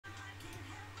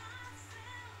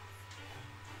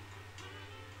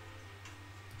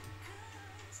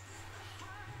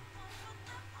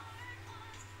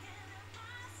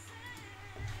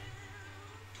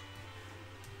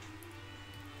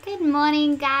Good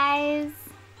morning, guys.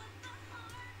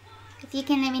 If you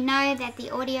can let me know that the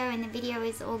audio and the video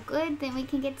is all good, then we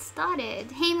can get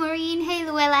started. Hey Maureen, hey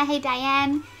Luella, hey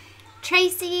Diane,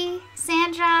 Tracy,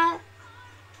 Sandra,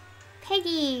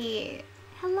 Peggy,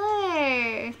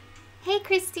 hello. Hey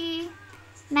Christy,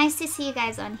 nice to see you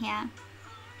guys on here.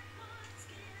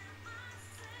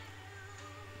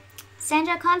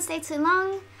 Sandra, can't stay too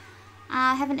long.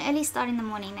 I have an early start in the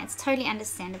morning. That's totally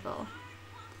understandable.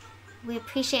 We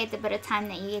appreciate the bit of time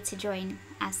that you get to join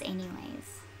us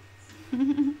anyways.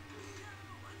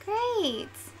 Great.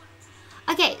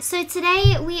 Okay, so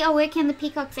today we are working on the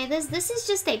peacock feathers. This is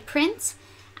just a print.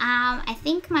 I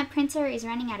think my printer is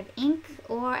running out of ink,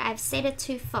 or I've set it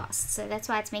too fast, so that's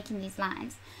why it's making these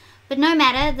lines. But no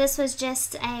matter, this was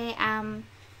just a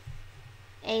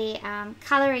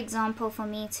color example for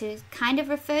me to kind of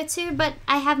refer to, but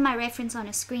I have my reference on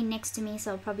a screen next to me,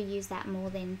 so I'll probably use that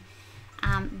more than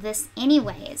this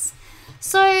anyways.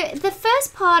 So the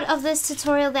first part of this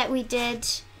tutorial that we did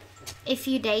a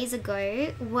few days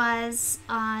ago was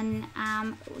on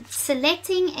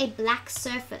selecting a black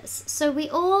surface. So we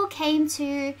all came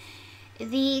to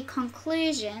the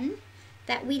conclusion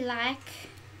that we like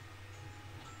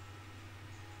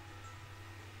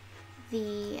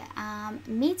the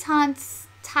Meetance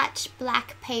Touch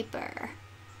black paper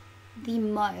the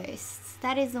most.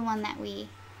 That is the one that we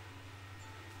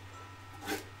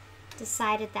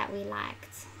decided that we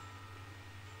liked.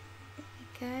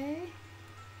 There we go.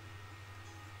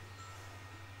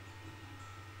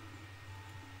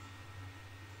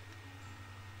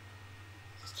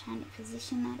 Just trying to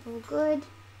position that all good.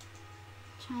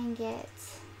 Try and get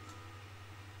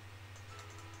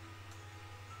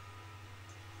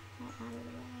that out of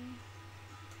the way.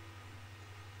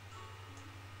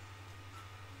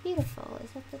 Beautiful.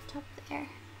 Is that the top there?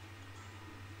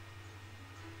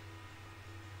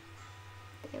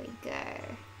 There we go.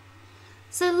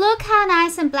 So look how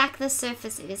nice and black this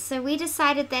surface is. So we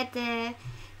decided that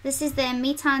this is the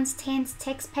Meetance Tense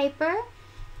text paper,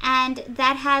 and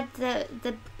that had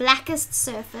the blackest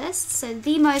surface, so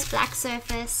the most black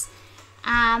surface,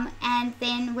 and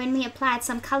then when we applied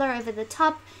some color over the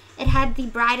top, it had the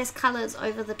brightest colors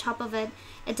over the top of it.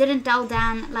 It didn't dull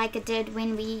down like it did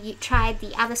when we tried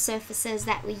the other surfaces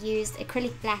that we used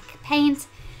acrylic black paint,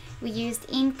 we used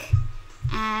ink,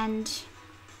 and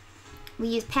we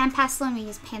use pan pastel, and we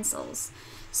use pencils.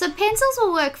 So pencils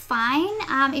will work fine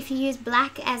if you use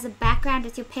black as a background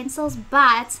with your pencils,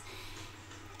 but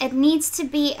it needs to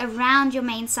be around your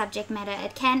main subject matter.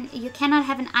 You cannot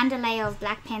have an underlayer of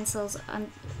black pencils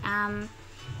on,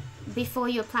 before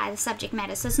you apply the subject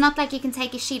matter. So it's not like you can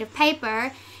take a sheet of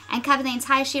paper and cover the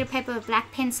entire sheet of paper with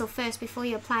black pencil first before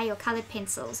you apply your colored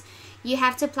pencils. You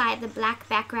have to apply the black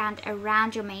background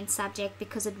around your main subject,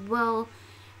 because it will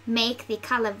make the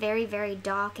color very, very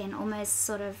dark and almost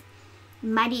sort of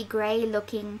muddy gray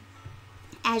looking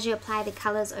as you apply the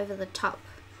colors over the top.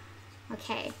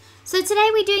 Okay, so today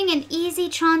we're doing an easy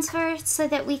transfer so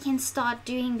that we can start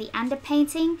doing the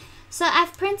underpainting. So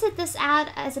I've printed this out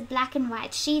as a black and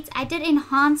white sheet. I did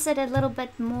enhance it a little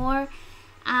bit more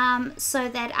so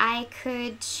that I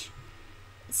could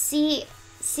see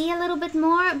a little bit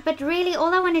more, but really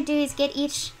all I want to do is get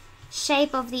each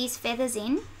shape of these feathers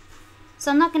in. So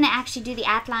I'm not going to actually do the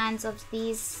outlines of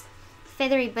these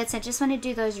feathery bits. I just want to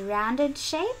do those rounded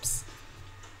shapes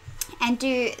and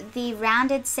do the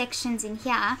rounded sections in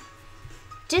here.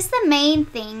 Just the main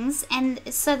things, and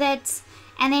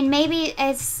then maybe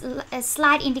a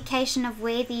slight indication of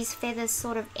where these feathers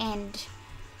sort of end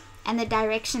and the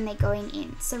direction they're going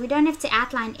in. So we don't have to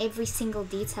outline every single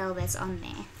detail that's on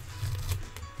there.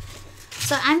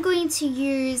 So I'm going to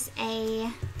use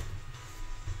a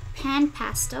pan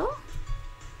pastel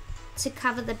to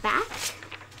cover the back.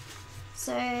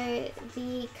 So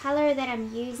the color that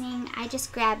I'm using, I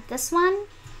just grabbed this one,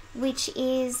 which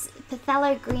is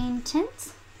phthalo green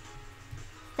tint.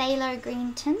 I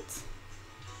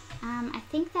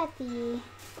think that the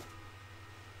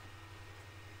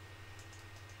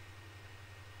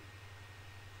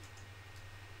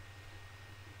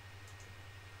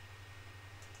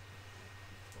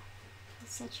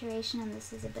saturation on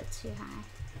this is a bit too high.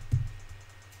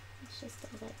 Let's just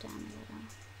dial that down a little.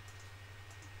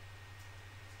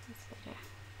 That's better.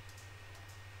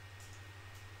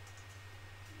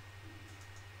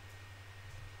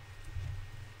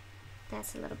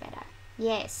 That's a little better.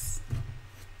 Yes.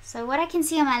 So what I can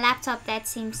see on my laptop, that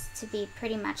seems to be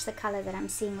pretty much the color that I'm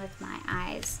seeing with my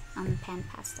eyes on the pan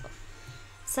pastel.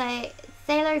 So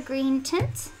phthalo green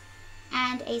tint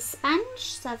and a sponge.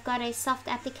 So I've got a soft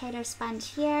applicator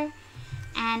sponge here,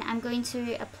 and I'm going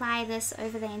to apply this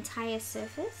over the entire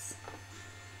surface.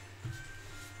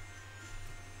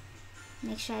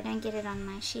 Make sure I don't get it on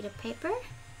my sheet of paper.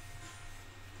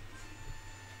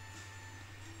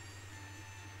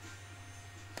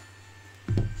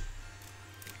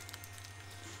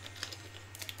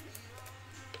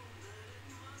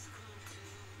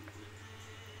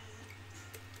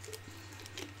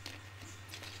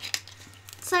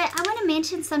 So I want to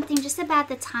mention something just about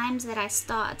the times that I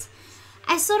start.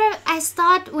 I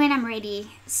start when I'm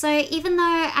ready. So even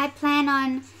though I plan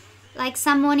on, like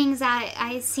some mornings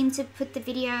I seem to put the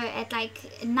video at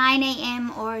like 9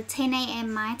 a.m. or 10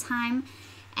 a.m. my time,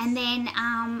 and then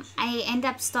I end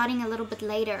up starting a little bit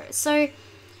later. So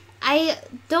I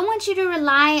don't want you to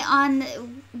rely on,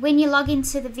 when you log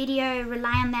into the video,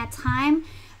 rely on that time.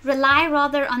 Rely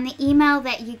rather on the email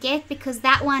that you get, because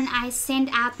that one I send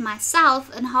out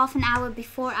myself in half an hour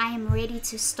before I am ready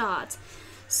to start.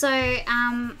 So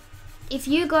if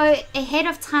you go ahead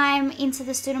of time into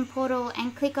the student portal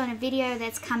and click on a video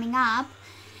that's coming up,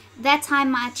 that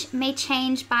time may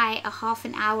change by a half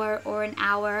an hour or an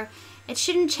hour. It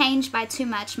shouldn't change by too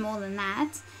much more than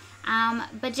that.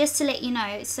 But just to let you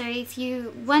know, so if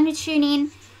you want to tune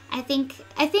in, I think,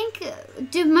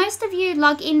 do most of you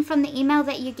log in from the email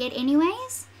that you get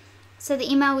anyways? So the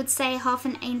email would say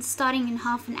starting in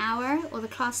half an hour, or the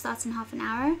class starts in half an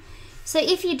hour. So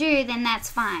if you do, then that's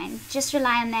fine. Just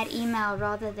rely on that email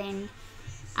rather than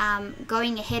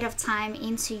going ahead of time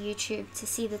into YouTube to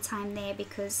see the time there,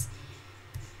 because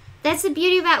that's the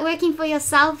beauty about working for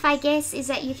yourself, I guess, is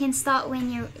that you can start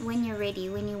when you're ready,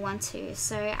 when you want to.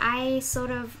 So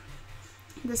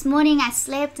this morning I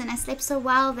slept, and I slept so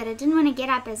well that I didn't want to get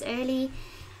up as early,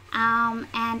 and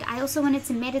I also wanted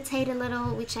to meditate a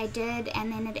little, which I did,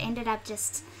 and then it ended up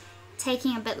just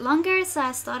taking a bit longer, so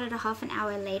I started a half an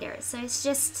hour later. So it's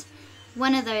just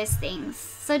one of those things.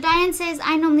 So Diane says,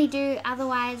 I normally do,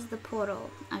 otherwise the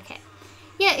portal. Okay.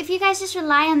 Yeah, if you guys just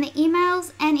rely on the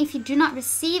emails, and if you do not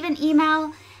receive an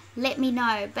email, let me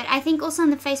know. But I think also on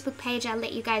the Facebook page, I'll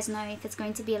let you guys know if it's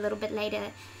going to be a little bit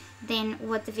later than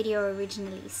what the video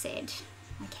originally said.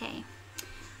 Okay.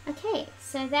 Okay,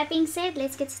 so that being said,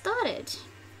 let's get started.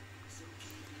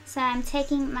 So I'm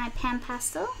taking my pan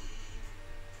pastel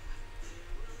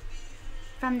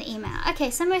from the email. Okay,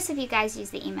 so most of you guys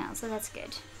use the email, so that's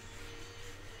good.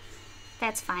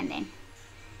 That's fine then.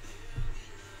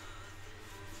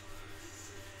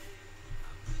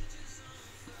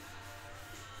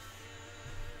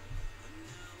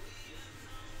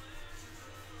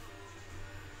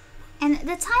 And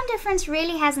the time difference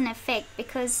really has an effect,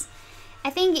 because I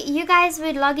think you guys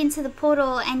would log into the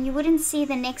portal and you wouldn't see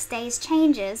the next day's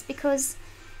changes because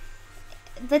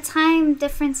the time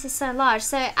difference is so large.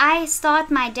 So I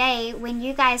start my day when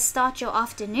you guys start your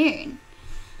afternoon,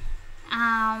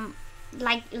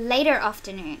 like later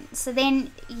afternoon. So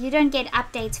then you don't get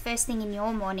updates first thing in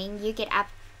your morning, you get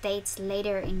updates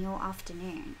later in your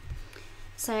afternoon.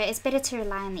 So it's better to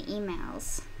rely on the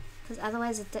emails, because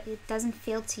otherwise it doesn't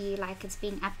feel to you like it's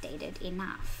being updated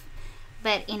enough.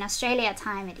 But in Australia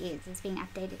time it's being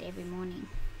updated every morning.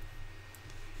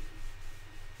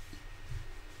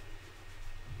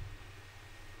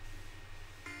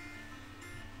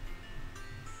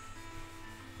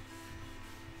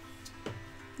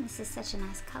 This is such a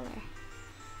nice color.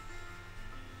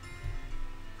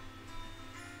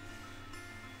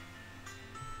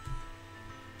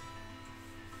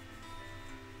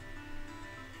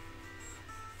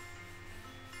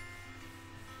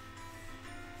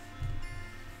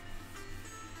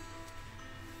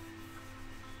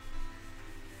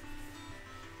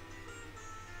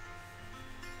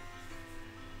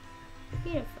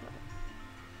 Beautiful.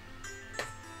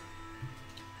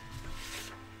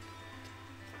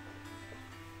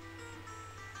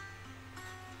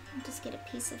 I'll just get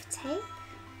a piece of tape.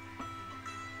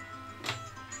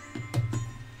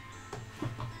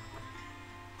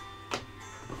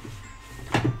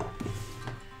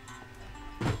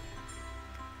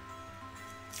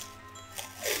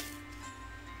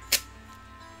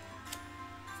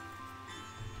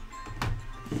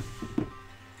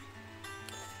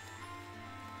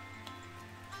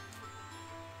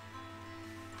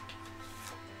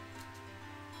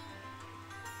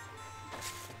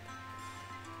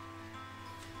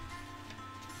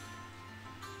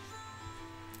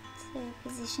 So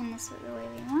position this the way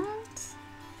we want.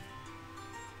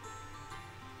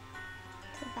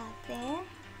 To about there.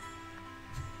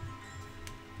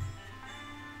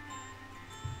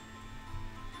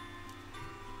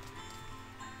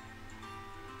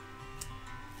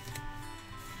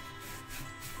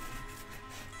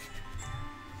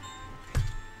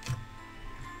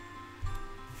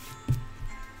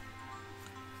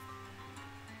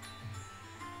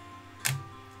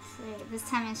 So this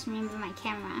time I just remember my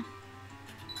camera.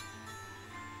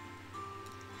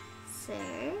 So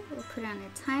we'll put on a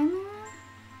timer.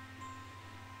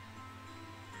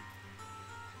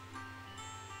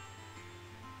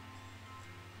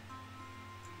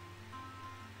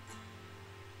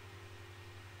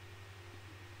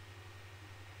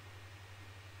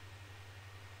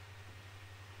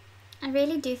 I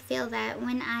really do feel that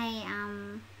when I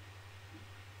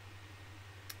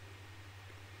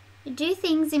do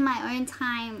things in my own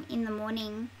time in the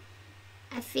morning,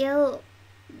 I feel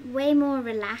way more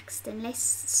relaxed and less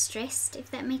stressed, if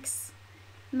that makes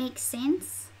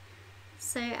sense.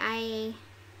 So I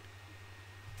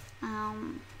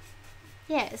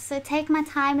yeah, so take my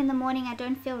time in the morning. I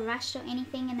don't feel rushed or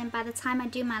anything, and then by the time I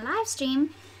do my live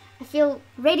stream, I feel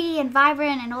ready and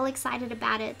vibrant and all excited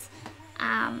about it,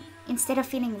 instead of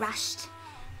feeling rushed,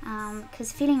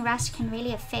 because feeling rushed can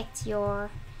really affect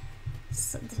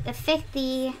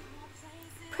the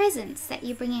presence that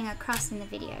you're bringing across in the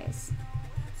videos,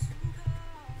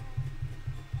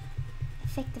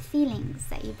 affect the feelings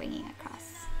that you're bringing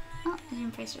across. Oh, I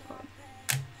didn't press record.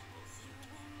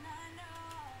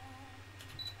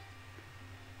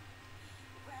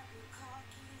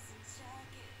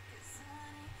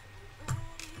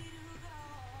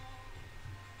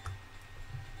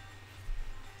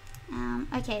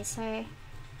 Okay, so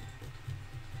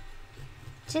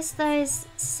just those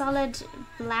solid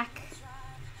black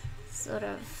sort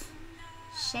of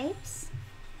shapes.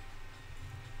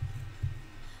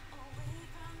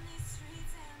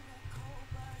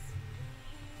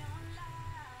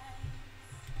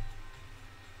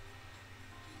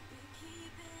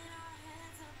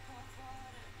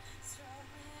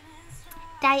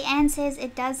 Diane says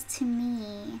it does to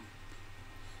me.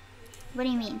 What do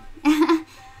you mean?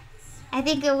 I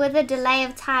think with a delay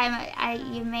of time,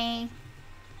 you may...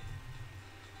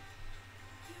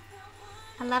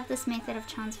 I love this method of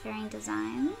transferring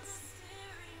designs.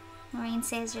 Maureen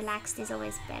says relaxed is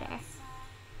always better.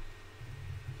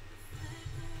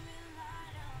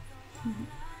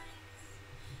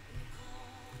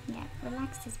 Yeah,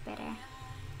 relaxed is better.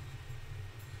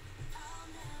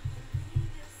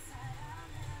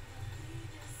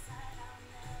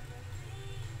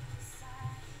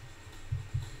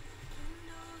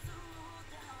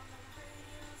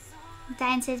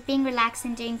 Diane says being relaxed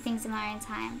and doing things in my own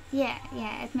time. Yeah,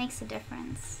 it makes a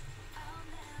difference.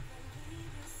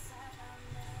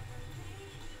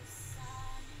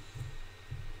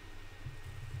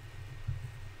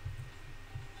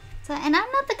 So, and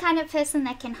I'm not the kind of person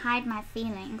that can hide my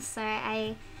feelings.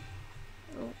 So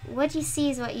what you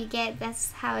see is what you get.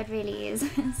 That's how it really is.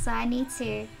 So I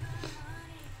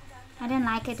don't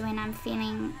like it when I'm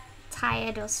feeling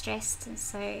tired or stressed.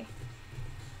 So,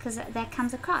 because that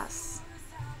comes across,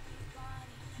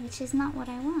 which is not what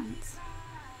I want.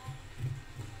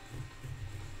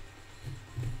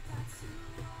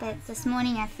 But this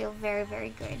morning I feel very, very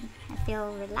good. I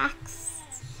feel relaxed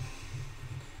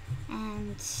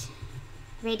and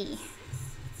ready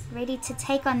to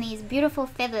take on these beautiful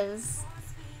feathers.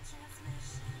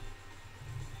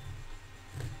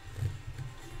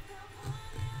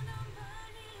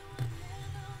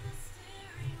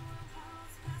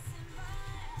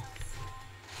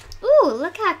 Ooh,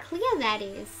 look how clear that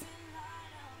is.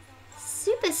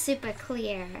 Super, super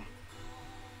clear.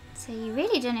 So you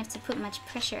really don't have to put much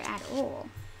pressure at all.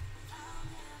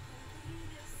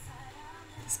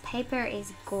 This paper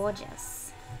is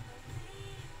gorgeous.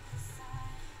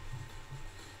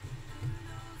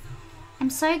 I'm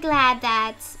so glad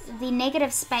that the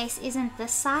negative space isn't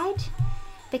this side,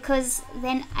 because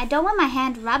then I don't want my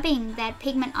hand rubbing that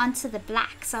pigment onto the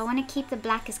black, so I want to keep the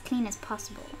black as clean as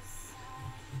possible.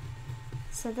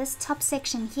 So this top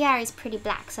section here is pretty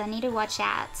black, so I need to watch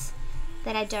out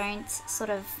that I don't sort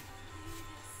of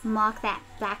mark that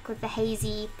black with the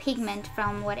hazy pigment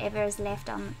from whatever is left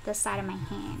on the side of my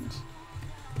hand.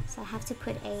 So I have to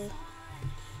put a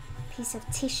piece of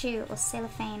tissue or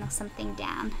cellophane or something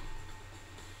down.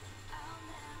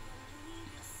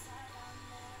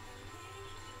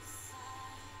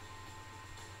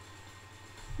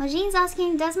 Well, Jean's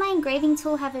asking, does my engraving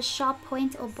tool have a sharp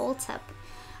point or ball tip?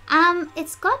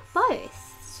 It's got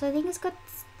both. So I think it's got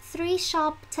 3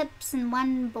 sharp tips and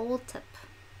 1 ball tip.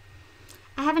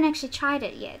 I haven't actually tried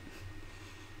it yet.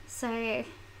 So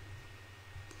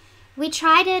we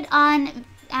tried it on,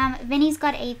 Vinny's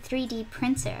got a 3D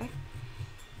printer,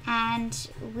 and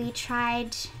we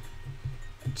tried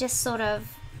just sort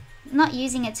of not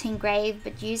using it to engrave,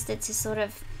 but used it to sort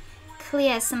of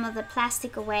clear some of the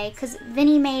plastic away, because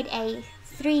Vinny made a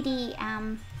 3D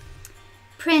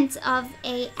print of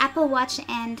a Apple Watch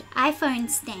and iPhone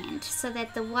stand, so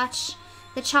that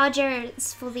the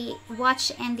chargers for the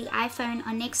watch and the iPhone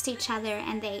are next to each other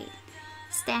and they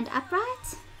stand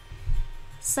upright.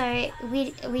 So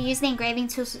we use the engraving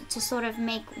tool to sort of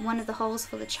make one of the holes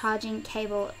for the charging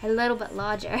cable a little bit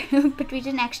larger, but we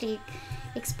didn't actually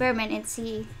experiment and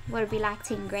see what it'd be like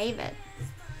to engrave it.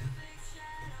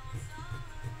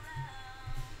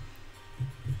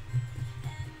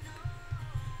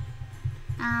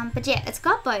 But yeah, it's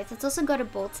got both. It's also got a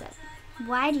ball tip.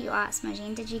 Why do you ask,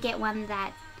 Majin? Did you get one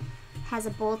that has a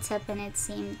ball tip and it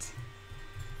seemed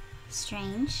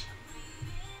strange?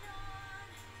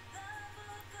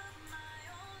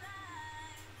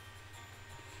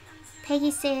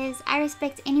 Peggy says, I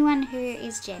respect anyone who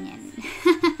is genuine.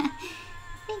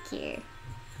 Thank you.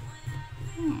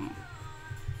 Yeah.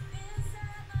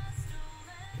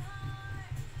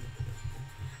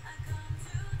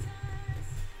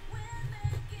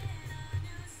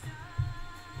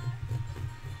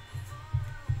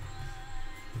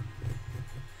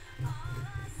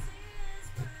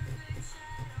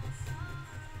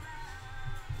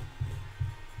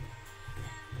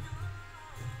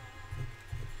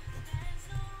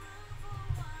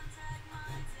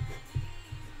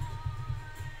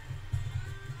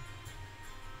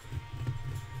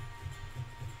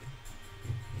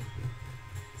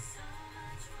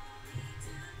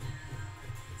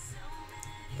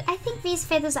 I think these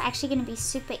feathers are actually going to be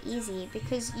super easy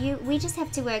because we just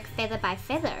have to work feather by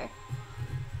feather,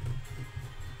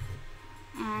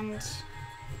 and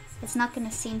it's not going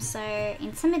to seem so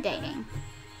intimidating.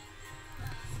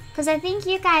 Because I think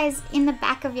you guys, in the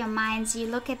back of your minds, you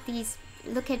look at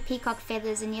peacock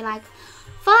feathers and you're like,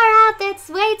 far out, that's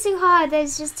way too hard,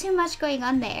 there's just too much going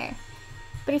on there.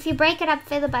 But if you break it up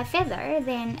feather by feather,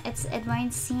 then it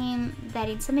won't seem that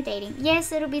intimidating.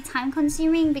 Yes, it'll be time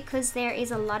consuming because there is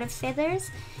a lot of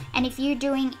feathers, and if you're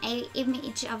doing an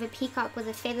image of a peacock with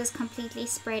the feathers completely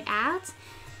spread out,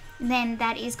 then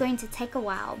that is going to take a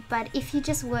while. But if you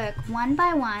just work one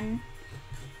by one,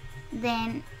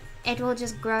 then it will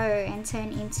just grow and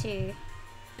turn into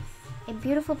a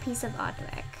beautiful piece of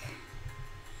artwork.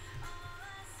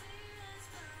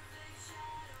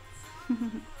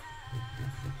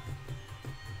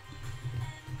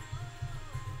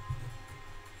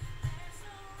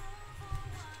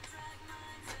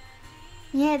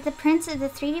 Yeah, the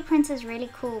 3D printer is really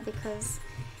cool because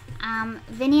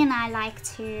Vinny and I like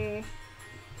to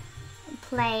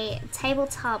play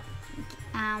tabletop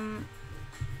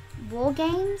war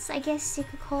games, I guess you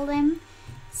could call them.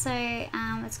 So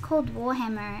it's called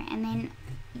Warhammer, and then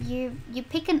you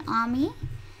pick an army,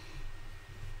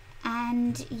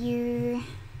 and you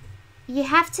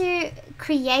have to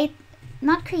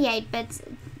but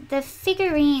the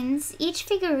figurines, each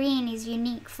figurine is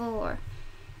unique for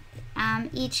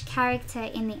each character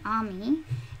in the army,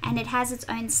 and it has its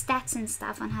own stats and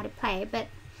stuff on how to play. But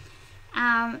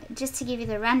just to give you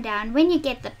the rundown, when you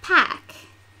get the pack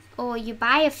or you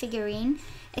buy a figurine,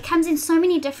 it comes in so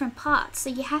many different parts, so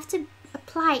you have to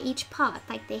apply each part,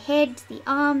 like the head, the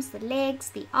arms, the legs,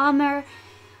 the armor,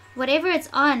 whatever it's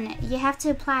on. You have to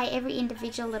apply every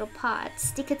individual little part,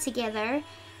 stick it together,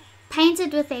 paint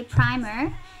it with a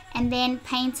primer, and then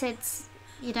paint it,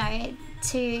 you know,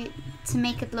 to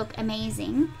make it look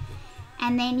amazing.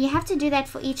 And then you have to do that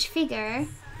for each figure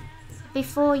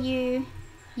before you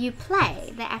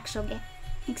play the actual game.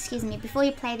 Before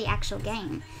you play the actual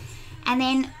game. And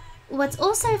then what's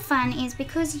also fun is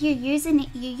because you use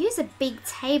a big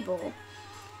table.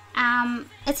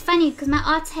 It's funny because my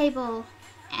art table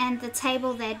and the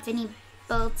table that Vinny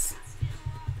built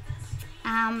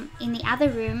in the other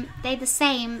room, they're the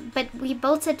same, but we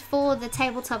built it for the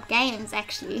tabletop games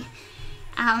actually.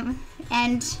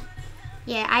 And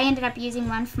yeah, I ended up using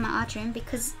one for my art room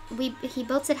because he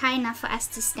built it high enough for us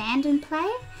to stand and play.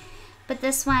 But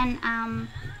this one,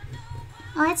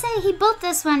 I'd say he built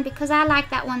this one because I like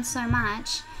that one so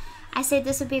much. I said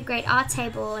this would be a great art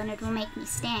table and it will make me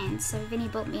stand. So Vinny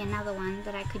built me another one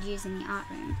that I could use in the art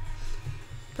room.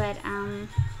 But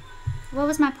what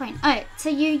was my point? Oh, so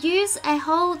you use a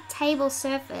whole table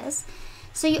surface.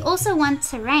 So you also want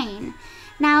terrain.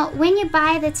 Now, when you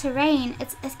buy the terrain,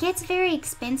 it gets very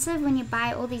expensive when you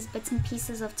buy all these bits and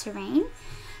pieces of terrain.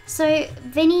 So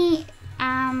Vinny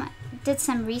did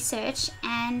some research,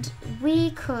 and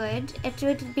it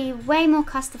would be way more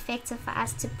cost effective for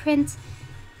us to print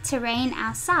terrain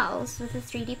ourselves with a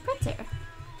 3D printer.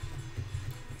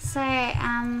 So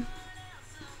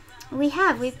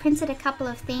we've printed a couple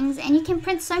of things, and you can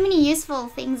print so many useful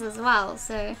things as well.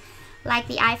 So like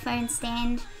the iPhone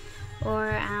stand,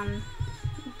 or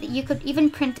you could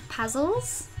even print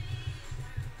puzzles.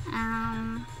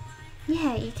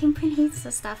 Yeah, you can print heaps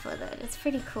of stuff with it. It's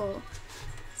pretty cool.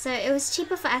 So it was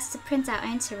cheaper for us to print our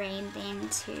own terrain than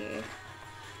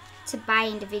to buy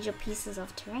individual pieces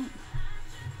of terrain.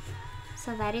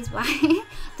 So that is why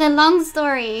the long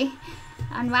story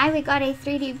on why we got a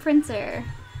 3D printer.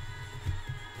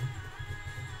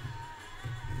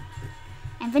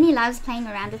 And Vinny loves playing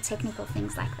around with technical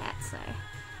things like that, so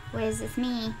whereas with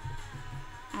me,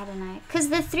 I don't know. Because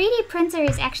the 3D printer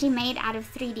is actually made out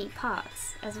of 3D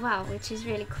parts as well, which is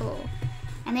really cool.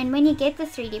 And then when you get the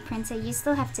 3D printer, you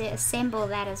still have to assemble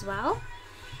that as well.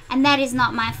 And that is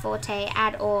not my forte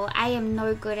at all. I am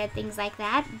no good at things like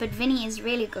that, but Vinny is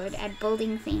really good at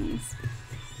building things.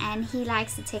 And he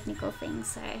likes the technical things,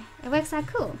 so it works out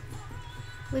cool.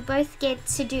 We both get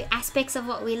to do aspects of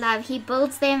what we love. He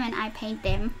builds them and I paint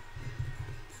them.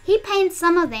 He paints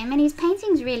some of them and his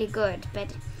painting's really good,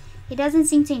 but he doesn't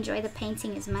seem to enjoy the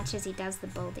painting as much as he does the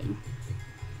building.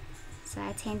 So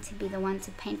I tend to be the one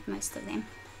to paint most of them.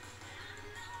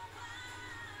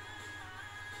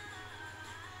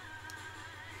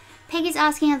 Peggy's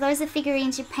asking, are those the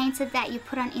figurines you painted that you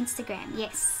put on Instagram?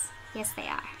 Yes. Yes, they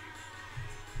are.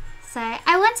 So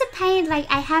I want to paint, like,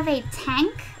 I have a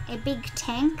tank, a big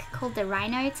tank called the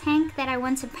Rhino tank that I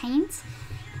want to paint.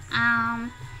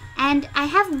 And I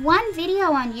have one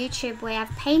video on YouTube where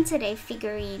I've painted a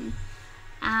figurine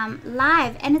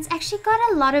live, and it's actually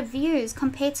got a lot of views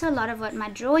compared to a lot of what my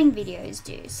drawing videos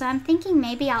do. So I'm thinking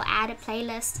maybe I'll add a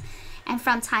playlist, and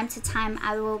from time to time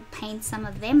I will paint some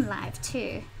of them live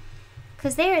too.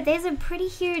 Because there's a pretty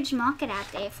huge market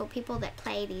out there for people that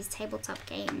play these tabletop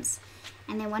games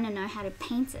and they want to know how to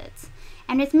paint it.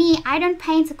 And with me, I don't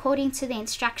paint according to the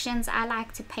instructions. I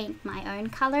like to paint my own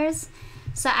colors.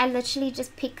 So I literally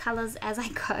just pick colors as I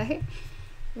go,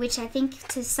 which I think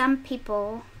to some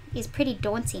people is pretty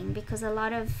daunting because a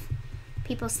lot of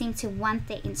people seem to want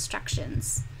their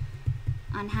instructions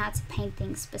on how to paint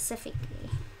things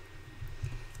specifically.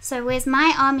 So whereas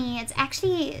my army, it's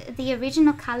actually, the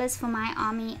original colors for my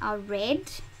army are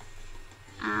red.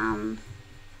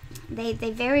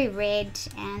 They're very red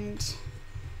and,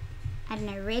 I don't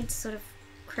know, red sort of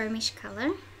chromish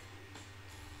color.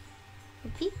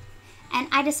 Whoopee. And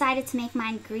I decided to make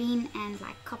mine green and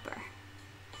like copper.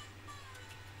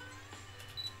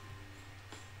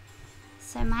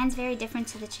 So mine's very different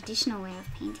to the traditional way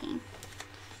of painting.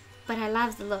 But I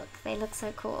love the look. They look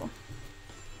so cool.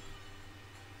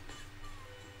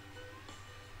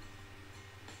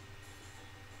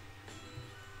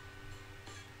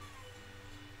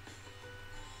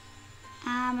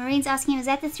 Maureen's asking, was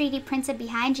that the 3D printer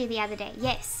behind you the other day?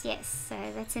 Yes, yes. So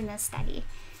that's in the study.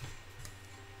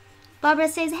 Barbara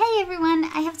says, hey everyone,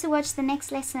 I have to watch the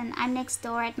next lesson. I'm next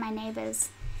door at my neighbor's.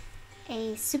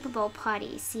 A Super Bowl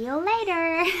party. See you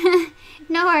later.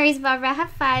 No worries, Barbara.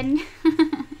 Have fun.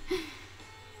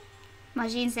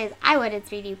 Majin says, I want a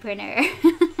 3D printer.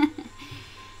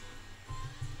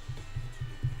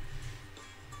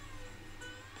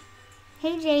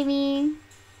 Hey, Jamie.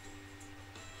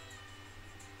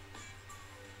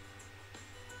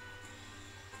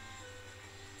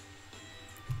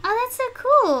 Oh, that's so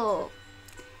cool.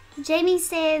 Jamie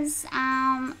says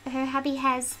her hubby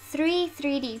has 3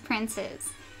 3D printers.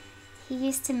 He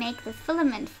used to make the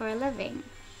filament for a living.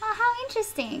 Oh, how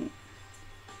interesting.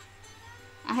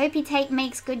 I hope he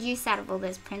makes good use out of all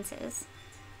those printers.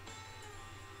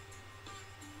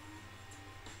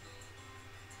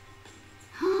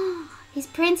 He's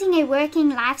printing a working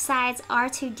life-size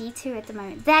R2-D2 at the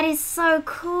moment. That is so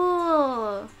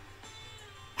cool.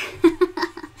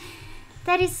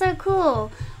 That is so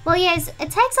cool. Well, yes, it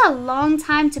takes a long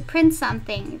time to print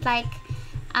something. Like,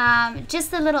 just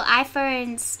the little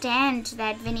iPhone stand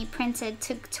that Vinny printed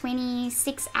took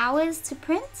 26 hours to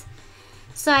print.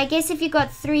 So I guess if you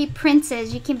got 3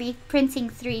 printers, you can be printing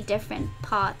 3 different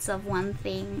parts of one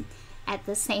thing at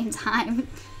the same time.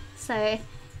 So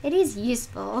it is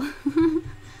useful.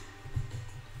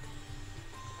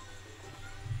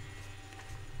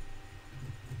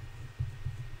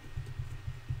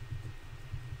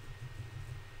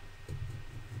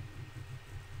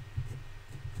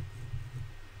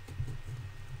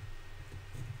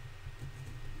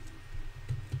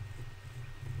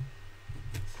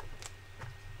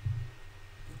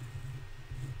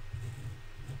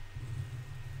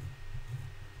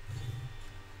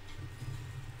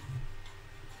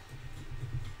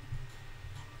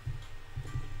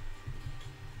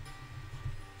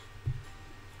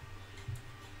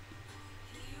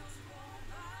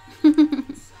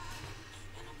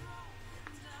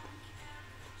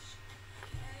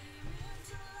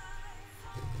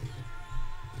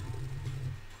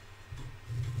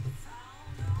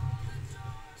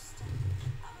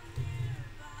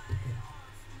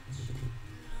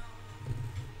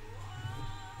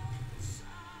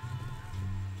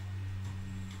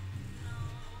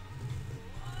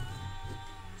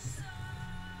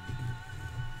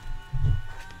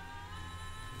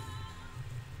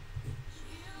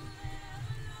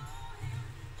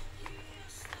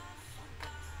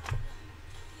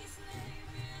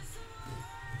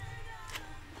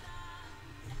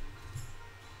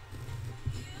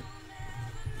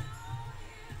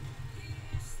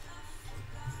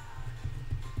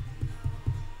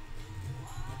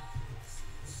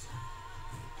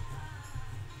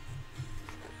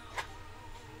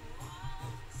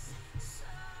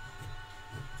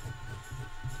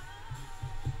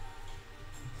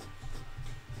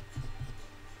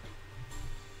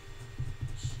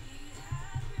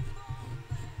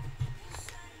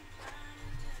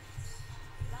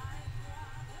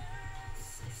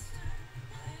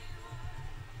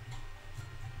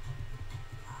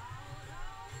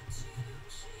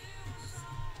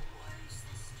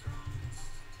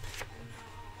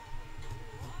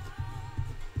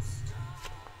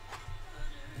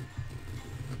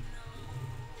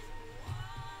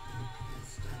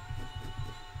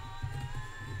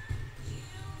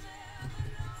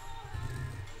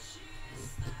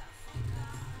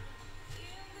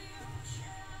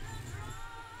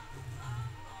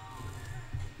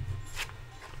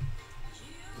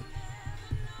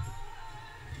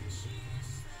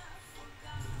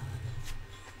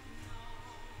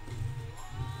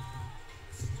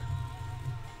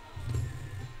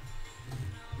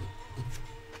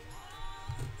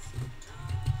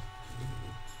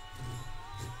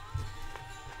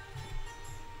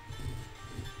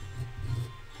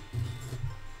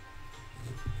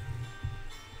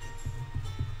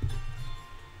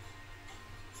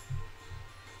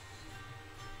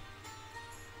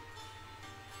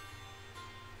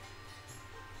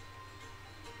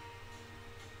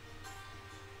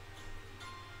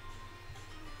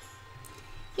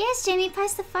 Yes, Jamie,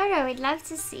 post a photo. We'd love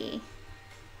to see.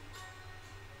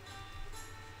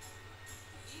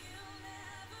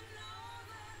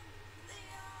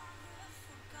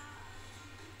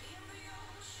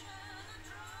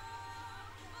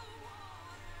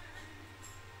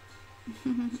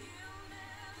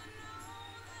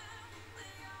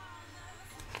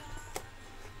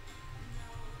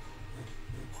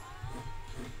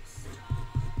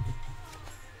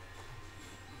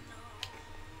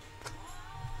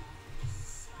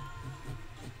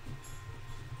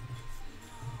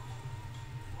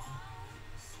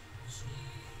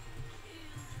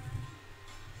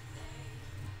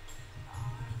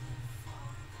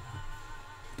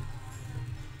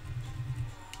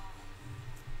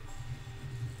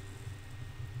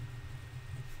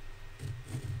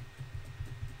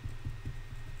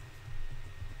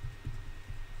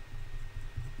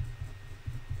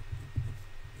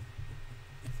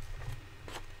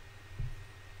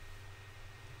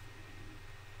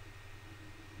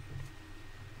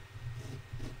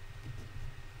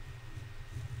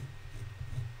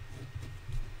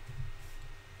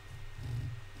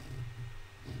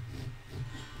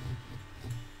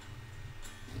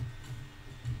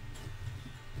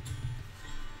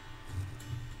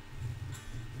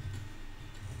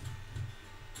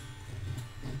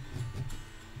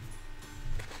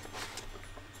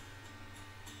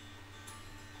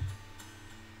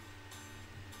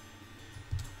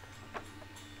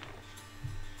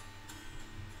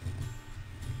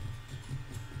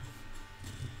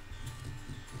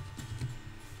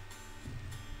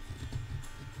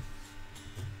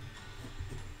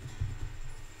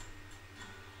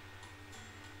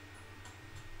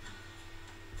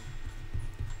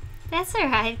 That's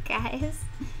alright, guys.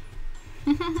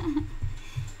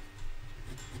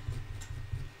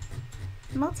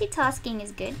 Multitasking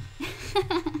is good.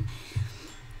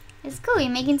 It's cool.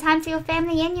 You're making time for your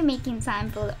family and you're making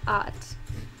time for art.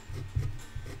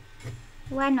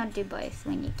 Why not do both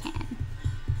when you can?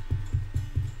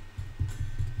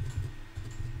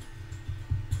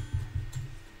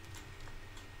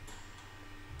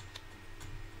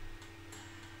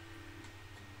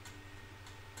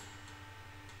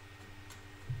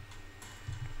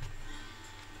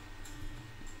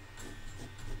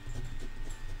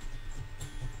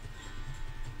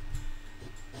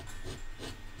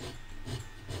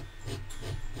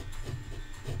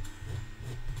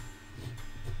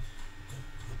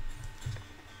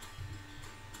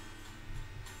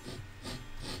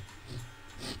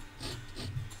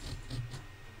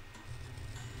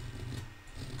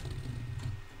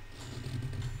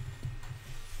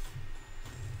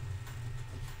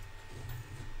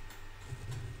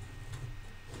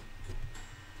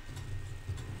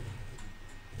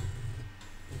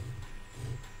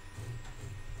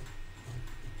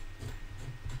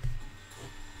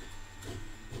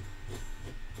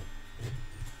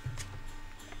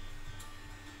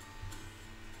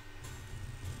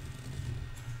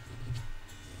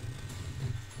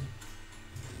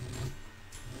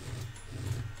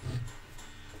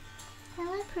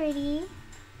 Hello, pretty.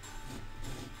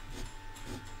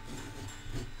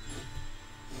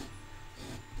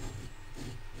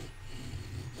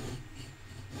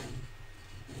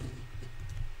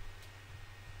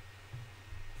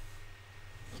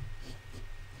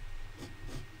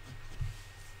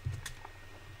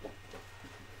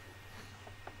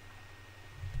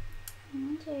 I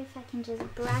wonder if I can just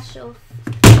brush off.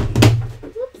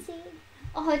 Whoopsie.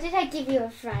 Oh, did I give you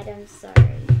a fright? I'm sorry.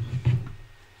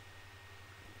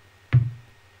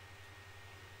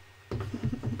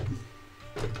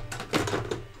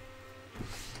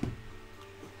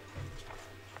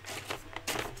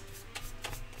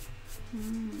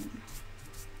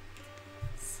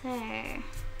 So, it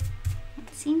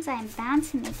seems I'm bound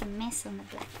to make a mess on the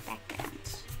black background.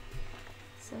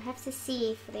 So we'll have to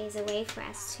see if there's a way for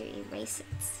us to erase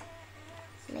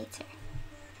it later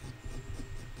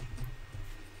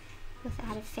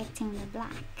without affecting the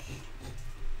black.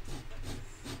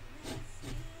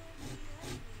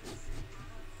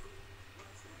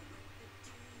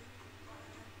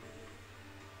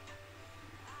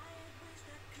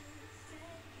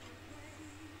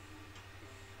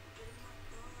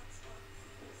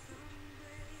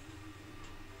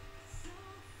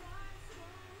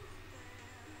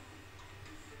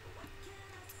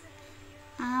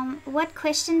 What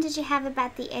question did you have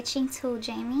about the etching tool,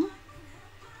 Jamie?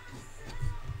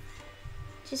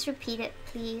 Just repeat it,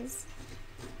 please.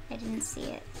 I didn't see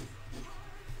it.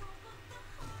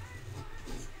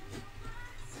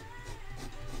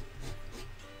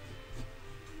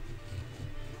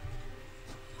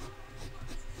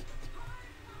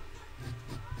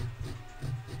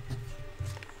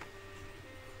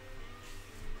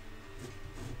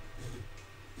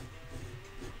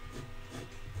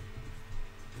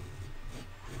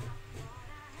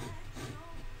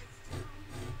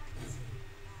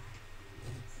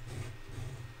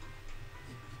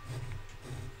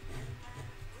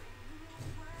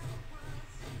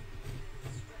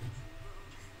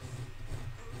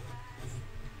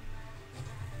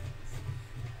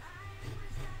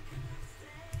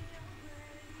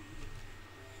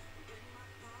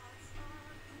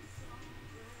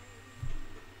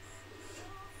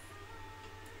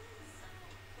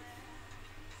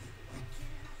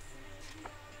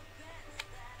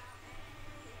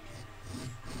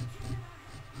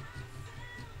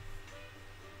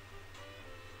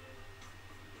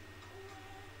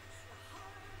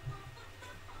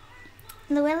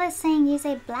 Luella's saying use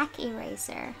a black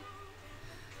eraser.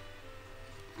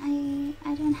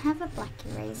 I don't have a black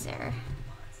eraser.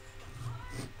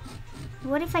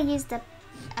 What if I used a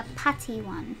putty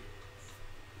one?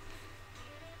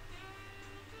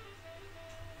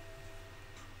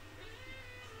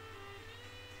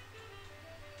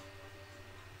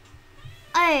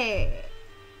 Oh,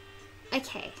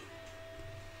 okay.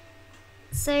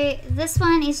 So this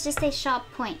one is just a sharp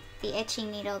point, the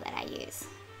etching needle that I use.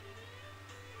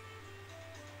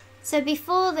 So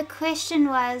before, the question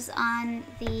was on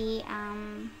the, it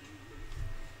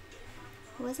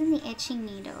wasn't the etching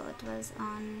needle, it was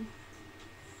on,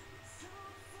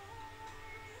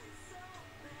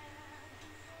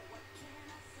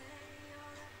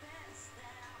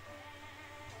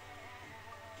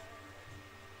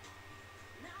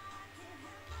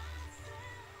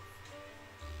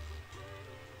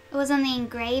 it was on the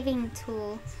engraving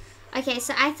tool. Okay,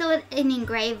 so I thought an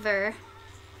engraver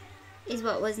is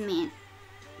what was meant,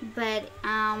 but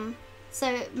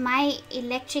so my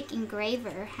electric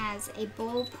engraver has a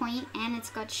ball point and it's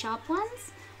got sharp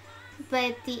ones,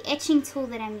 but the etching tool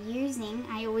that I'm using,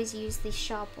 I always use the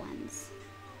sharp ones.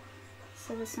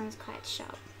 So this one's quite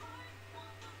sharp.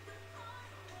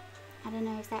 I don't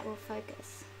know if that will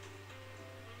focus.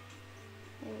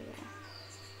 There we go.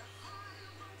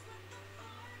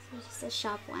 So just a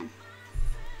sharp one.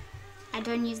 I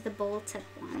don't use the ball tip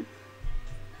one.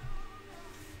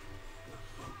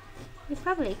 You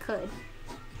probably could.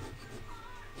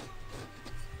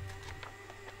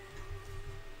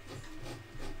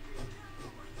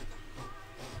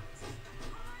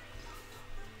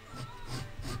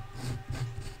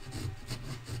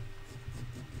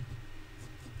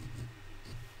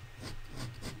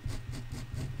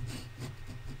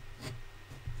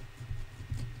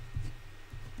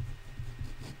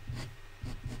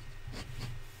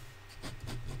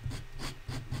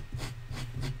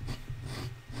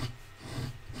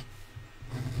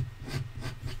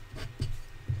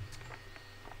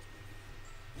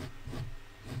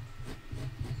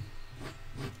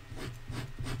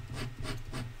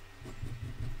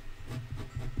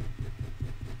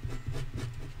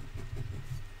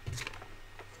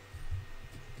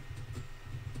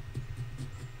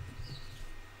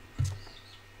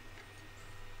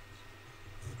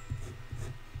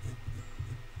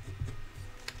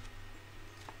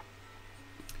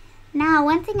 Now,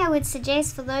 one thing I would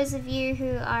suggest for those of you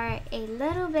who are a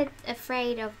little bit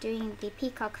afraid of doing the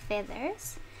peacock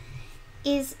feathers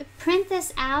is print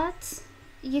this out.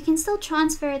 You can still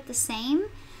transfer it the same,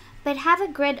 but have a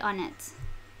grid on it.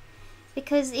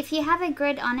 Because if you have a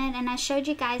grid on it, and I showed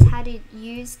you guys how to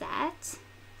use that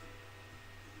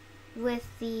with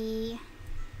the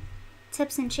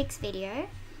tips and tricks video,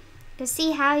 to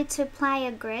see how to apply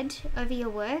a grid over your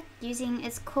work using,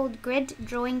 it's called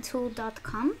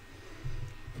griddrawingtool.com.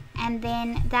 And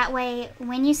then that way,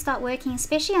 when you start working,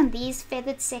 especially on these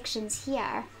feathered sections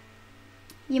here,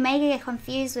 you may get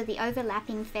confused with the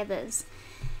overlapping feathers.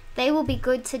 They will be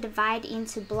good to divide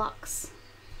into blocks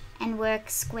and work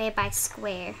square by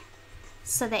square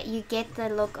so that you get the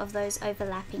look of those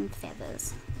overlapping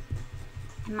feathers.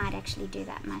 I might actually do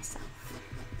that myself.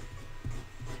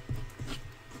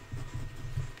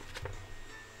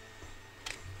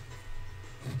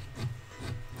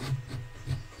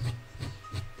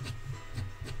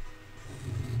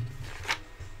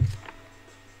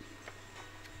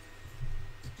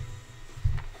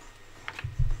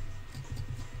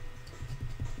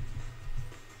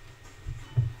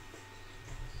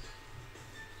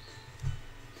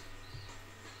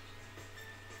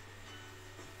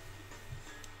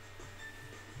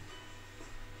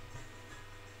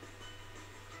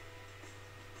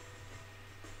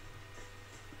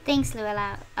 Thanks,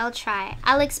 Luella. I'll try.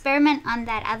 I'll experiment on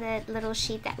that other little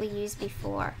sheet that we used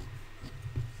before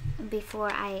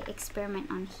I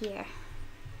experiment on here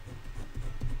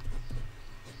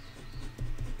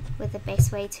with the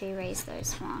best way to erase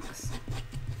those marks.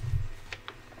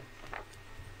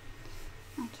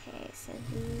 Okay, so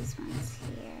these ones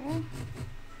here.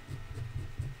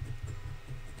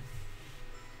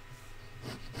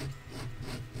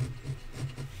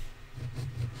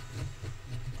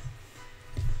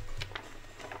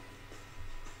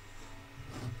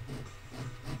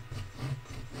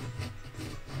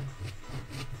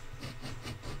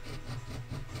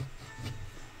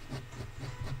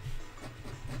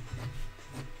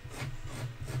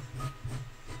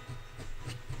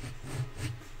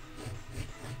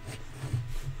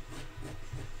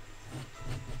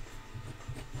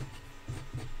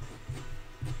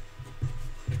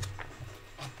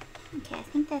 Okay, I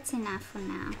think that's enough for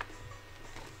now.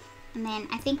 And then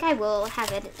I think I will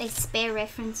have a spare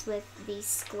reference with these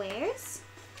squares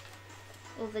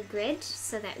or the grid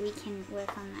so that we can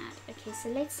work on that. Okay, so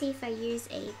let's see if I use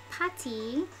a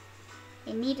putty,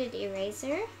 a kneaded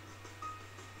eraser,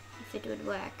 if it would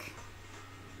work.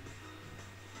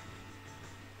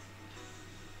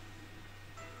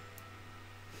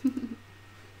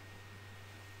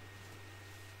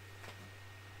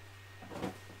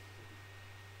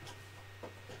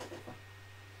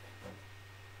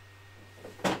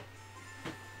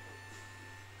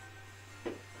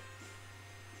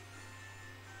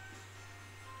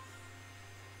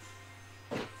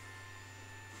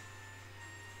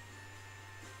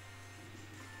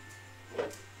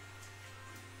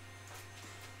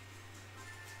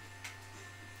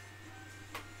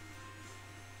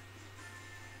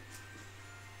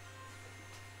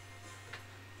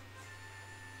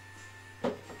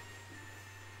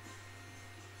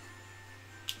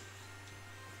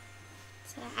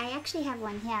 So I actually have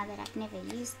one here that I've never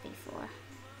used before.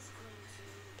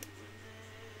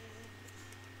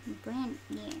 Brand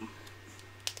new.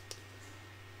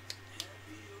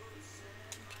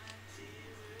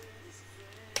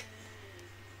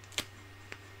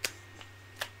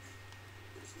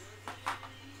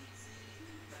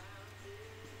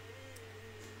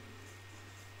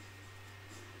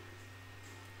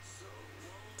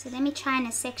 So let me try in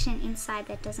a section inside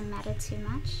that doesn't matter too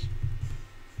much.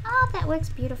 Oh, that works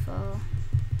beautiful.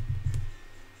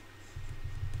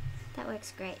 That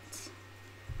works great.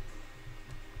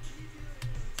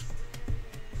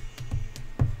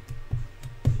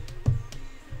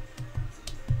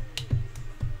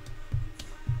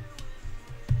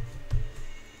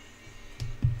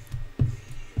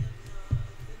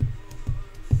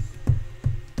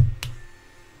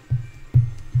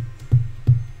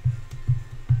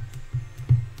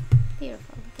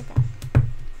 Beautiful, look at that.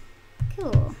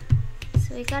 Cool.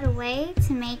 So we got a way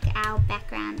to make our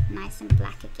background nice and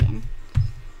black again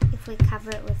if we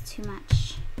cover it with too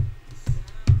much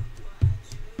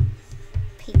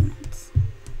pigment.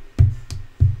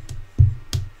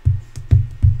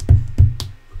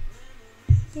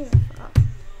 Beautiful.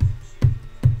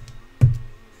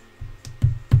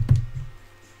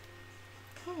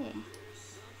 Okay.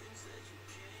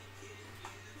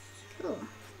 Cool.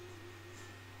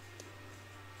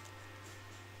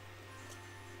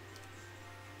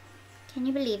 Can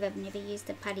you believe I've never used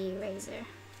a putty eraser?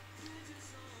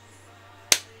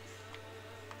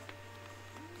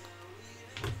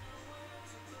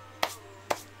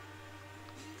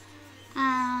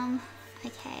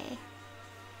 Okay.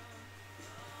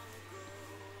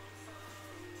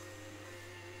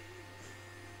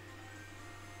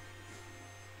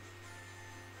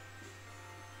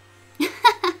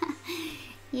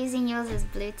 Using yours as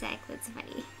blue tack, that's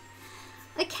funny.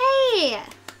 Okay.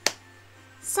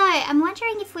 So, I'm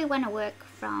wondering if we want to work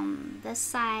from this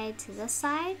side to this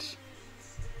side.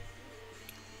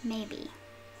 Maybe.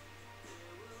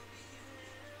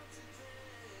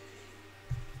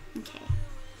 Okay.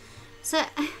 So,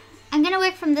 I'm going to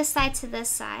work from this side to this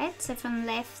side. So, from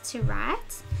left to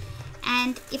right.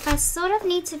 And if I sort of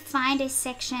need to find a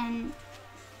section,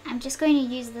 I'm just going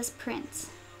to use this print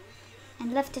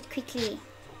and lift it quickly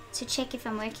to check if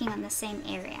I'm working on the same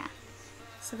area.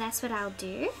 So, that's what I'll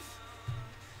do.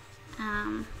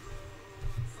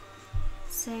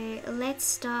 So let's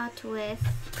start with,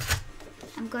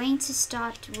 I'm going to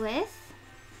start with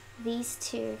these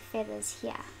two feathers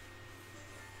here.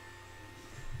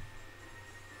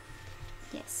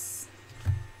 Yes.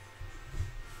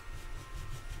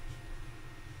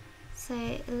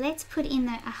 So let's put in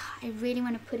the, I really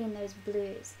want to put in those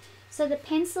blues. So the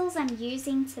pencils I'm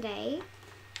using today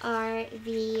are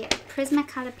the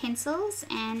Prismacolor pencils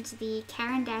and the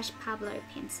Caran d'Ache Pablo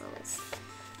pencils.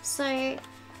 So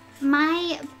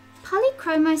my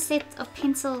polychromo set of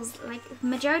pencils, like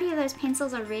majority of those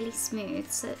pencils are really smooth,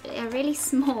 so are really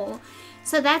small.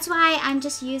 So that's why I'm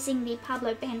just using the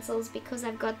Pablo pencils, because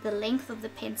I've got the length of the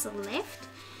pencil left.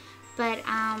 But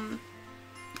I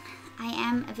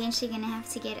am eventually going to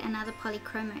have to get another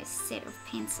polychromo set of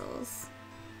pencils.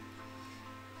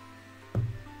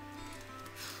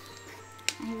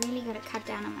 I really got to cut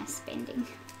down on my spending.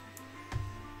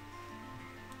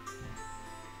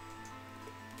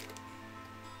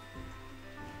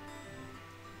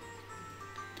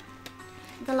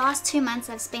 The last 2 months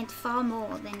I've spent far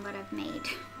more than what I've made,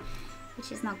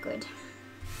 which is not good.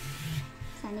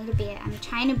 So I need to be, I'm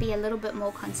trying to be a little bit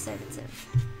more conservative.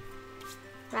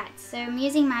 Right, so I'm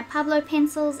using my Pablo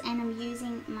pencils and I'm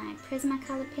using my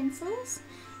Prismacolor pencils.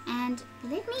 And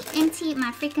let me empty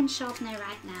my freaking sharpener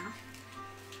right now.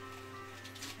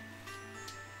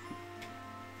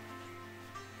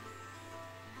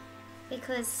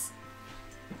 because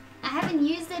I haven't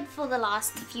used it for the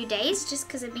last few days just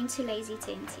because I've been too lazy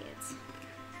to empty it.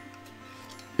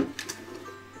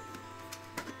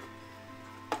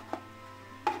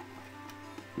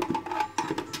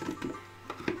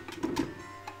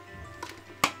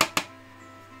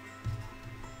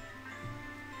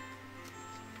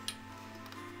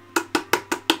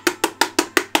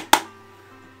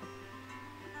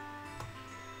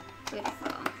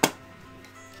 Beautiful.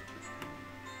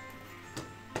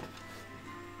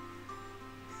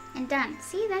 And done.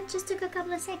 See, that just took a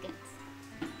couple of seconds.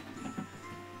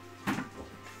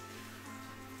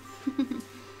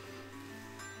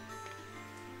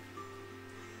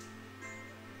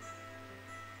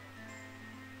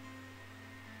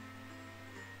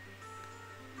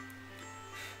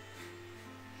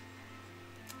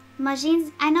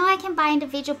 Margines, I know I can buy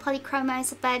individual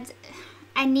polychromos, but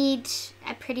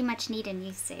I pretty much need a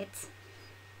new set.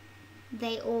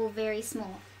 They all very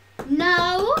small.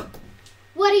 No!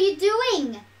 What are you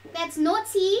doing? That's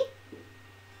naughty.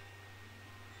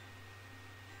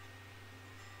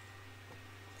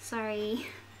 Sorry.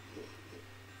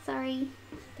 Sorry.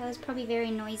 That was probably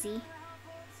very noisy.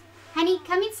 Honey,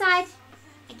 come inside.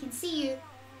 I can see you.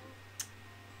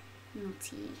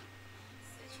 Naughty.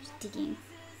 She's digging.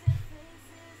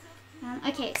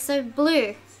 Okay, so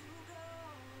blue.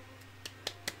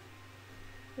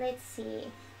 Let's see.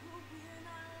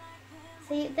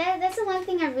 See, that's the one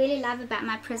thing I really love about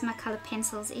my Prismacolor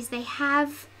pencils is they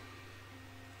have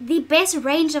the best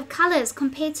range of colors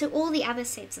compared to all the other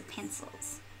sets of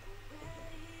pencils.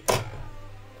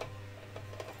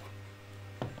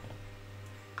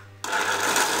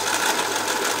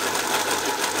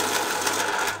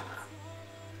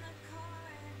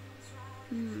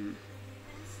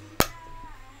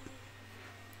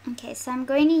 Okay, so I'm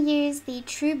going to use the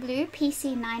True Blue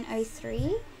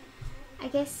PC903. I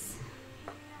guess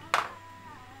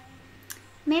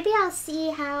maybe I'll see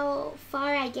how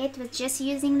far I get with just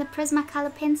using the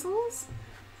Prismacolor pencils.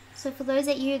 So for those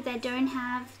of you that don't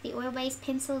have the oil-based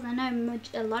pencils, I know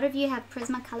a lot of you have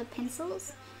Prismacolor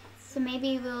pencils. So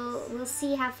maybe we'll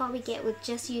see how far we get with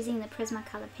just using the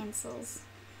Prismacolor pencils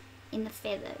in the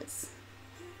feathers.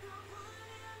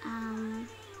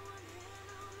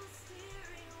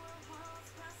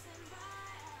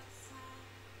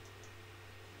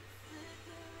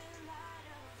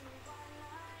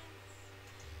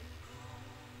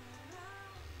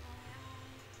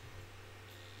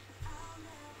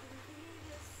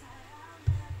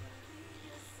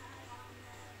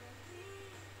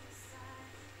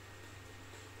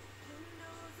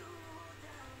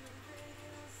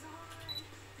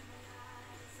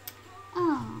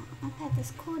 Oh, I've had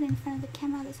this cord in front of the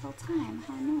camera this whole time.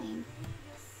 How annoying.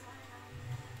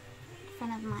 In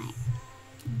front of my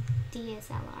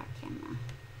DSLR camera.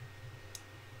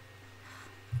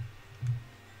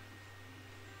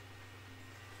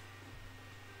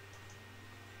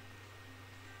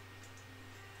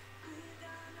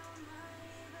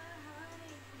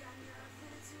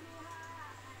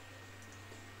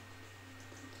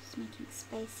 Just making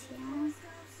space here.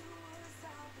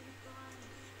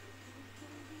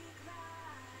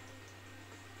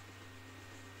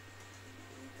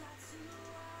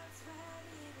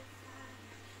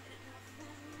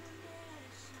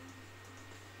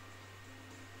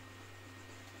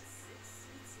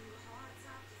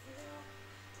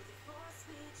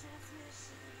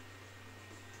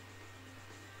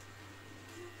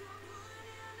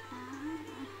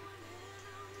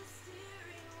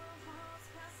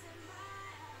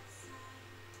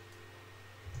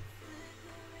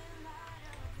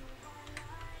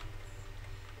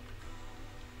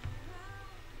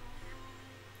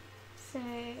 So,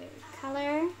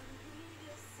 color,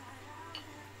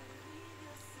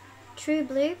 True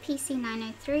Blue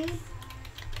PC903.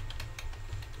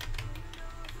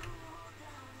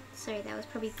 Sorry, that was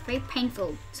probably very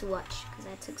painful to watch because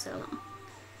that took so long.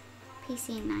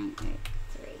 PC903.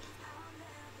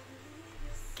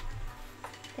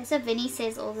 That's what Vinny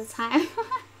says all the time.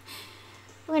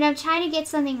 When I'm trying to get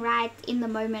something right in the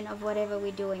moment of whatever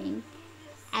we're doing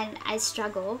and I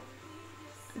struggle,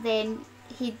 then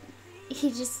he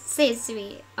just says to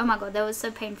me, oh my god, that was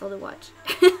so painful to watch.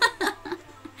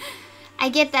 I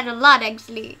get that a lot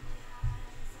actually.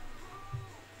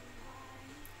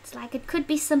 It's like it could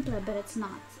be simpler, but it's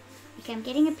not. Okay, I'm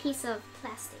getting a piece of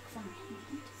plastic from my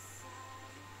hand.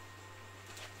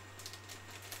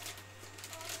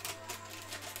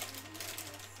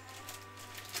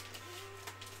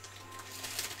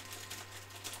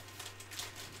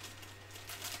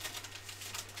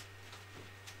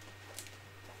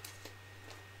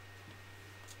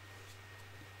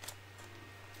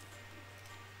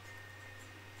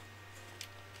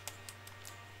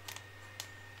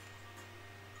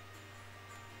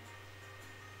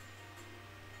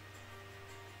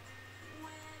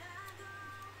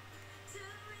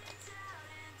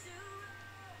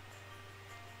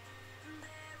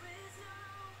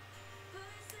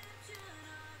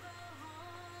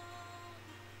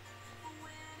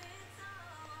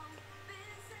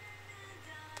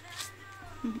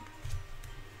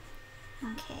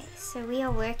 Okay, so we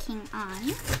are working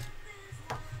on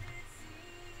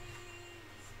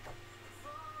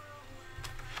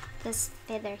this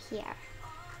feather here.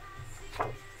 Oh,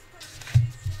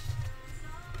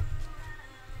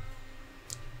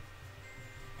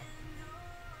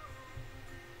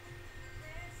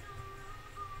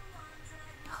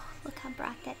 look how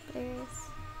bright that blue is.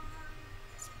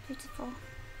 It's beautiful.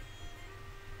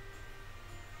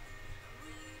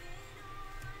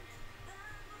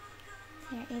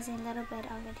 There is a little bit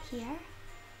of it here.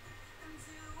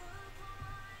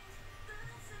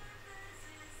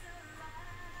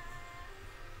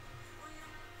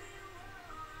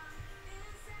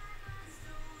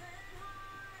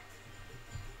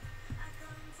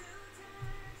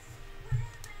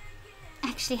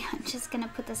 Actually, I'm just gonna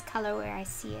put this color where I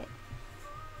see it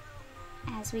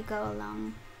as we go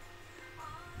along.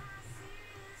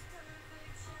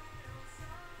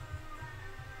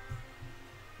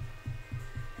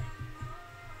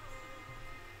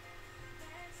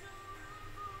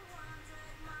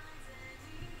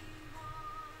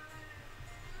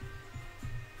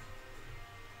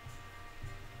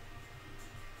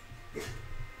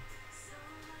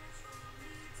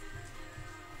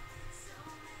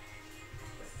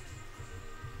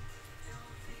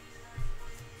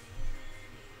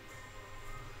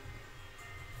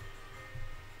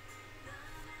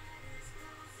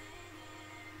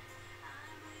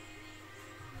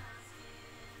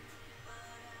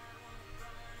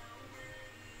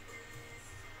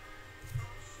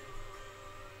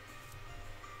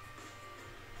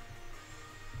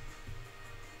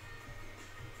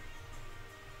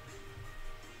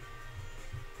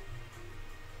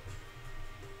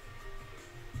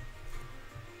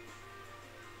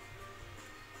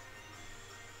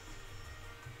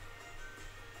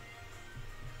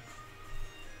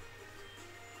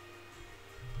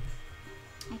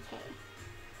 Okay,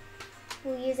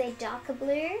 we'll use a darker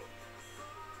blue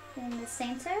in the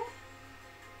center.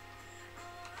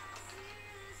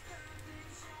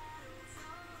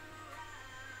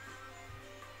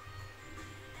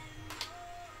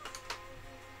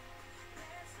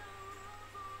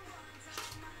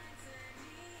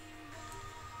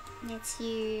 Let's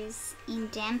use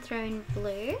Indanthrone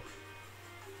blue.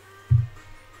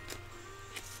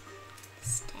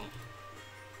 Stay.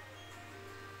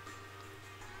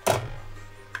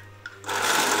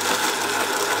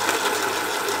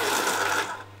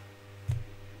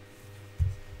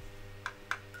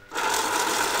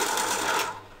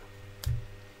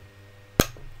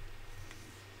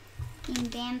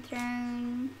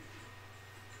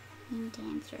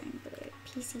 Indanthrone blue,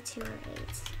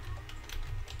 PC208.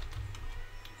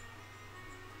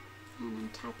 And I'm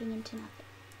typing into nothing.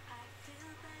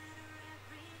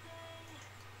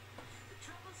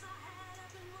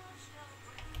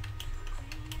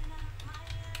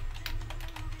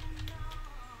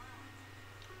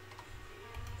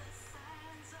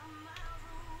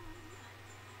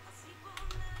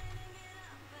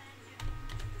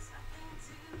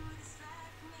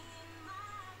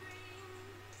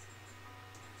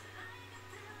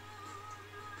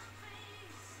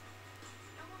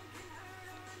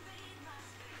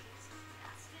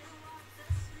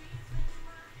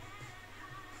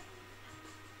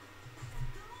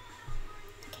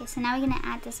 Okay, so now we're going to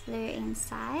add this blue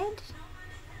inside.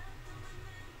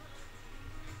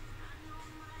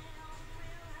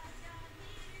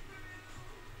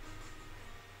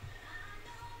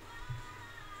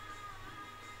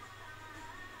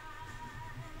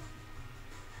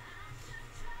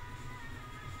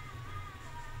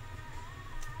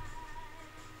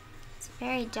 It's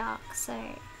very dark, so,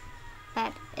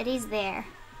 but it is there.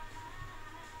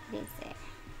 It is there.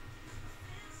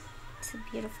 It's a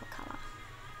beautiful color.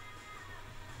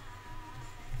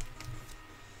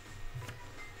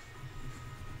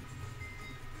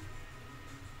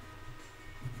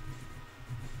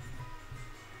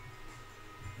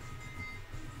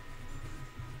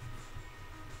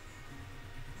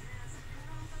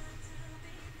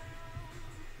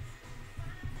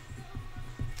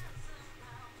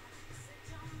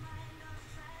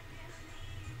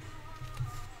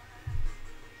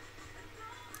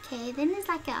 Okay, then there's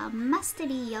like a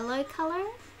mustardy yellow color.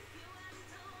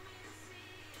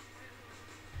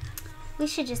 We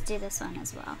should just do this one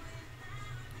as well.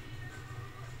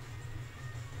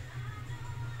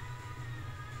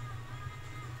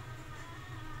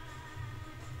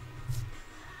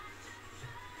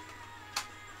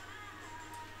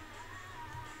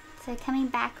 So coming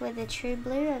back with the true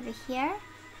blue over here.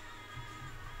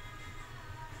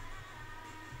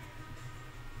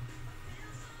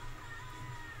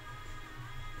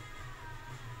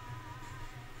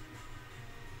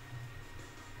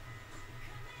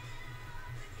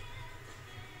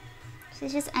 So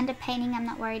it's just underpainting, I'm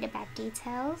not worried about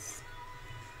details.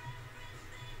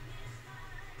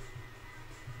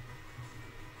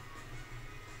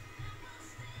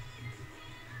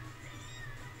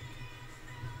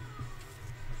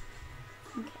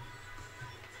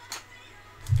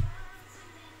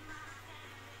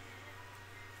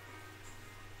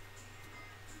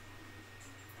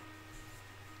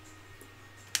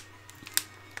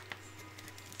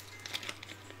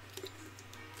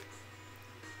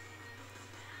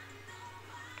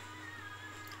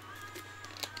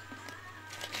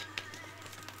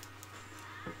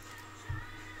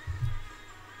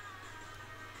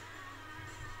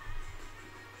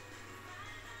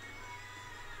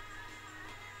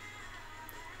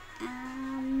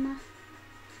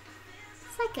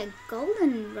 It's like a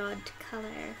goldenrod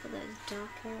color for those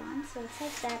darker ones, so I'll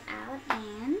take that out,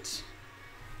 and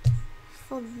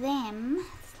for them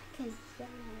it's like a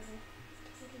yellow.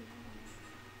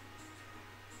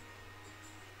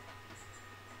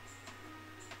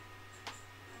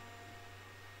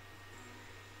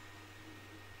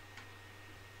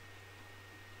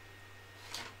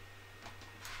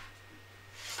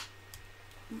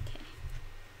 Okay.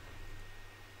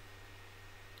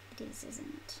 It is, isn't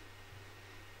it?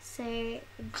 So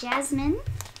Jasmine,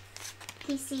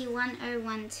 PC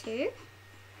 1012.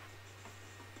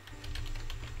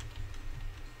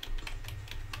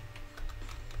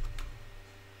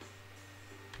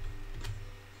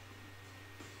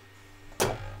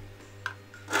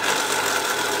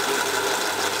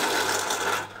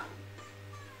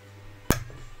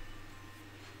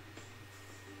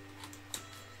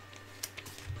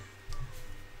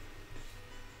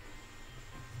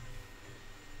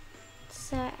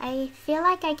 So I feel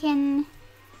like I can,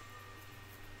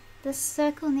 the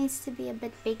circle needs to be a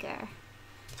bit bigger.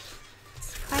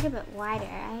 It's quite a bit wider.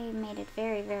 I made it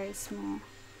very, very small.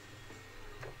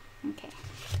 Okay.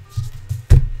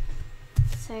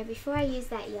 So before I use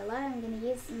that yellow, I'm going to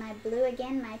use my blue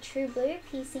again, my true blue,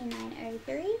 PC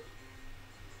 903.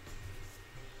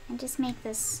 And just make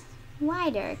this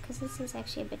wider, because this is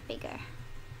actually a bit bigger.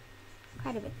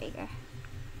 Quite a bit bigger.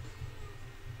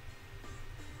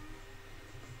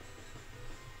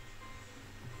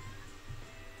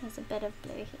 There's a bit of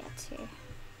blue here too.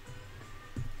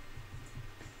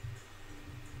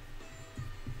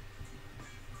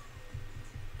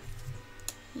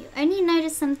 You only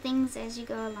notice some things as you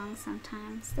go along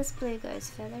sometimes. This blue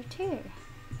goes further too.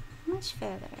 Much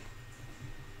further.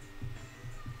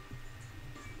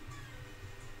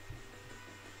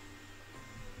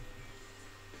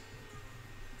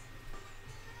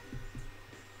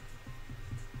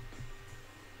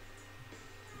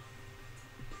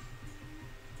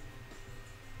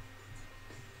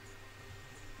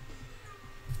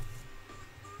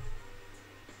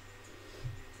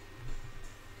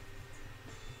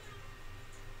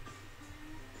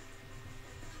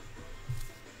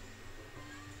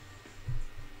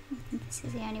 This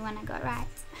is the only one I got right.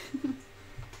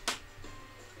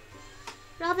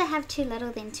 Rather have too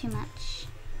little than too much.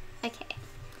 Okay,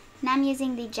 now I'm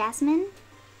using the Jasmine,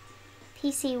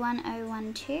 PC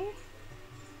 1012.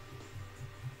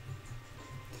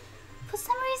 For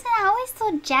some reason I always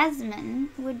thought Jasmine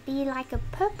would be like a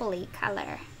purpley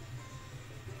color.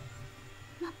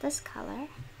 Not this color.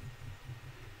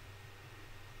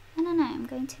 I don't know, I'm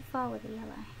going too far with the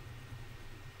yellow.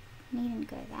 Needn't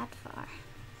go that far.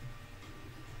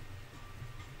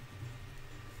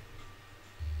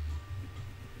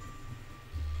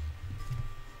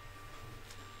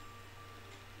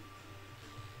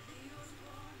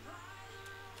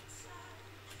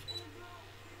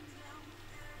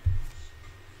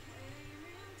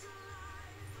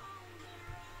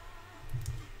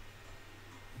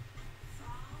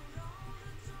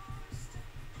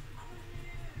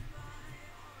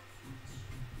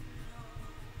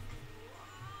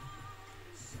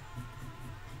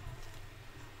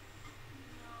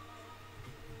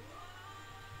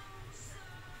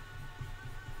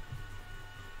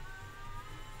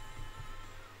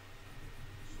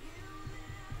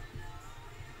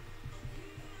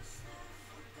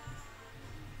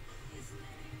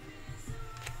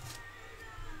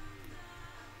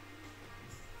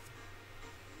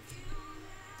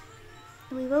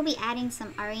 We will be adding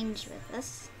some orange with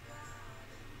this.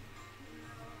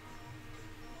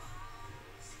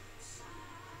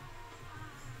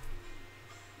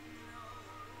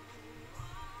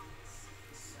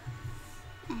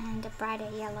 And a brighter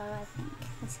yellow, I think.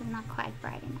 This is not quite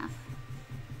bright enough.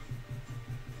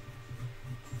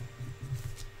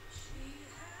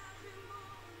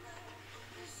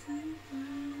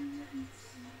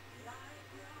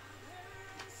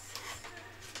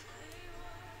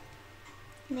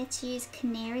 Let's use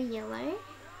canary yellow,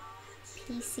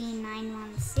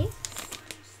 PC916,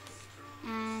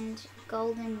 and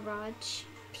goldenrod,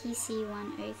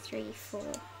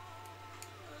 PC1034.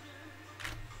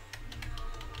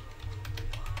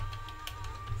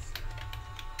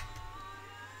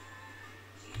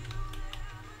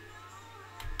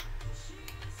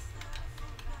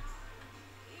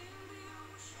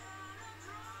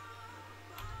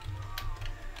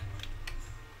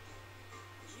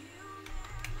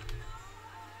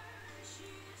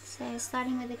 So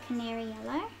starting with the canary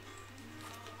yellow.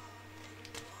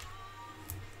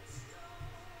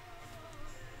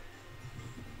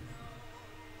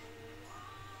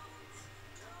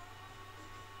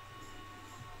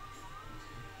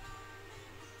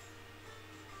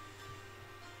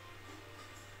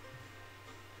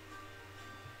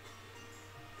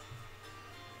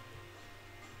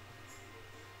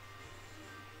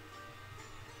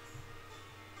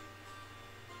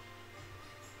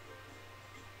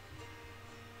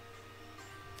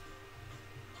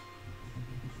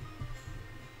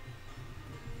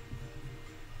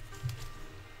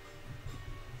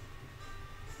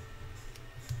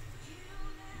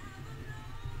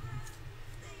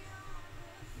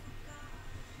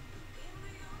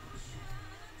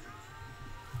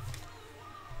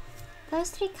 Those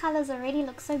three colors already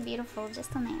look so beautiful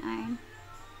just on their own.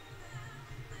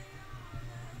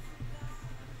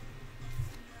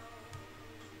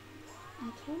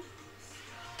 Okay.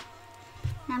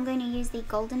 Now I'm going to use the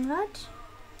goldenrod.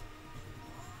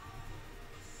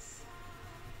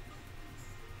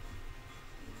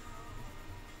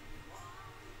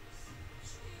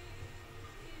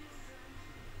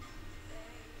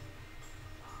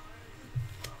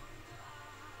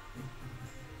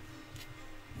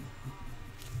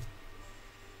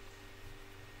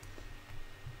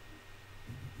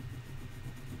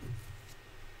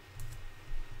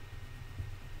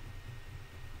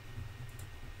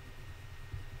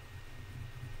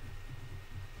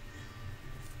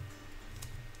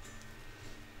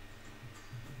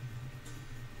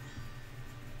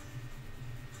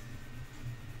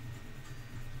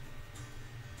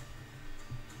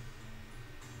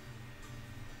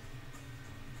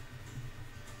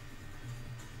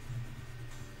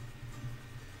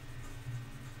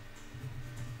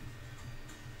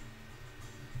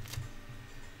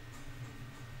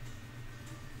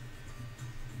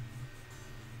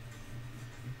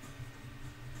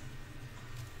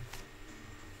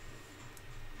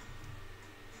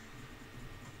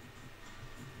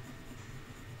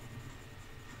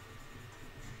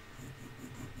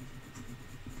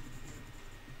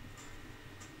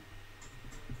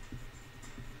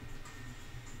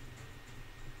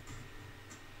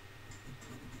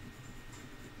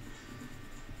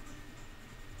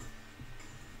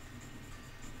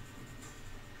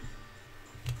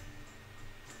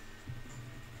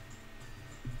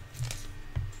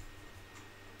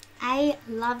 I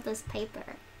love this paper.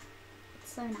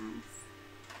 It's so nice.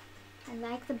 I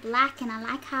like the black and I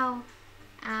like how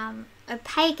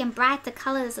opaque and bright the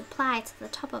colors apply to the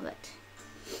top of it.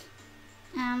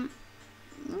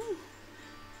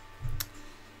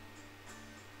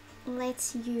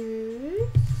 Let's use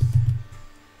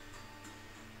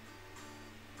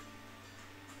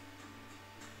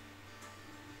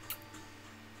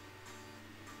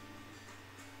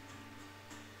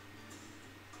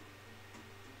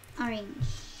orange.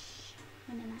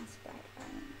 And a nice bright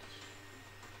orange.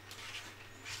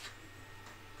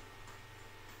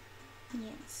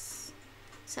 Yes.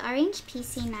 So orange,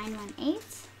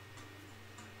 PC918.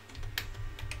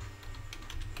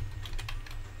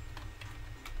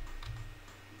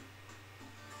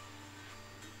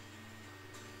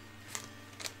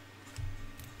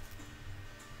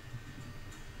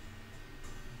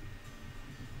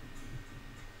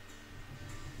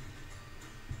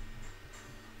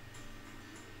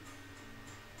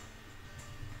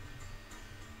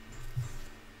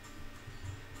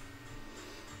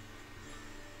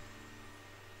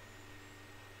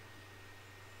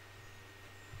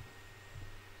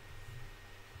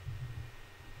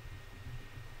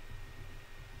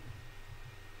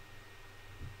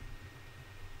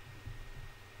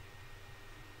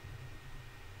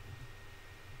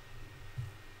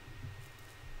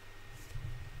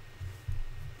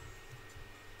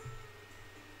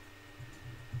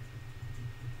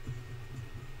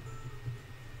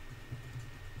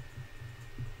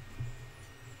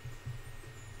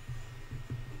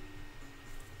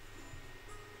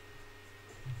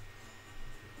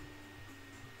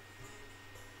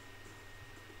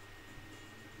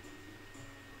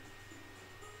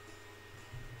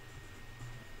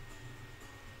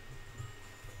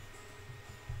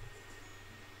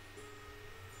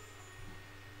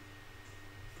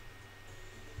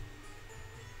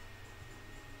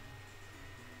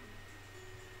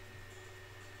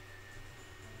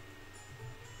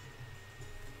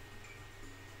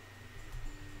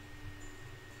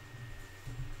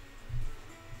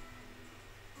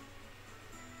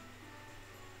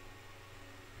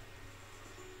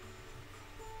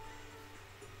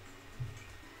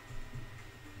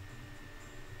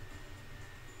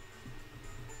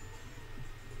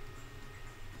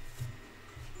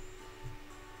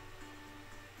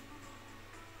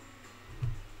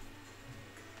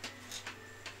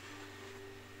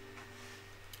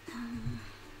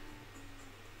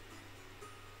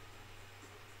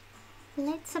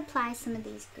 let's apply some of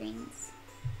these greens.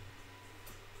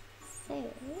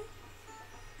 So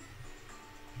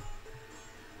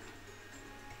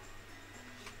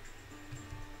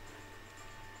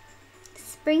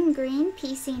Spring Green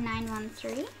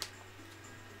PC913.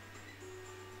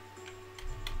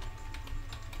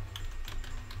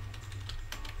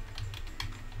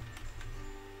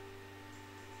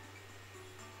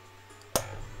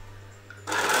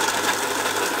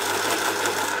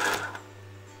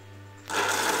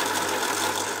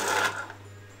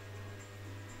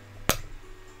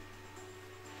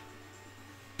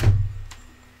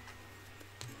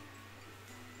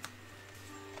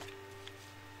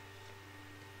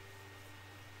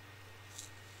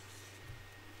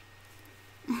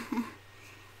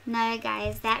 No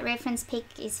guys, that reference pic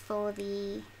is for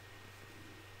the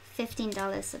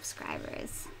 $15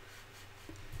 subscribers.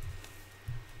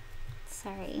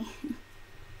 Sorry.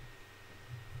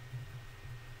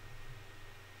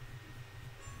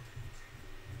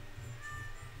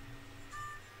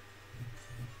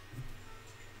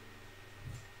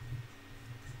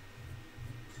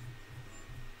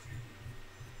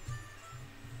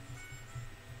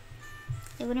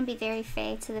 It wouldn't be very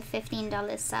fair to the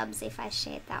 $15 subs if I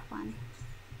shared that one.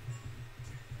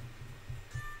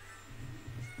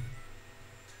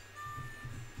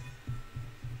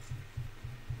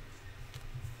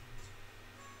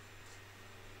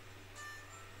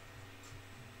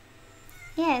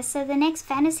 Yeah, so the next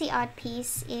fantasy art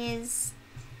piece is,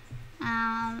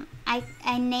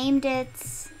 I named it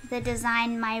the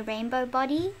design My Rainbow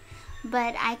Body,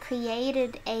 but I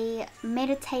created a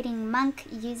meditating monk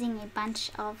using a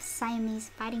bunch of Siamese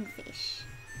fighting fish.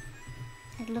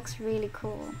 It looks really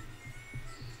cool.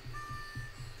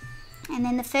 And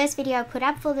then the first video I put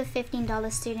up for the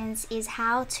 $15 students is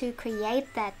how to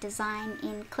create that design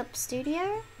in Clip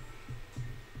Studio.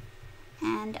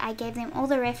 And I gave them all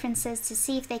the references to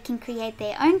see if they can create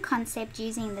their own concept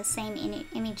using the same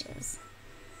images.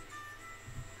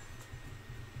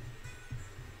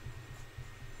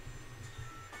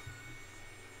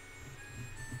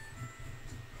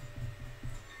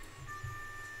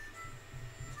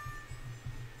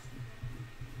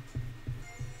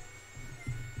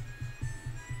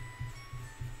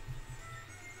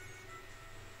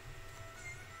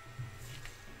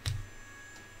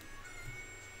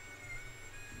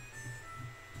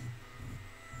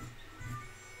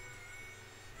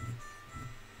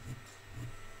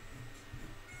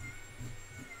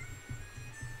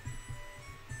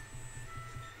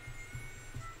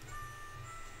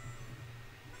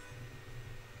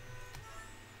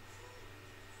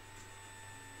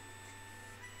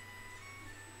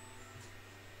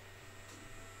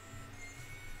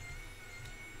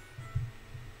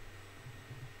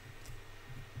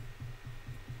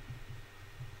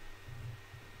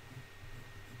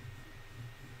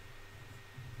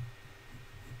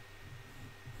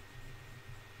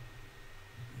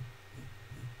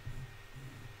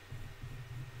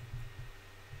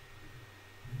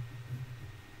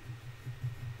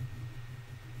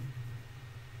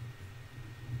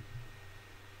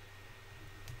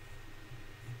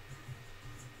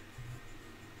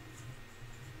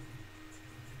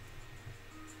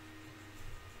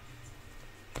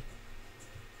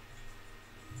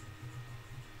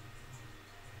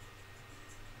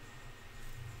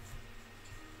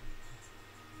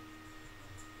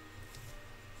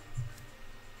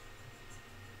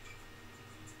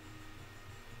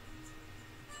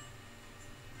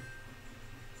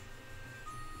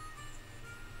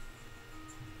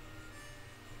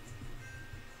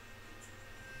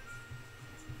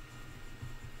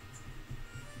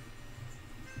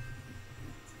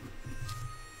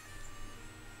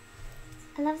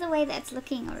 I love the way that's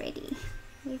looking already.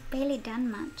 We've barely done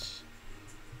much.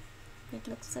 It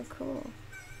looks so cool.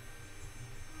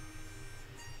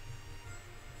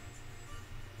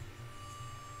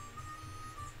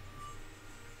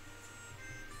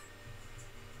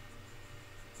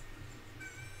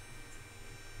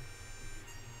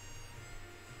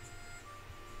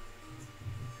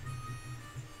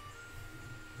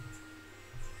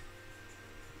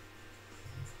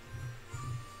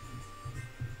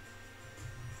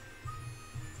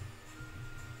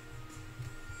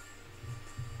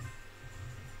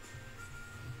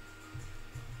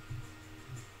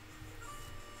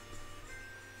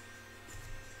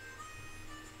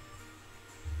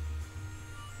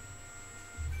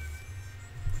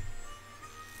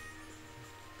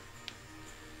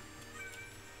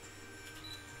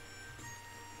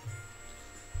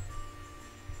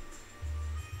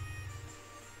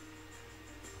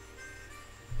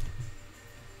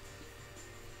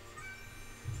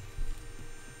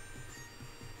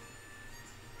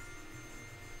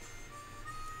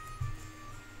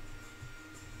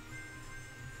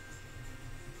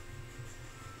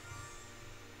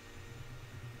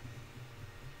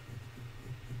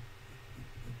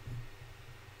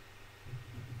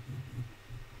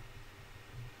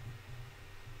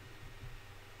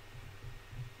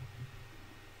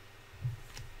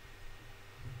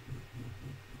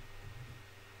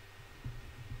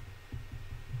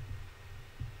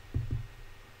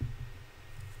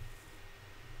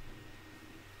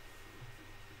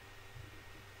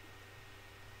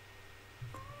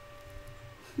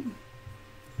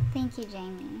 Thank you,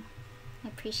 Jamie. I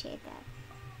appreciate that.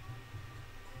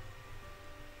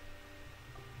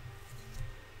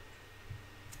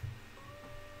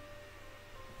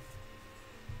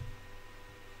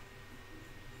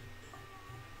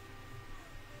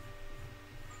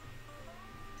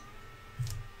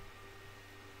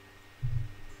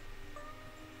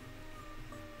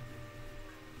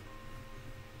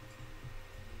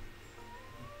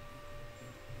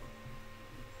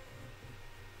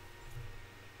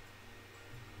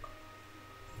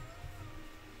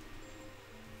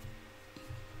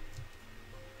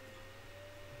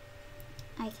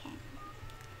 Okay,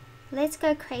 let's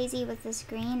go crazy with this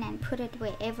green and put it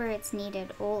wherever it's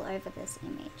needed all over this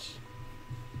image.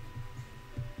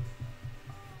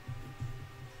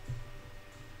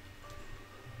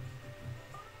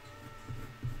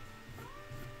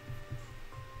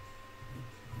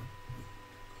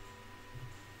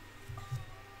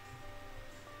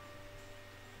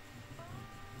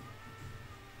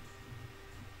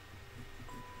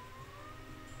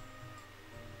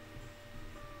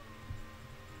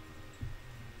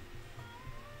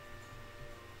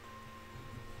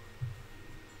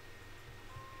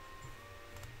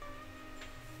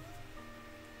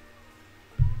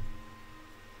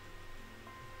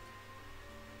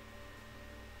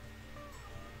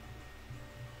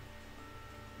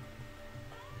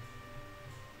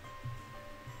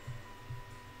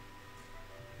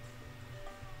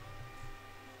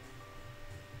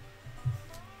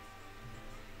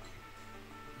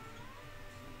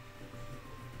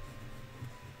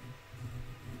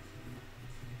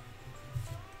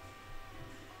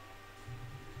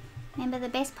 Remember,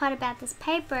 the best part about this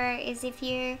paper is if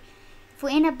we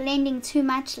end up blending too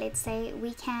much, let's say,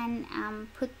 we can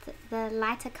put the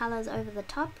lighter colors over the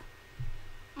top,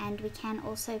 and we can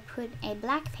also put a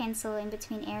black pencil in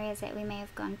between areas that we may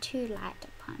have gone too light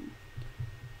upon.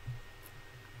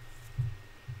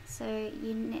 So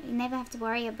you never have to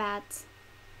worry about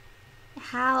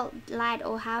how light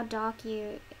or how dark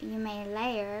you may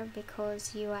layer,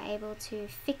 because you are able to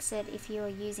fix it if you are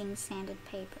using sanded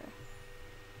paper.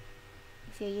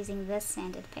 If you're using this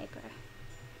sanded paper,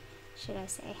 should I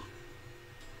say.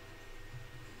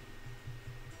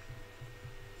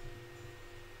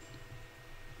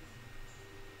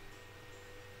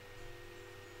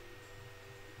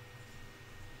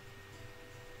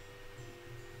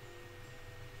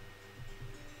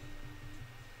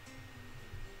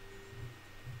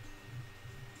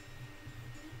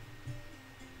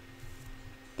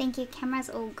 Thank you, camera's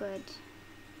all good.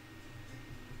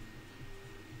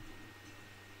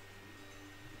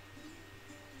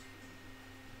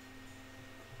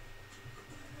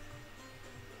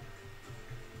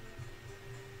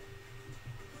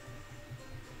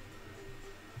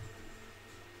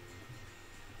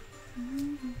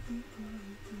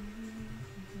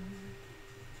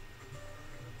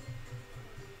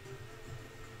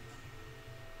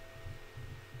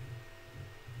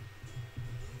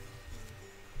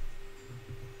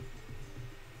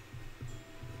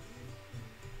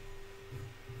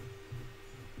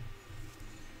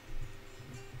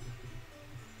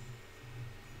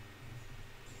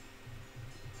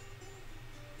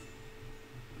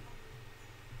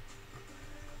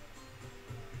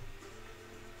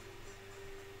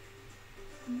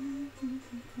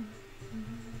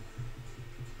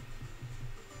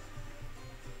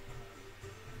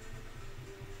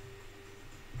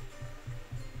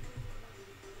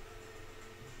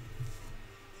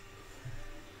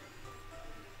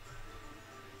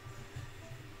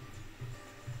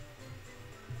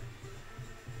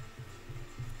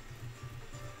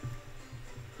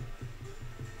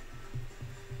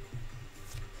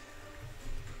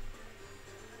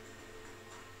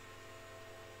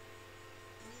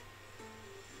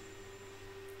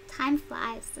 Time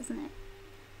flies, doesn't it?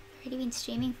 I've already been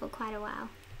streaming for quite a while.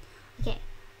 Okay,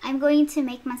 I'm going to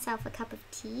make myself a cup of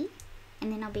tea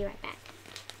and then I'll be right back.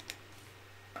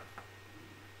 I'll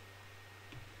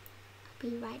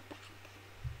be right back.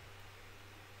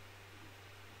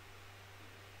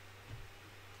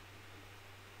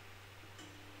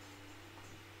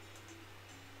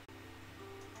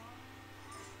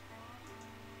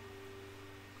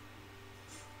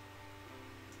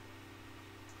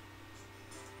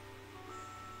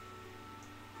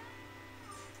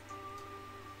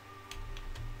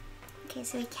 Okay,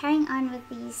 so we're carrying on with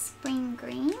the spring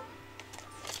green.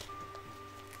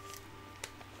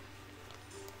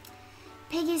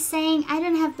 Peggy's saying, I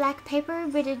don't have black paper,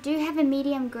 but I do have a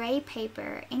medium grey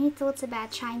paper. Any thoughts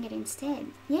about trying it instead?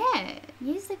 Yeah,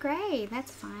 use the grey,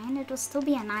 that's fine. It'll still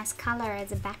be a nice colour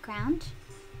as a background.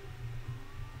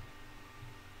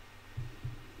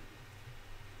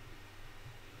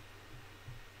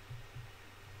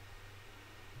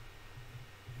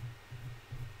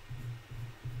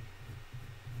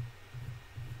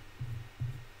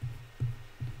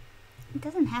 It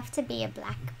doesn't have to be a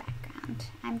black background.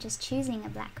 I'm just choosing a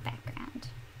black background.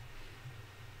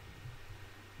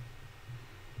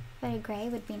 But a grey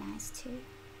would be nice too.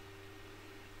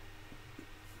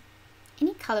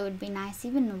 Any color would be nice,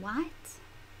 even white.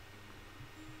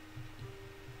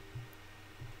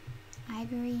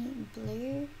 Ivory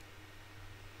blue.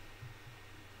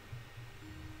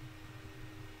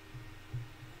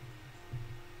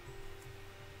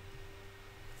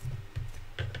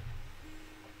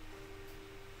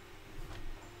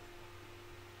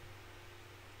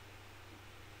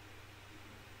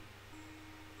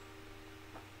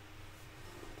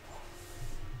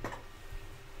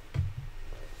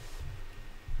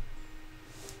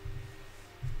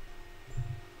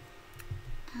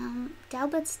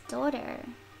 Delbert's daughter.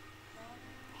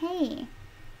 Hey.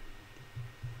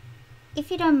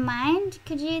 If you don't mind,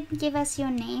 could you give us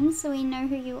your name so we know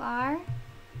who you are?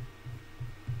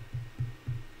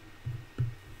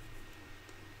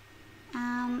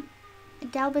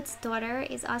 Delbert's daughter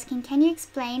is asking, can you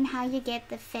explain how you get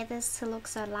the feathers to look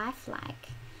so lifelike?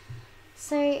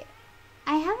 So,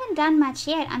 I haven't done much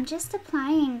yet. I'm just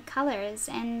applying colors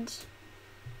and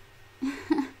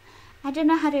I don't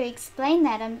know how to explain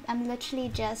that. I'm literally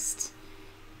just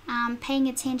paying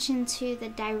attention to the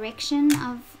direction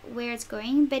of where it's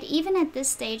going. But even at this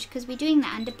stage, because we're doing the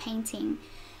underpainting,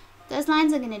 those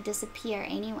lines are going to disappear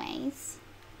anyways.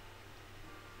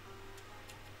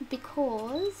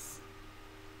 Because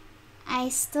I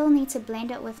still need to blend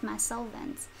it with my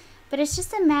solvents. But it's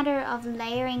just a matter of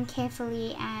layering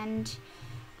carefully and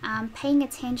paying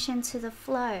attention to the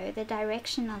flow, the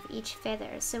direction of each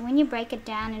feather. So when you break it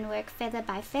down and work feather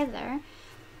by feather,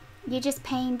 you're just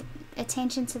paying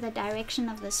attention to the direction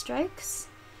of the strokes,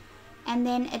 and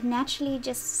then it naturally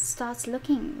just starts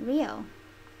looking real.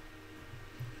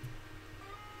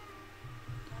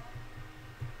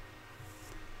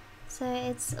 So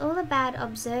it's all about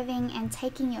observing and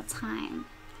taking your time.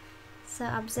 So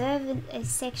observe a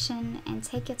section and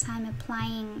take your time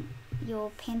applying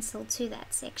your pencil to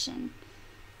that section.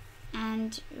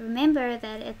 And remember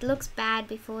that it looks bad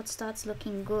before it starts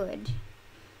looking good.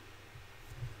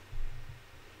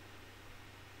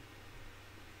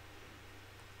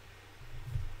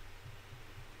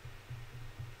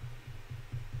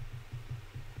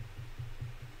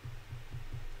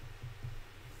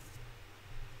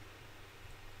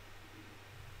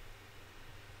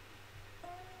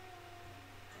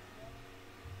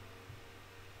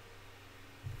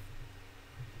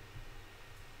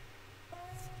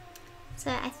 So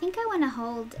I think I want to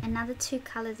hold another two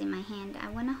colors in my hand.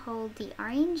 I want to hold the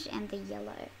orange and the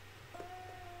yellow.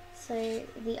 So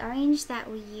the orange that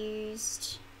we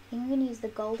used, I think I'm going to use the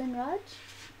goldenrod,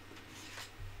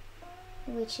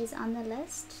 which is on the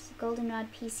list. Goldenrod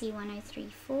PC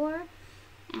 1034,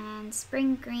 and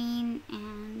spring green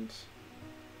and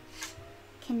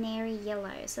canary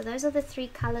yellow. So those are the three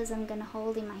colors I'm going to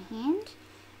hold in my hand,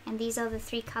 and these are the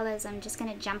three colors I'm just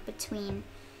going to jump between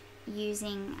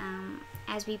using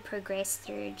as we progress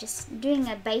through, just doing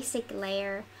a basic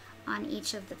layer on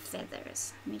each of the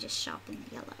feathers. Let me just sharpen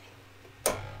the yellow.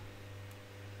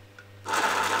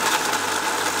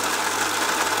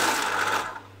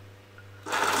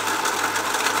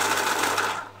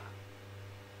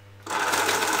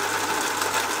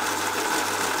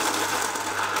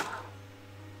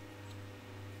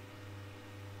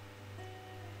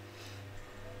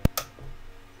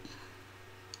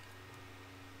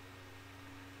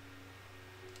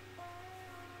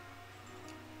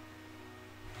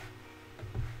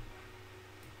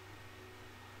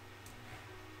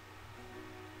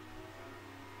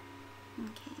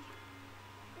 Okay.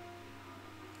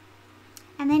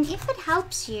 And then if it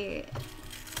helps you,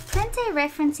 print a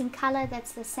reference in color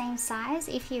that's the same size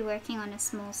if you're working on a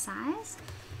small size,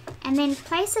 and then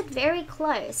place it very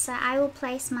close. So I will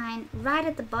place mine right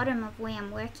at the bottom of where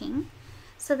I'm working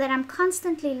so that I'm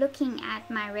constantly looking at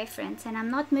my reference and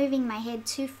I'm not moving my head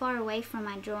too far away from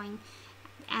my drawing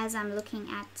as I'm looking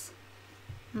at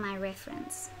my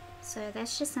reference. So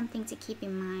that's just something to keep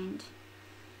in mind.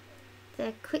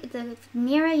 The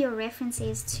nearer your reference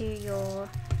is to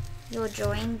your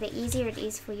drawing, the easier it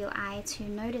is for your eye to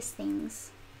notice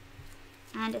things.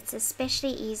 And it's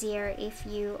especially easier if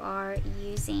you are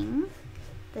using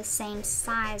the same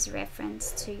size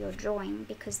reference to your drawing,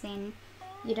 because then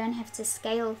you don't have to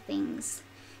scale things.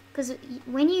 Because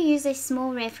when you use a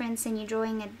small reference and you're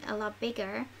drawing it a lot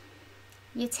bigger,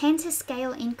 you tend to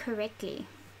scale incorrectly.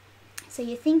 So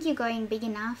you think you're going big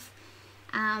enough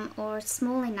or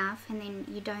small enough, and then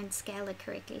you don't scale it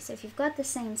correctly. So if you've got the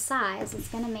same size, it's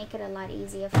going to make it a lot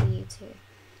easier for you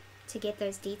to get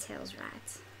those details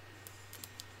right.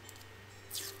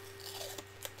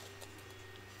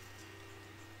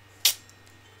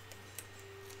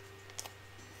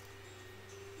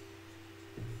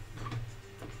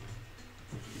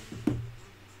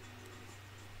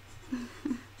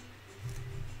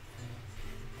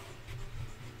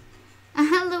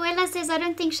 I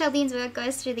don't think Charlene's work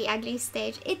goes through the ugly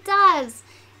stage. It does.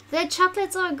 The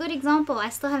chocolates are a good example. I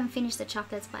still haven't finished the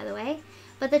chocolates, by the way.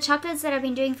 But the chocolates that I've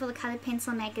been doing for the Colored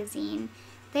Pencil magazine,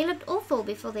 they looked awful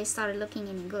before they started looking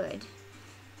any good.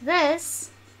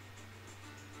 This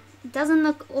doesn't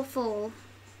look awful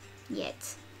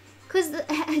yet. Because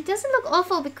it doesn't look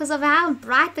awful because of how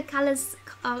bright the colors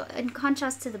are in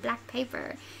contrast to the black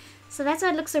paper. So that's why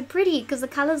it looks so pretty, because the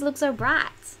colors look so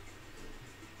bright.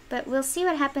 But we'll see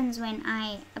what happens when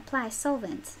I apply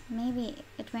solvent. Maybe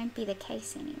it won't be the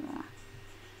case anymore.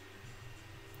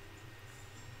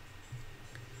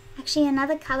 Actually,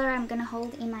 another color I'm going to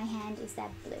hold in my hand is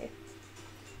that blue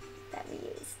that we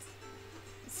used.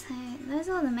 So those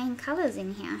are the main colors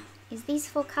in here. Is these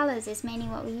 4 colors is mainly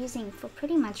what we're using for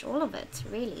pretty much all of it,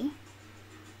 really.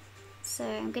 So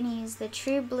I'm going to use the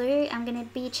true blue. I'm going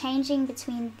to be changing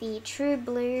between the true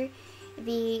blue,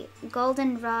 the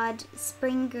goldenrod,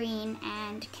 spring green,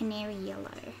 and canary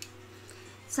yellow.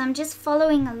 So I'm just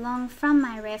following along from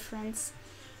my reference,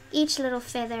 each little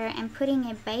feather, and putting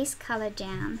a base color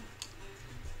down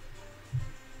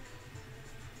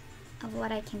of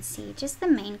what I can see, just the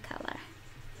main color.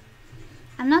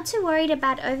 I'm not too worried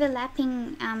about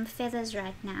overlapping feathers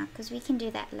right now, because we can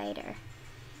do that later.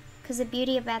 Because the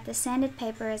beauty about the sanded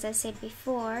paper, as I said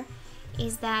before,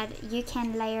 is that you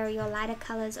can layer your lighter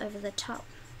colors over the top.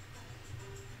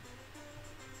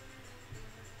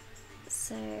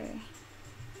 So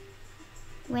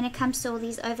when it comes to all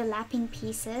these overlapping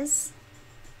pieces,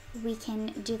 we can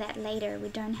do that later. We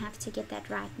don't have to get that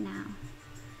right now.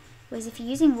 Whereas if you're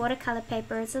using watercolor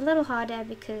paper, it's a little harder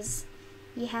because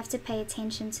you have to pay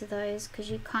attention to those,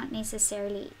 because you can't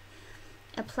necessarily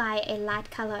apply a light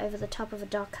color over the top of a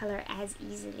dark color as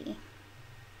easily.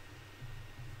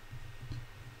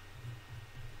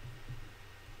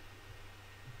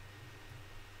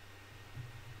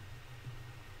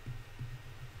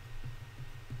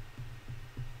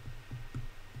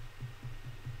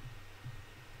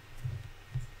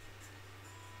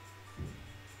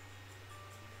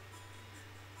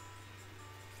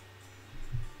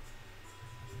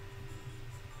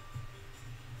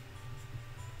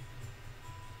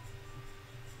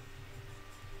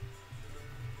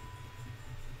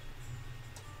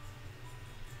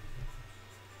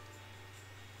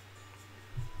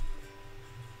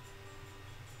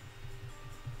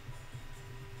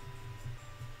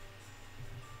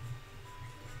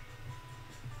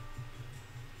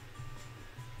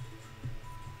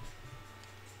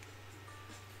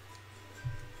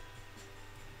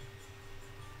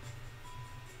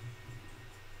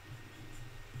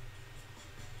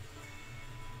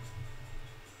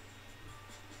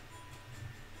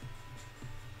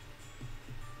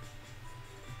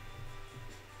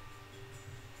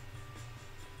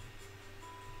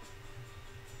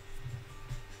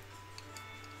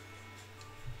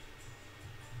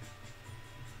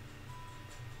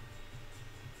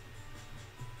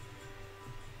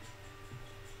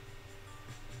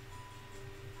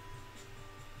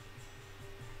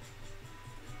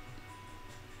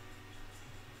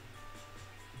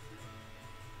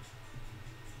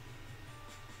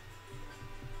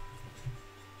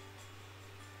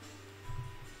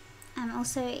 I'm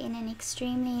also in an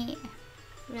extremely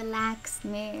relaxed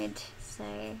mood, so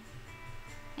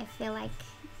I feel like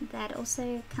that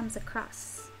also comes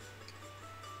across.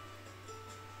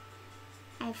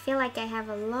 I feel like I have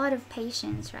a lot of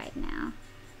patience right now,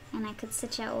 and I could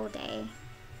sit here all day.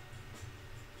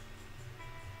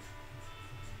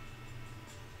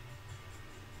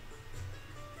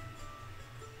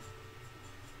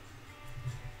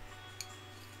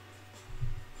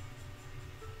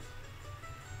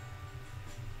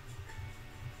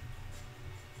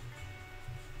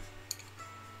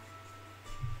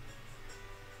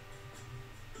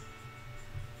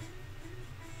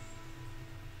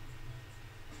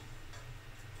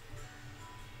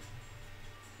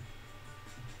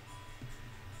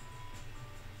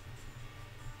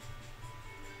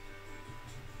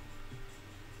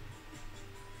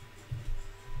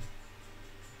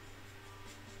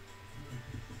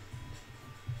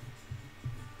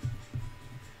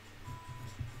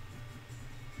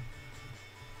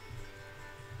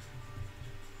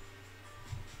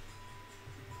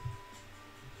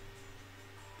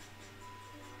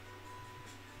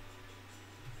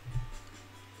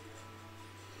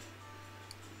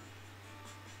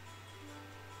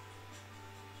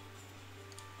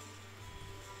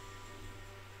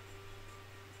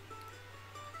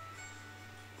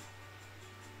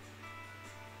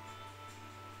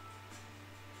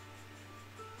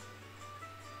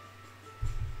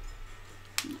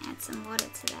 Add some water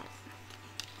to that.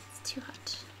 It's too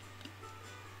hot.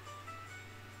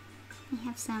 We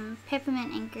have some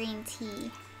peppermint and green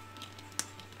tea.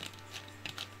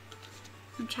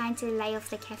 I'm trying to lay off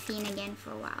the caffeine again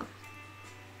for a while.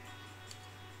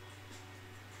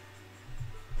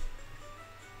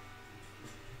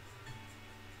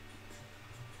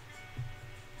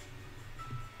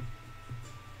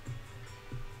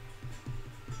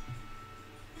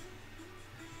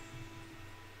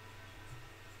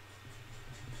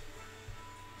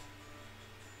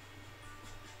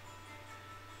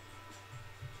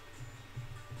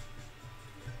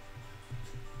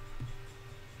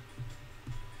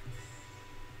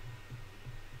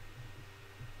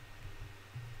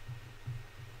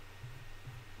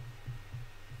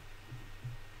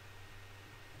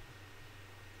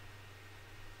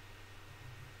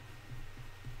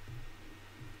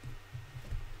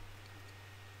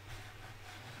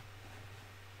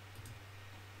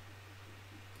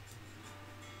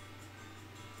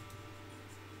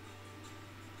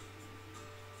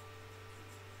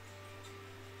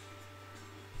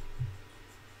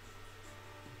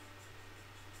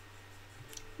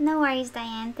 No worries,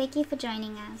 Diane. Thank you for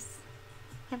joining us.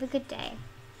 Have a good day.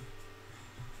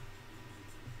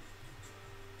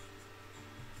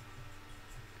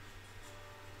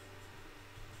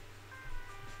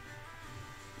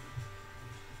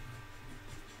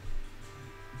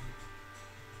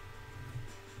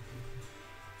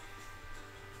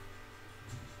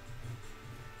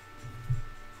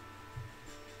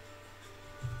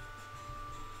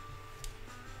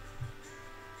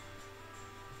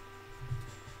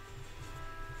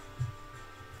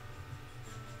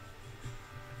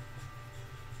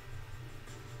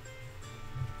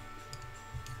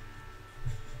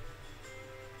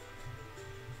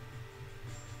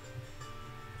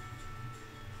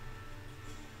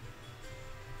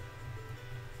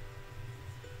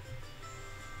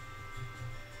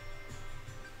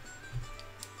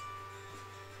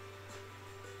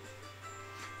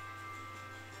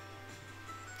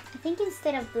 I think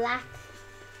instead of black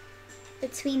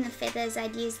between the feathers,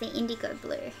 I'd use the indigo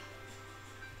blue.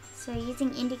 So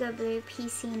using indigo blue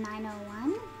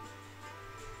PC901.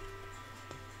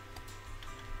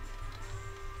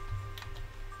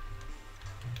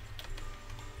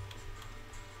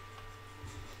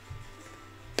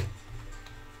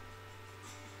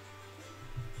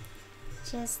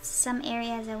 Just some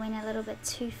areas I went a little bit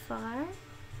too far.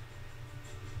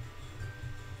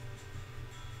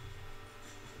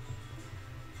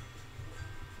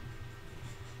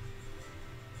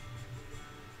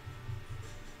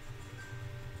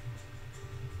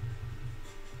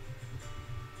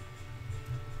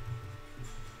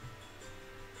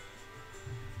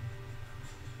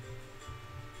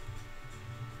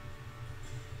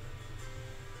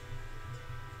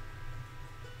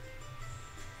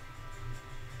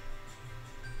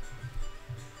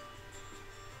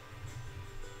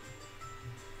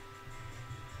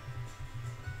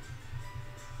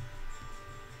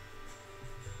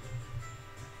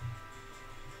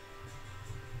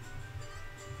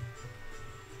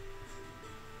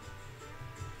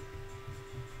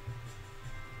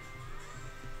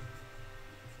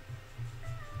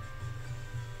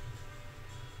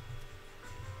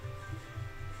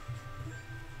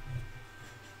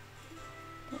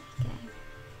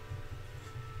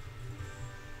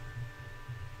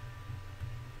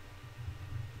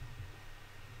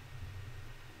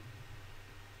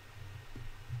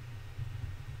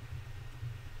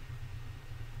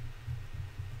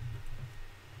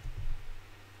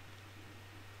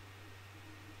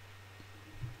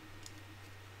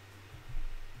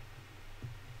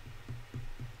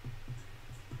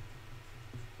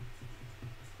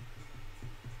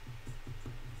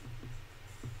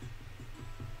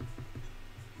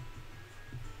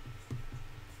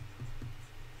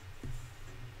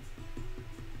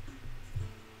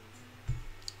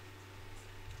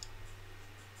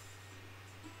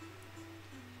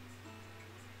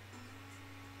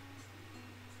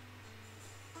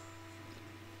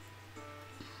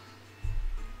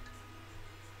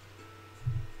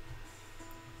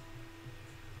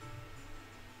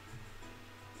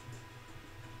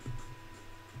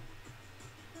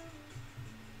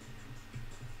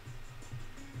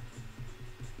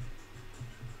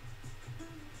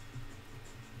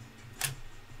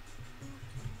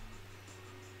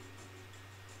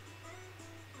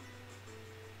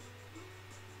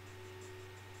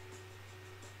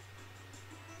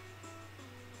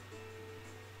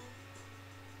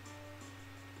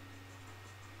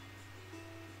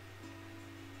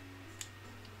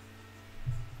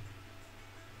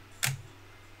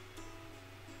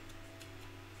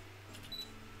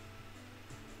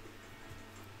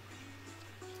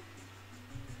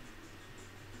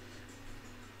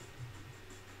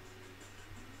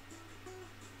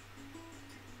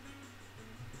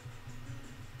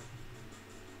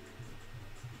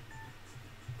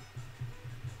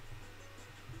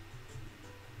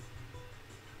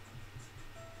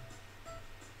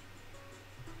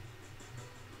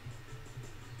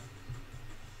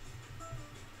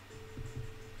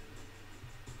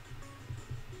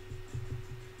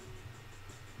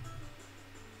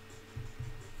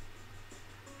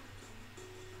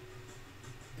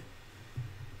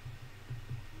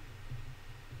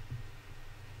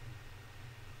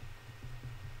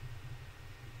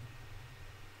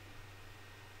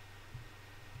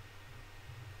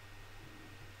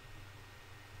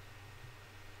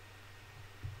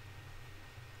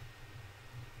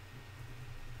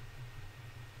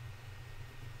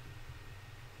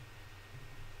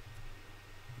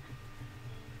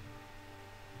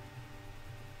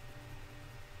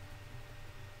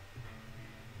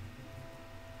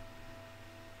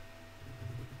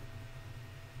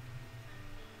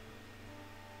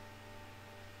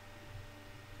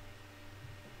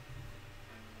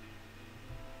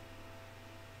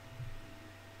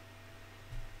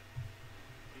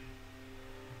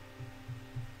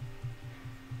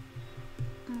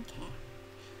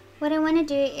 What I want to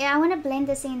do, I want to blend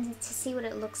this in to see what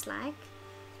it looks like.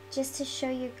 Just to show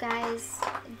you guys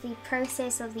the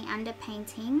process of the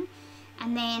underpainting.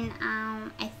 And then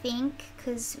I think,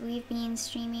 because we've been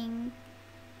streaming,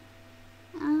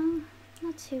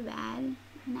 not too bad,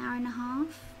 an hour and a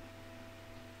half.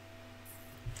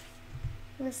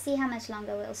 We'll see how much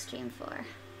longer we'll stream for.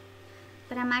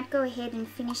 But I might go ahead and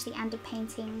finish the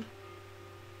underpainting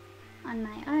on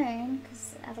my own,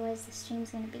 because otherwise the stream's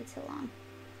going to be too long.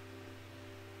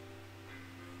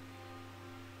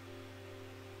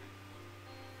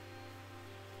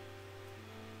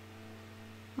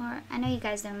 Or, I know you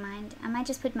guys don't mind, I might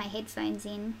just put my headphones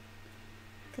in,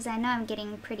 because I know I'm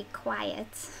getting pretty quiet.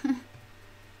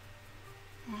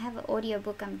 I have an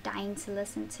audiobook I'm dying to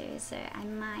listen to, so I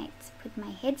might put my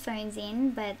headphones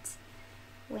in, but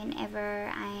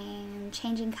whenever I'm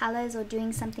changing colors or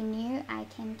doing something new, I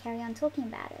can carry on talking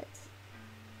about it.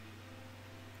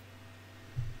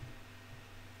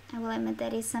 I will admit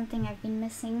that is something I've been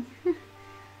missing.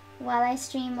 While I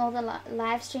stream, all the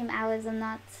live stream hours are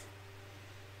not...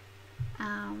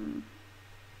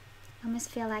 I almost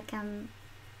feel like I'm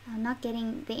not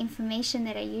getting the information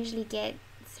that I usually get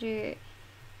through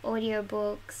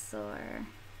audiobooks or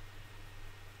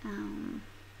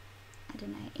I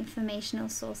don't know, informational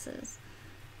sources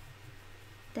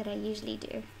that I usually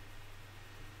do.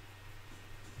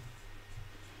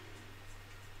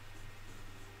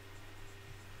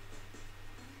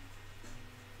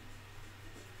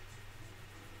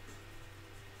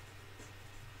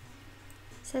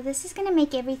 So this is going to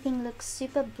make everything look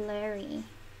super blurry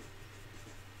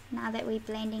now that we're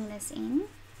blending this in.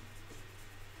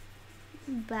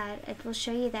 But it will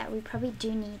show you that we probably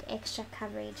do need extra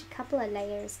coverage, a couple of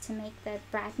layers to make the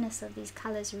brightness of these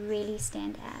colors really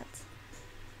stand out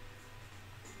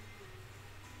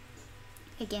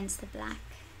against the black.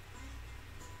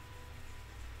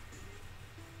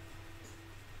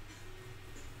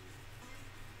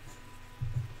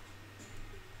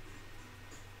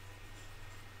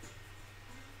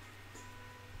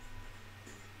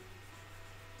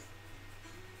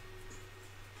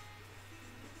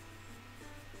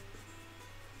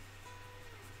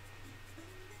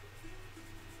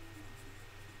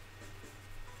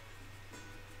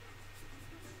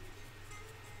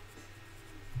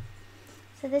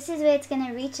 So this is where it's going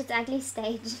to reach its ugly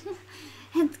stage.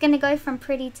 It's going to go from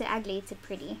pretty to ugly to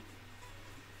pretty.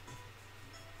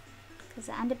 Because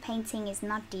the underpainting is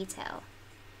not detail.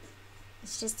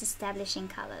 It's just establishing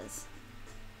colors.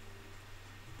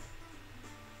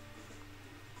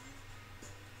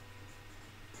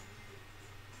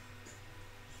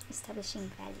 Establishing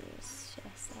values, should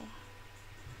I say.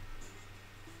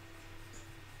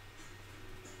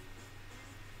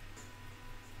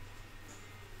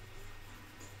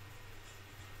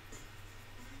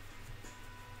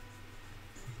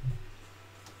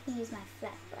 Use my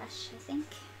flat brush, I think.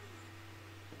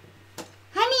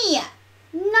 Honey!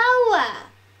 No!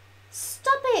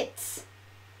 Stop it!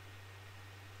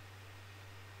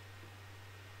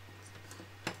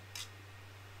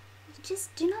 You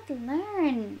just do not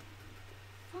learn.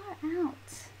 Far out.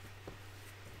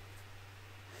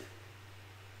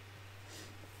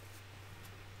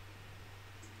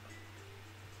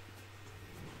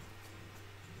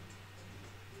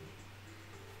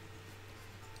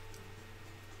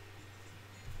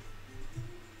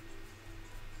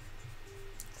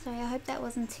 Sorry, I hope that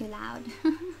wasn't too loud.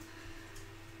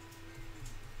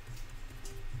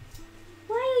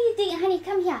 Why are you digging? Honey,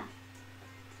 come here.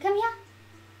 Come here.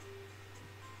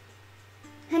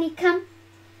 Honey, come.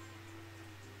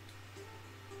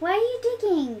 Why are you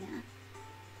digging?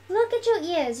 Look at your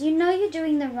ears. You know you're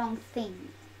doing the wrong thing.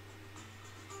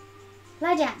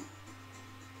 Lie down.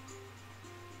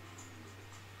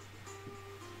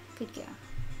 Good girl.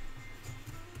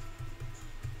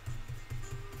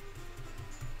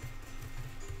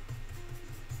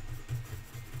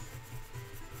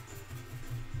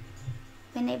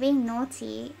 When they're being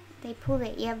naughty, they pull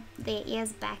their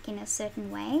ears back in a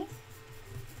certain way,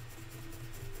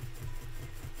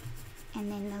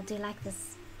 and then they'll do like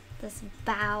this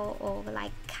bow or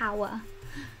like cower,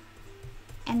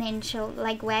 and then she'll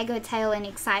like wag her tail in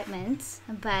excitement.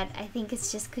 But I think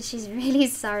it's just because she's really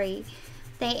sorry.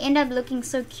 They end up looking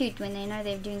so cute when they know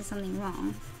they're doing something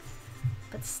wrong,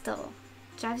 but still,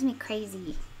 it drives me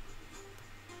crazy.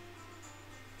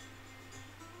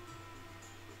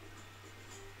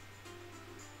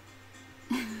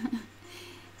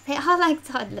 They are like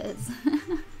toddlers.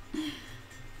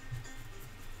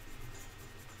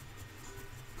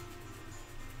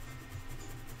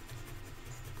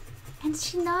 And And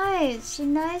she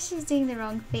knows she's doing the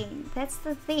wrong thing. That's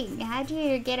the thing. How do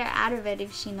you get her out of it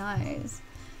if she knows?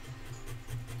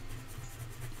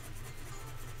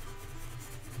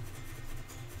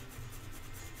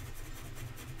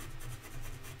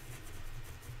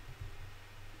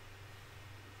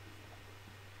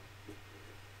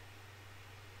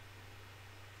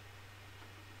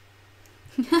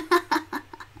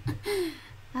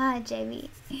 Ah, JB.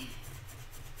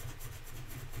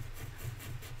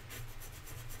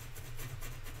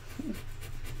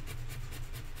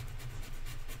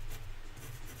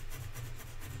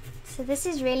 So this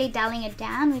is really dulling it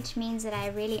down, which means that I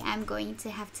really am going to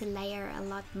have to layer a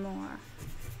lot more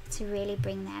to really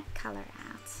bring that color out.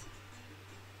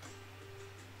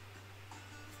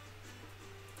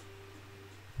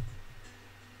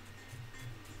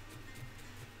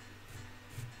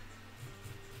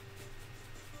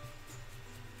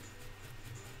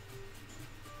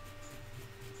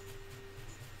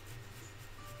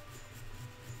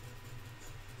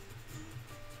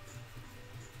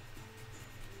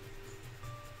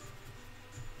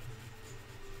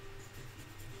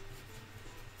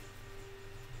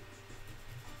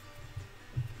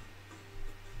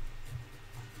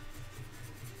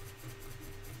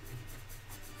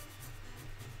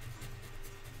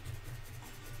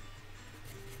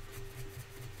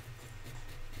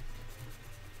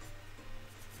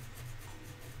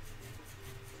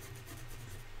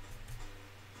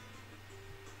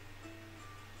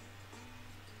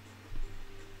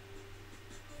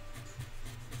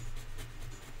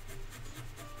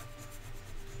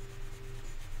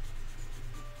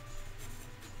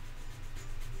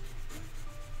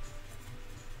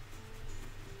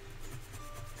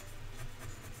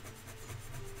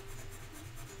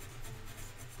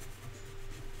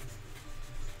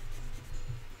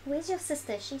 Where's your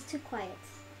sister? She's too quiet.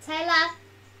 Taylor!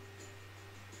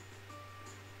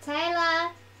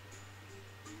 Taylor!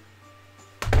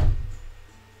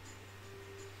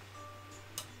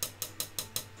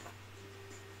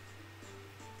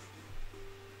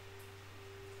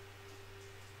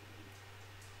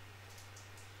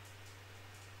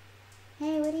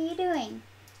 Hey, what are you doing?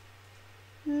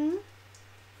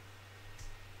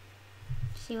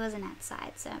 She wasn't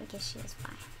outside, so I guess she was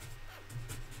fine.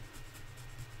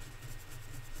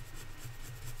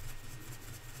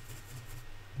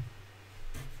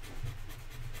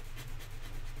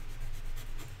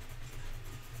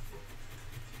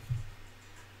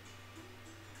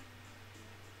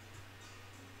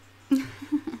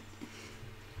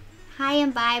 Hi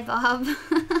and bye, Bob.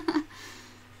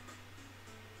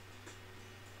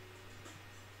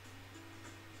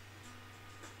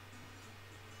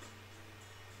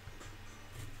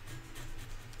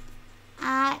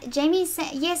 Jamie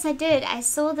said, yes, I did. I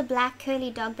saw the black curly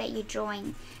dog that you're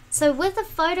drawing. So with a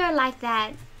photo like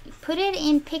that, put it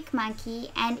in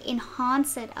PicMonkey and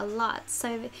enhance it a lot.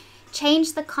 So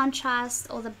change the contrast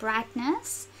or the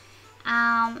brightness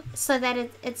so that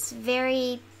it's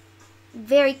very,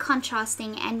 very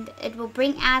contrasting, and it will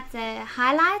bring out the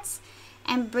highlights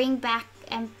and bring back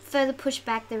and further push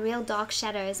back the real dark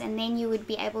shadows, and then you would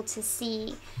be able to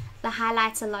see the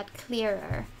highlights a lot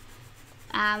clearer.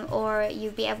 Or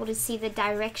you'll be able to see the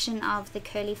direction of the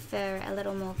curly fur a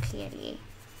little more clearly.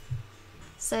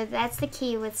 So that's the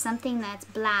key with something that's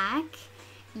black.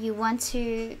 You want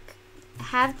to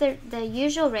have the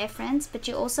usual reference, but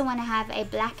you also want to have a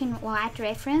black and white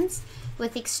reference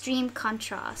with extreme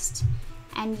contrast,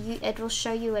 and it will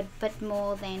show you a bit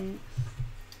more than,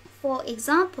 for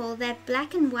example, that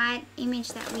black and white image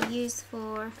that we used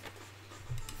for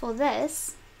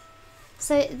this.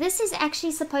 So this is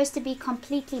actually supposed to be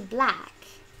completely black,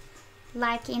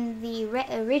 like in the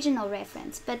original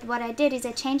reference. But what I did is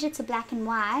I changed it to black and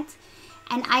white,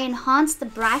 and I enhanced the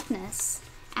brightness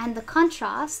and the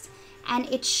contrast, and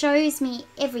it shows me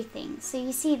everything. So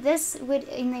you see, this would,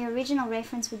 in the original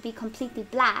reference, would be completely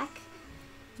black.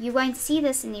 You won't see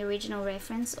this in the original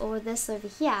reference, or this over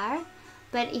here.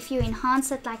 But if you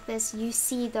enhance it like this, you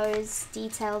see those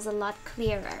details a lot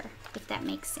clearer, if that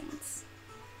makes sense.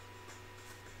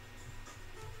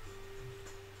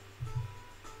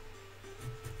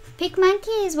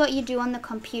 PicMonkey is what you do on the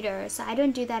computer, so I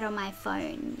don't do that on my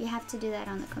phone. You have to do that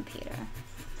on the computer.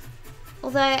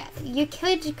 Although you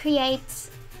could create,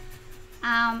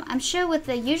 I'm sure with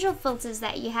the usual filters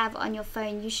that you have on your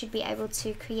phone, you should be able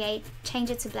to change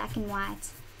it to black and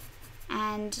white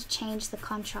and change the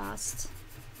contrast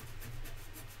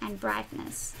and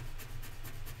brightness.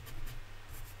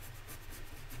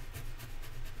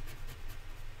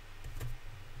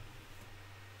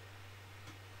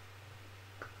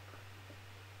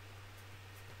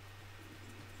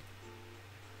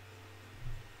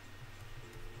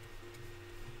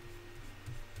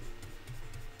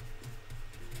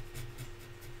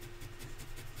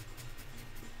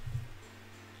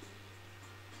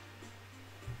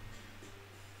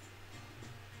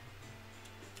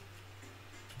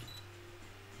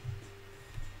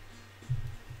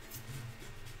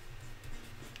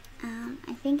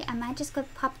 think I might just go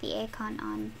pop the aircon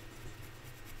on,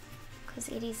 because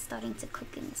it is starting to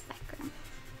cook in this background.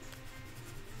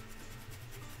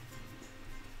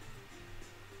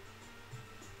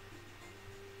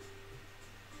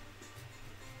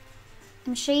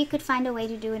 I'm sure you could find a way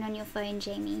to do it on your phone,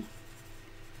 Jamie.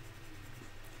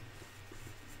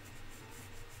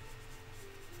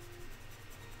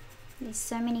 There's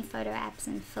so many photo apps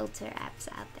and filter apps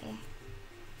out there.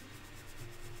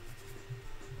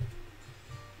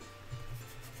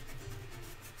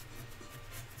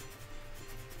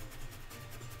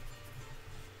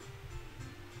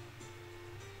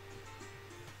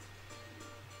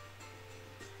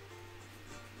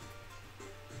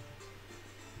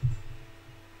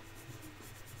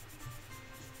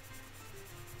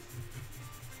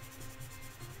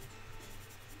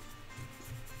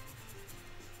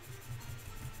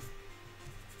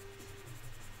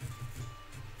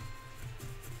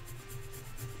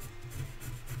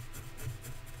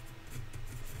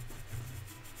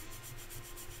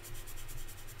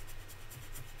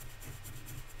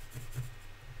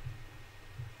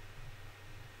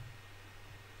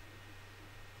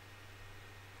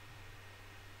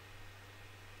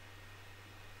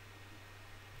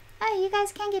 Oh, you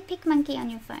guys can get PicMonkey on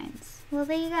your phones. Well,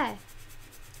 there you go. I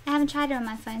haven't tried it on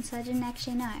my phone, so I didn't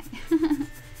actually know.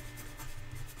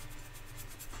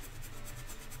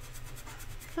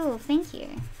 Cool, thank you.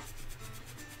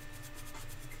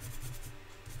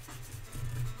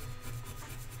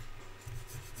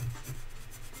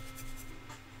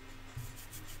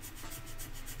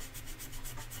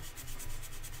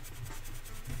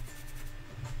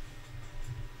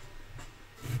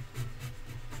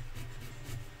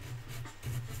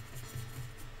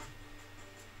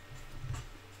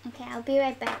 Okay, I'll be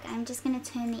right back. I'm just gonna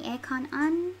turn the aircon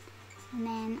on, and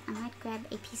then I might grab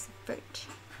a piece of fruit.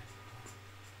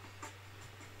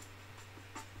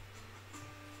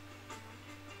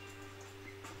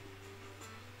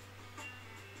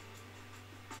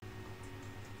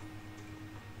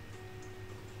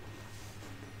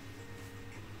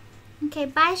 Okay,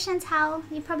 bye Chantal.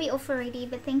 You're probably off already,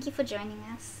 but thank you for joining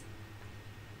us.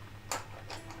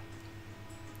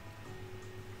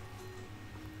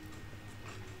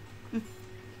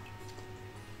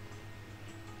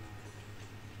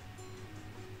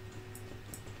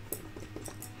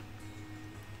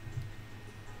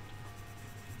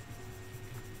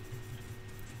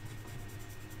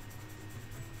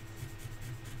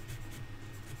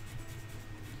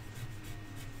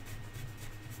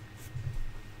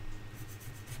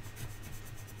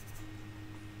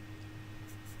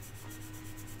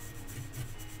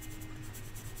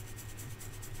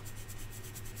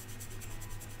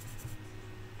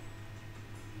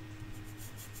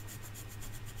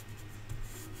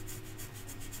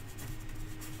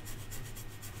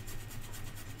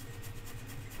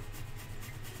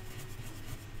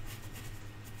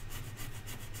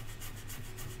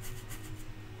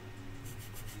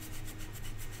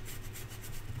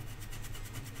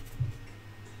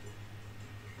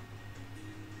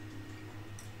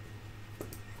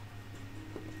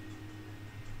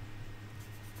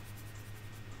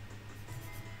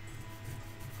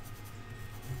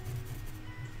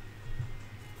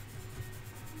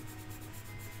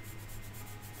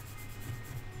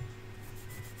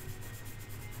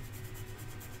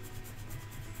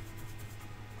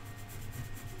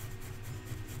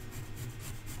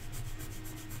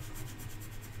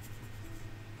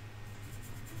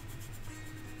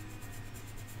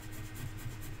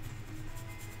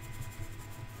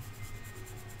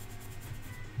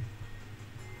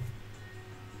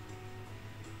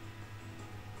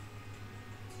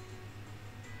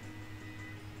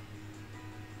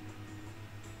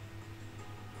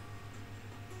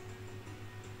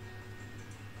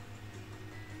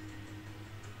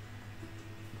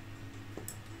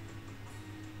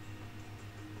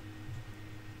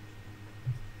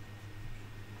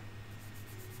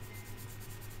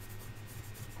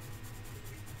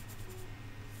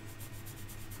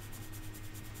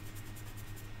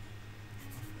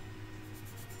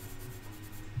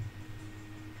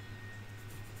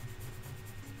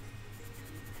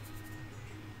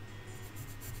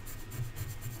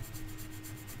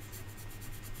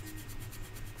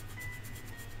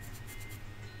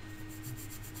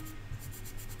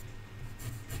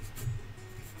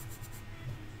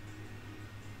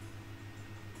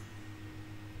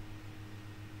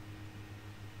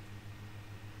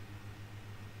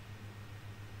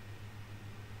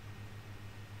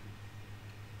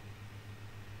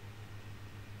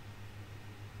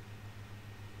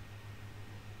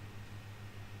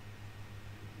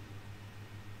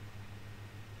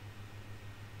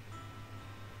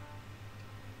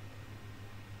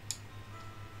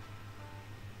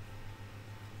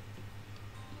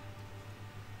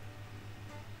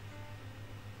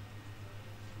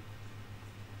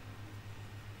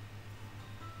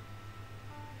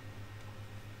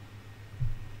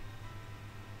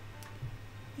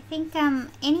 think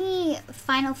any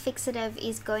final fixative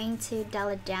is going to dull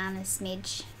it down a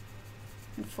smidge,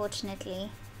 unfortunately.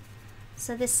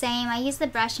 So the same, I use the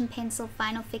brush and pencil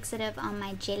final fixative on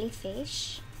my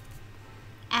jellyfish,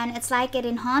 and it's like it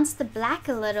enhanced the black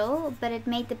a little, but it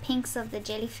made the pinks of the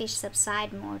jellyfish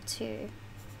subside more too.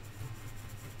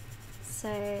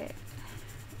 So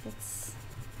it's,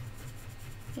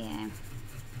 yeah.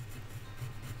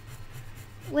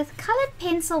 With colored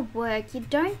pencil work, you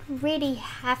don't really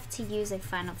have to use a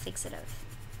final fixative.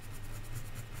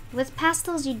 With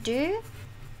pastels you do,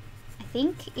 I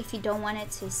think, if you don't want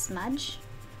it to smudge.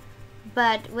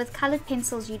 But with colored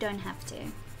pencils you don't have to.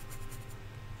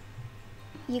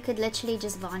 You could literally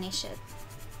just varnish it.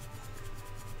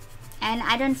 And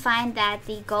I don't find that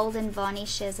the golden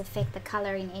varnishes affect the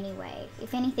color in any way.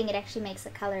 If anything, it actually makes the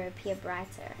color appear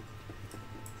brighter.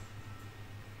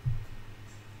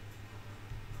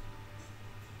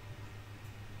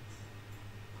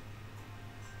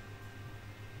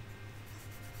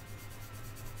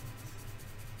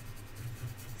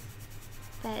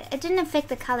 But it didn't affect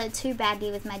the color too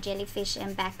badly with my jellyfish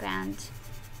and background.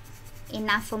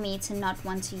 Enough for me to not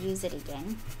want to use it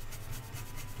again.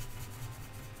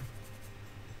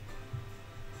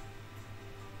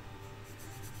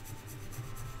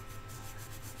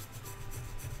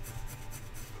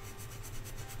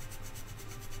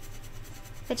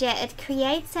 But yeah, it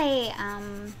creates a,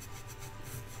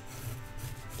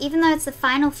 even though it's the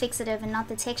final fixative and not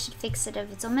the textured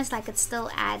fixative, it's almost like it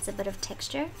still adds a bit of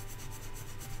texture.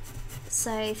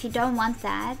 So if you don't want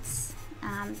that,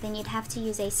 then you'd have to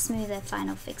use a smoother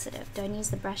final fixative. Don't use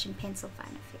the brush and pencil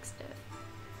final fixative.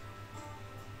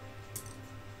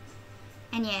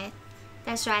 And yeah,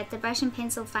 that's right, the brush and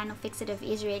pencil final fixative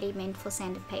is really meant for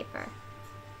sanded paper.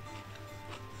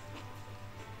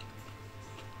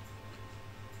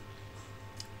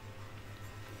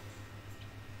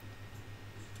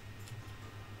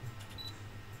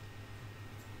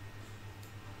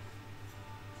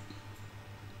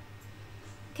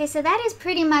 Okay, so that is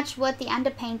pretty much what the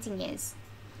underpainting is.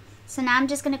 So now I'm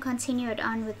just going to continue it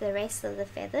on with the rest of the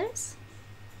feathers.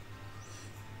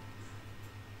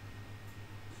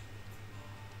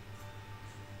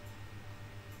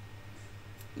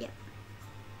 Yep.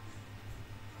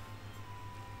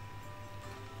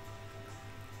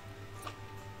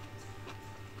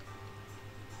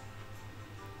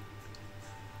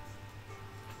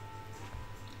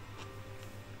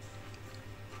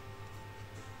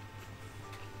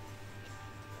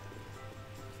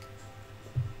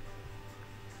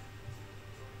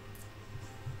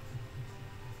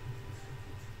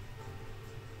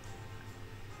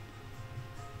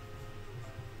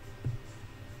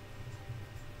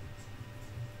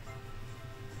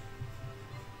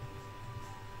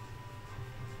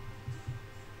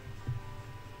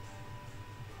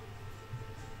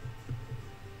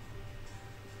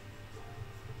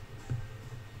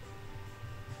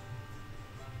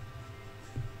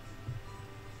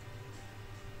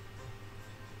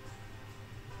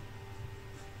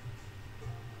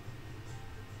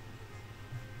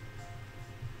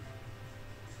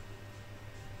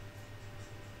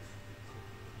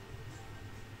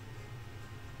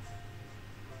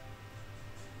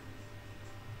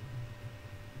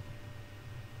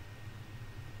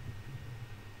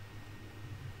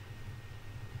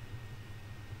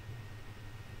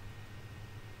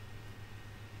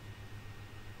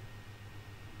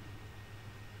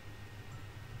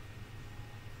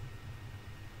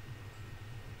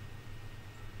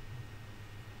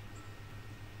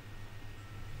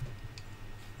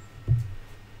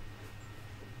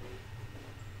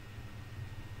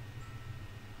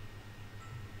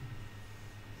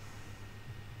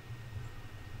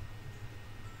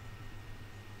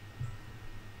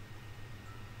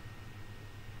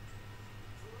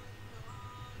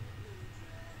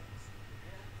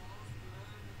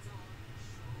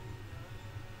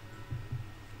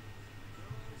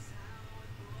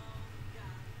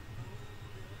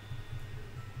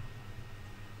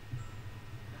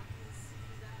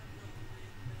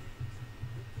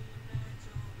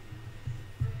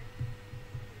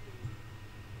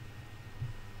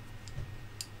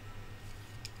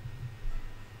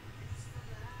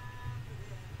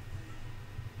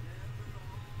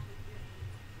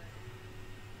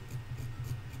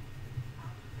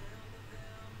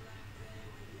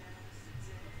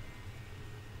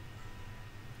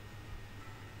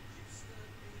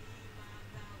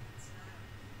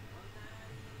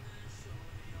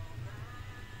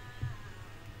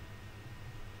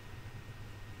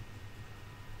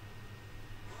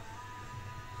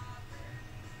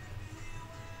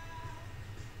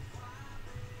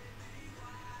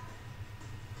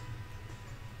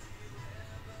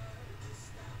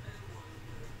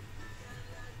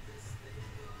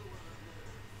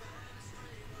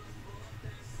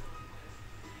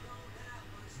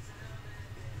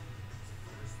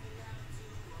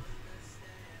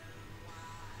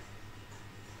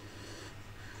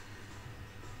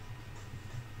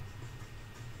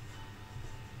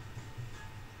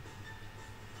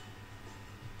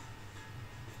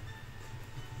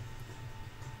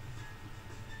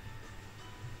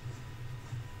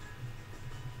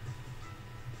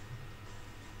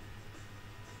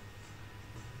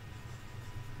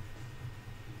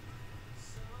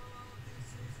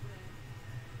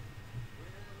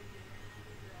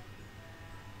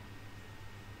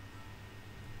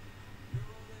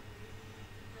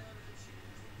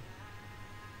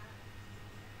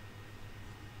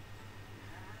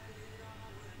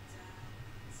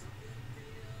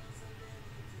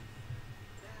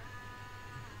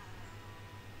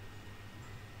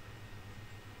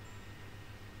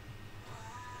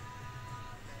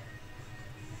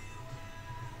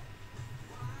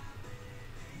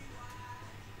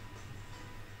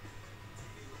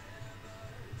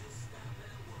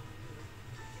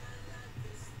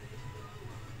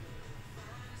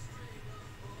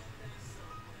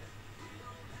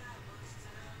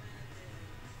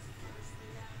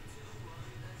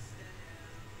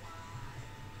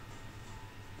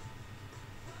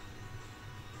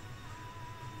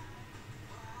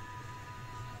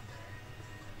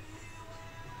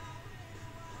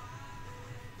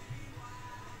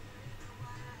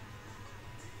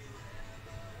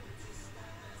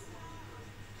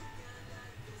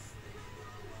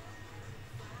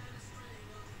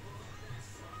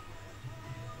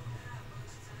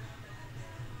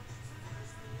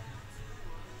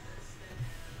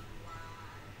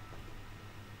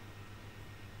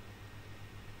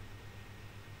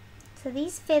 So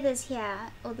these feathers here,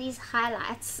 or these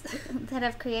highlights that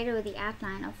I've created with the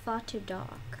outline, are far too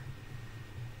dark.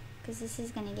 Because this is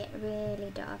going to get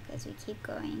really dark as we keep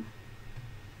going.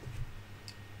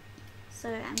 So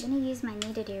I'm going to use my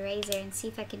kneaded eraser and see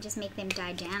if I can just make them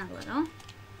die down a little.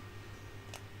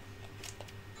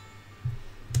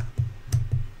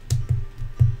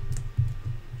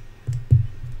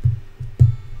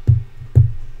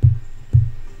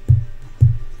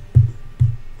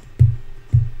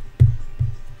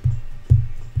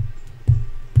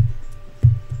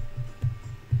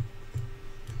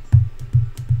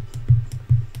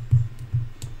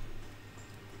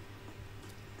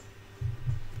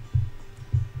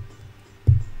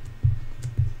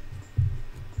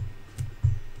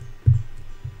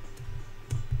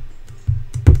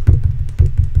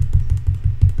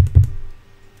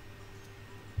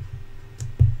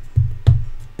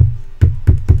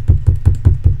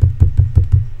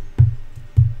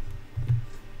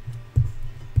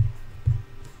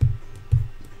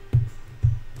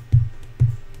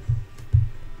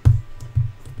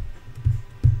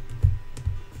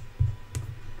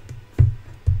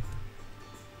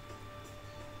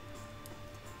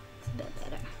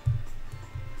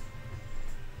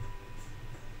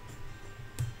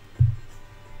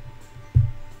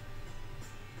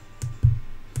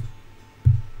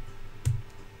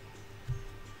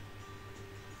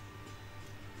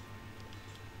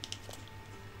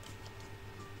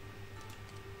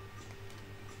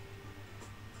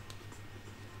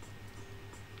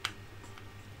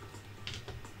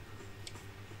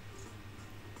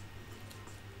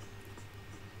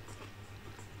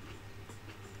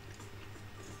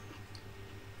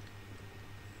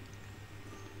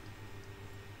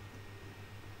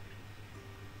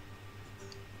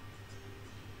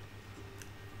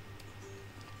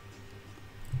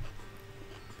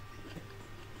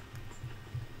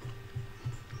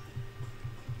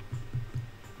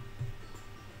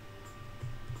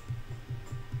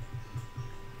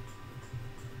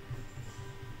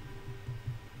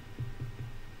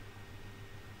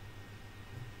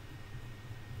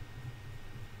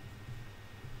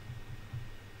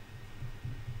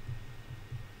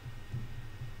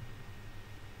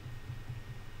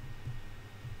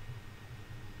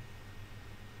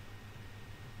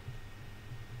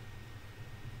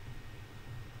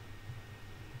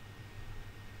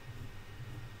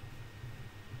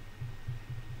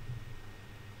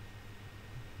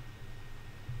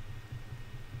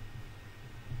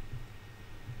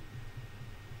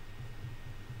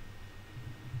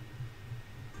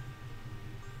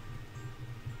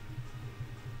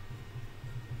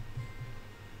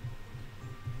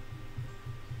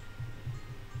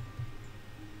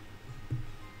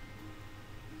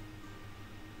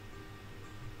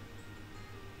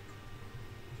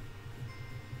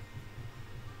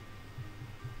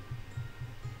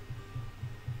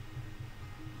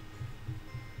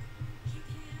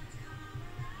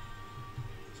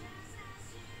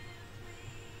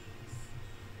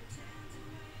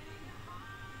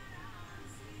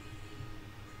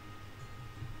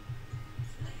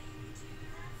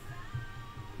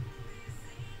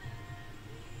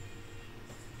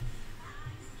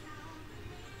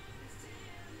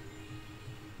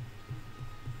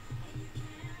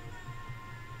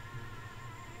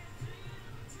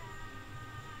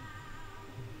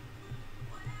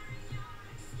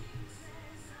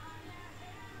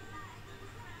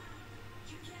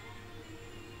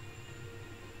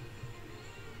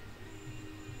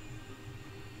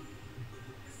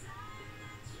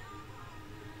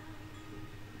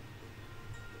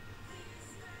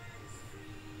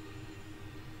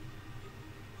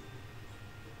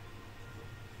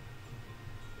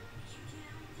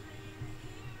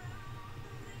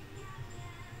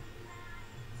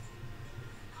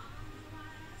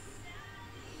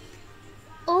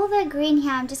 All the green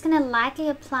here, I'm just going to lightly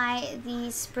apply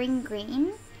the spring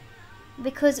green,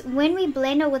 because when we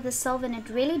blend it with the sylvan, it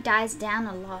really dies down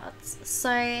a lot.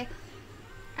 So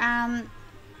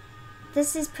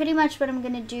this is pretty much what I'm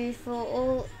going to do for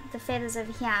all the feathers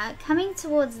over here. Coming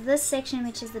towards this section,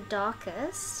 which is the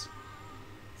darkest,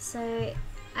 so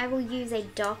I will use a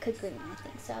darker green, I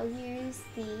think. So I'll use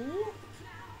the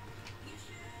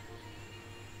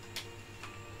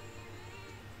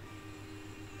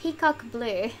Peacock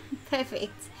blue.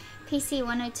 Perfect. PC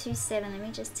 1027. Let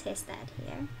me just test that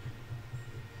here.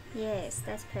 Yes,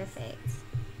 that's perfect.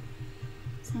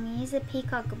 So I'm going to use the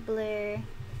Peacock blue,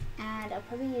 and I'll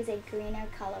probably use a greener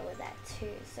color with that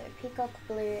too. So Peacock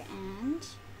blue and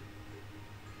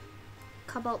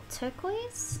cobalt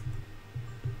turquoise.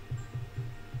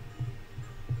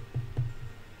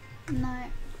 No,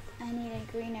 I need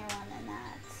a greener one than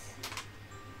that.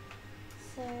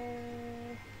 So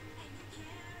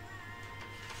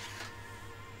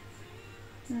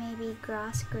maybe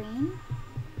grass green.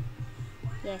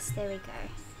 Yes, there we go.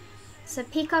 So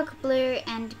peacock blue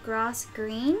and grass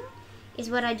green is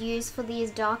what I'd use for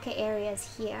these darker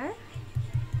areas here.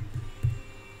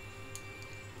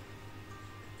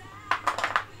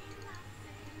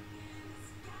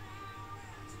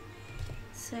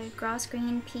 So grass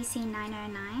green PC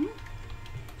 909.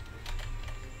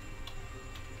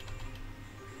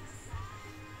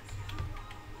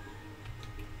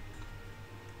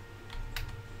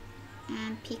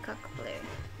 And peacock blue.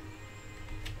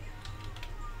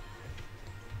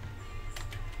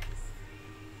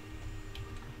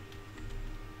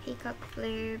 Peacock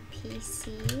blue PC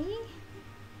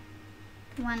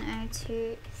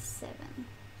 1027.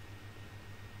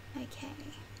 Okay.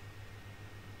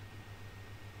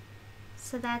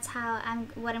 So that's how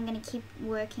what I'm going to keep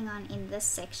working on in this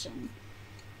section.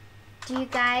 Do you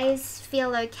guys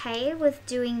feel okay with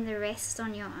doing the rest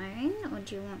on your own, or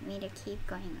do you want me to keep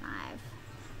going live?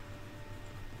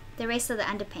 The rest of the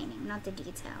underpainting, not the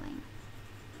detailing.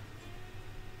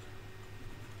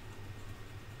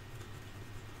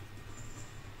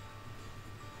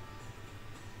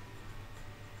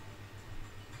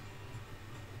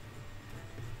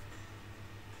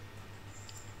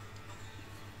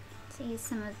 So use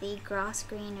some of the grass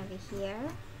green over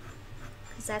here,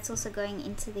 because that's also going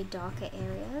into the darker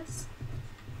areas.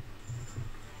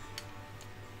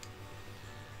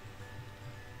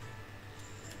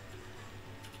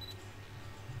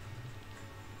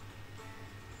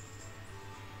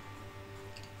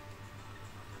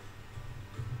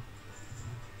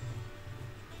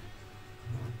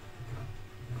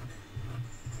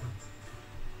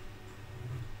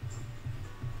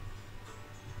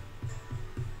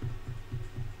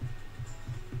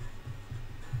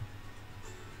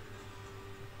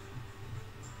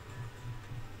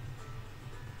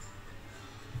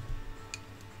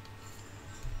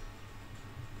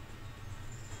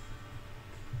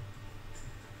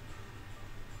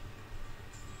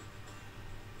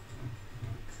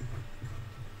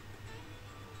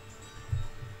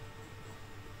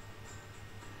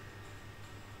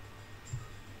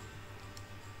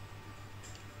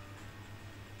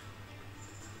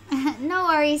 No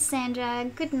worries, Sandra.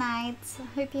 Good night.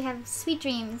 Hope you have sweet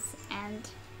dreams and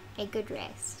a good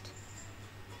rest.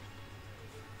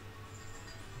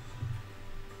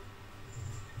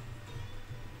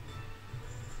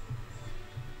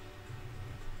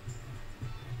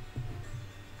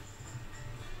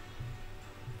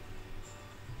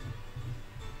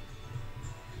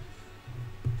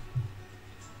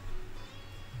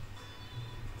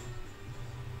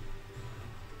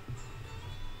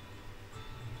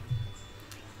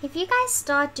 If you guys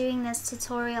start doing this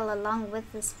tutorial along with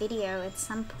this video at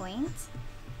some point,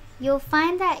 you'll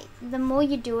find that the more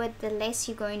you do it, the less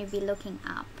you're going to be looking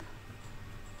up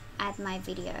at my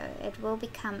video. It will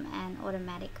become an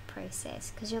automatic process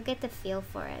because you'll get the feel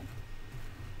for it.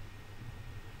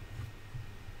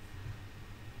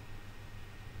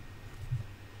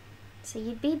 So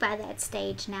you'd be by that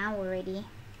stage now already.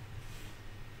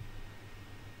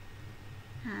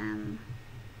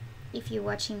 If you're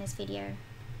watching this video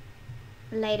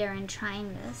later and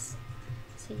trying this,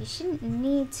 so you shouldn't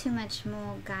need too much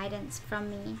more guidance from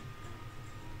me,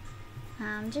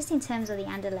 just in terms of the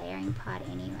underlayering part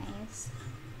anyways.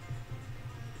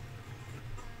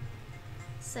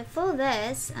 So for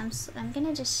this, I'm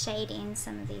gonna just shade in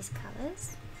some of these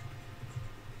colors.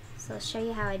 So I'll show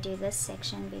you how I do this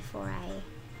section before I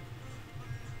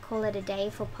call it a day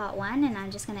for part 1, and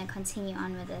I'm just gonna continue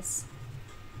on with this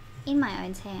in my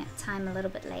own time a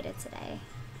little bit later today.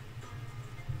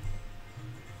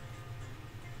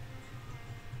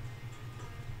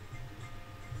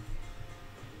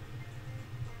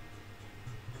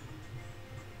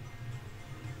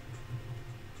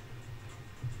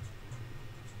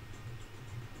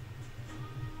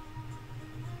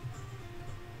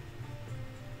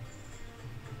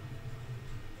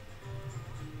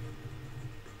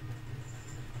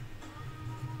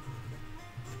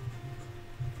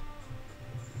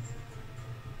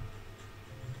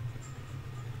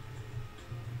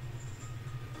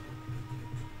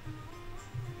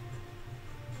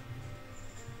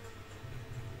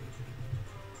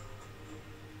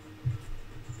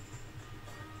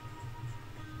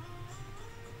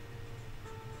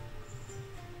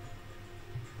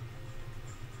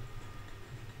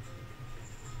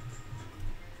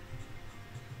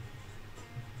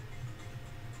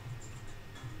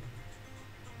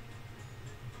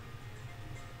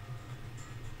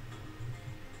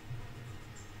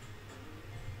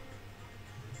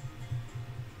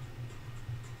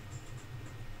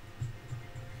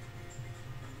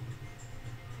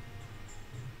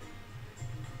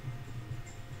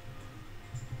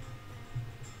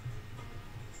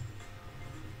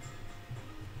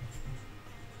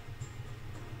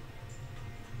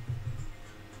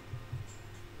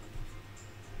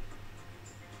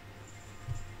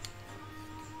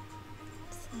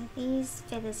 So these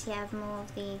feathers here have more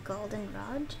of the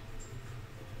goldenrod.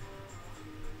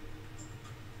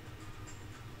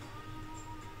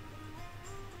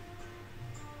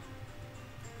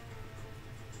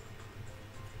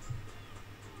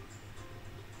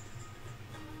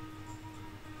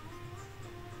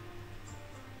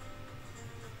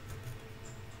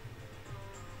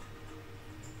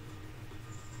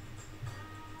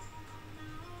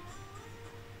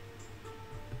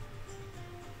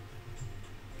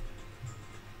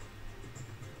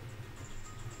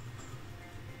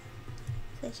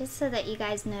 So just so that you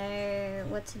guys know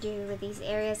what to do with these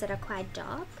areas that are quite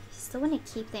dark, you still want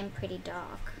to keep them pretty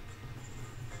dark.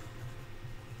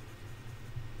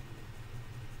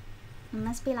 It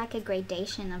must be like a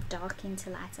gradation of dark into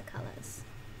lighter colors.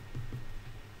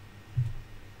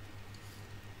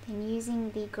 Then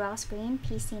using the grass green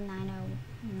PC909,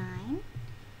 I'm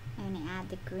going to add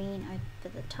the green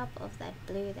over the top of that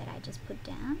blue that I just put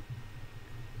down.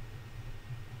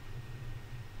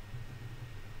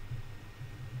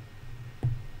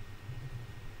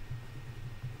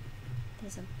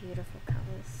 These are beautiful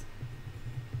colors.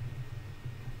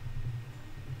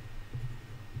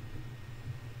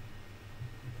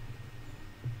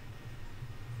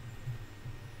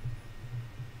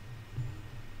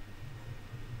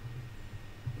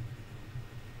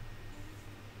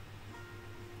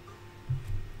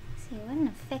 See what an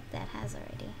effect that has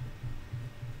already.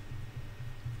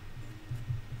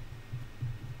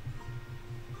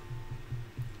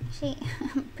 Actually,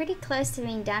 I'm pretty close to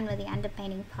being done with the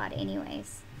underpainting part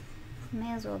anyways. So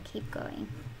may as well keep going.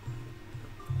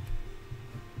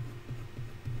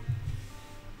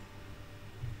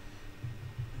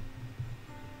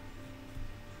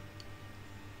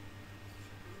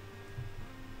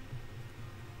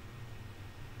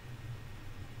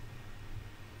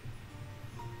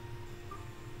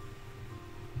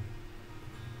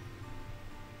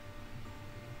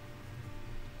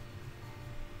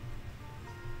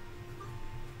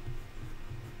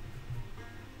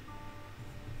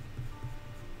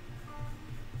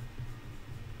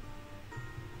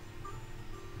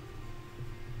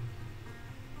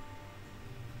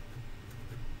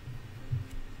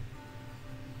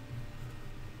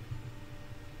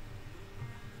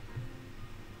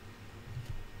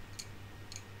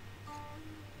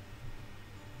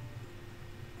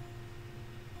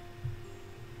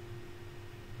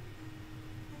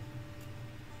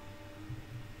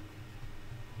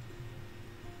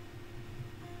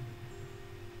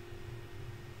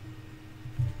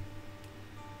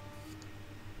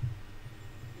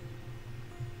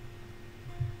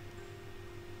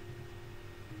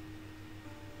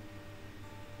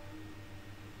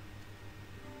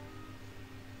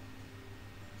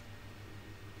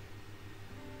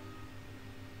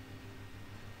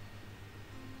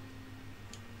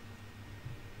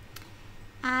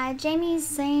 Jamie's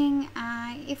saying,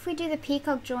 if we do the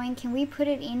peacock drawing, can we put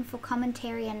it in for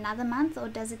commentary another month, or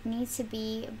does it need to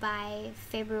be by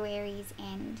February's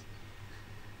end?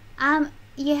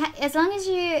 As long as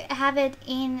you have it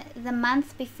in the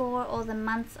month before or the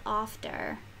month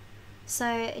after,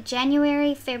 so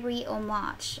January, February, or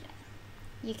March,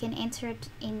 you can enter it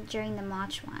in during the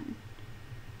March one.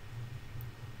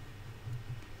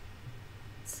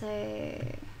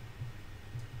 So,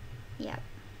 yep.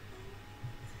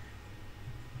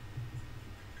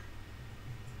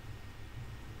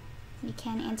 You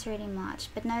can enter it in March,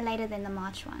 but no later than the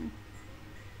March one.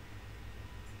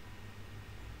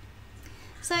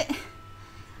 So,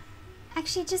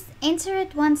 actually just enter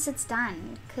it once it's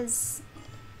done, because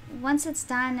once it's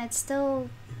done, it's still,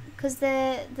 because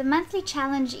the monthly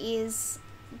challenge is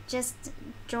just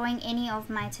drawing any of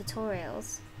my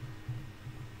tutorials.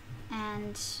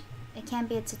 And it can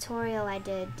be a tutorial I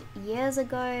did years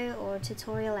ago or a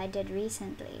tutorial I did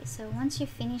recently. So once you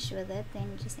finish with it,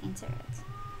 then just enter it.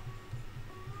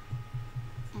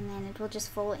 And then it will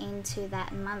just fall into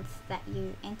that month that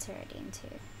you enter it into.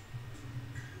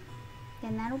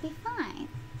 Then that'll be fine.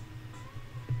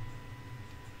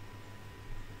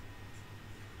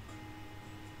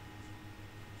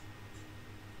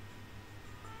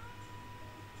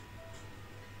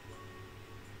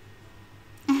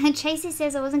 Tracy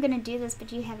says I wasn't going to do this,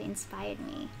 but you have inspired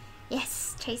me.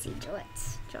 Yes, Tracy, draw it.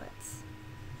 Draw it.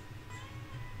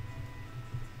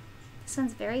 This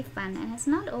one's very fun, and it's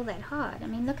not all that hard. I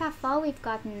mean, look how far we've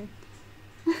gotten.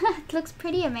 It looks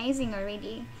pretty amazing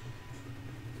already.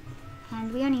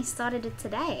 And we only started it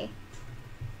today.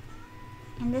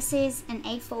 And this is an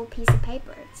A4 piece of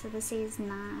paper. So this is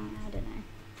I don't know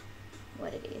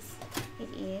what it is. It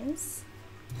is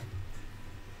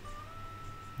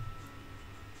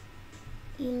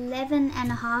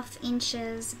 11.5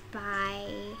 inches by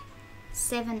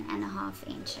 7.5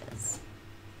 inches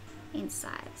in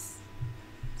size.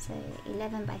 So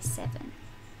 11 by 7.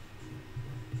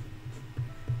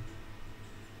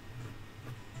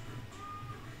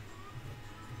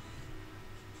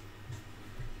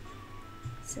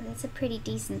 So that's a pretty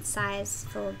decent size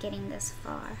for getting this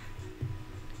far.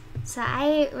 So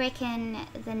I reckon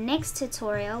the next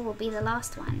tutorial will be the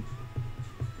last one.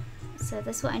 So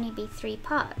this will only be 3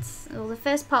 parts. Well, the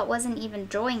first part wasn't even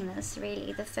drawing this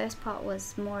really. The first part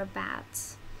was more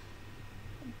about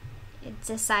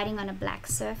deciding on a black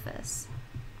surface.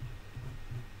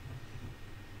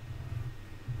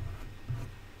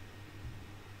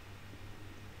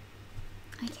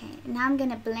 Okay, now I'm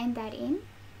gonna blend that in,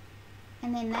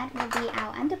 and then that will be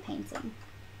our underpainting.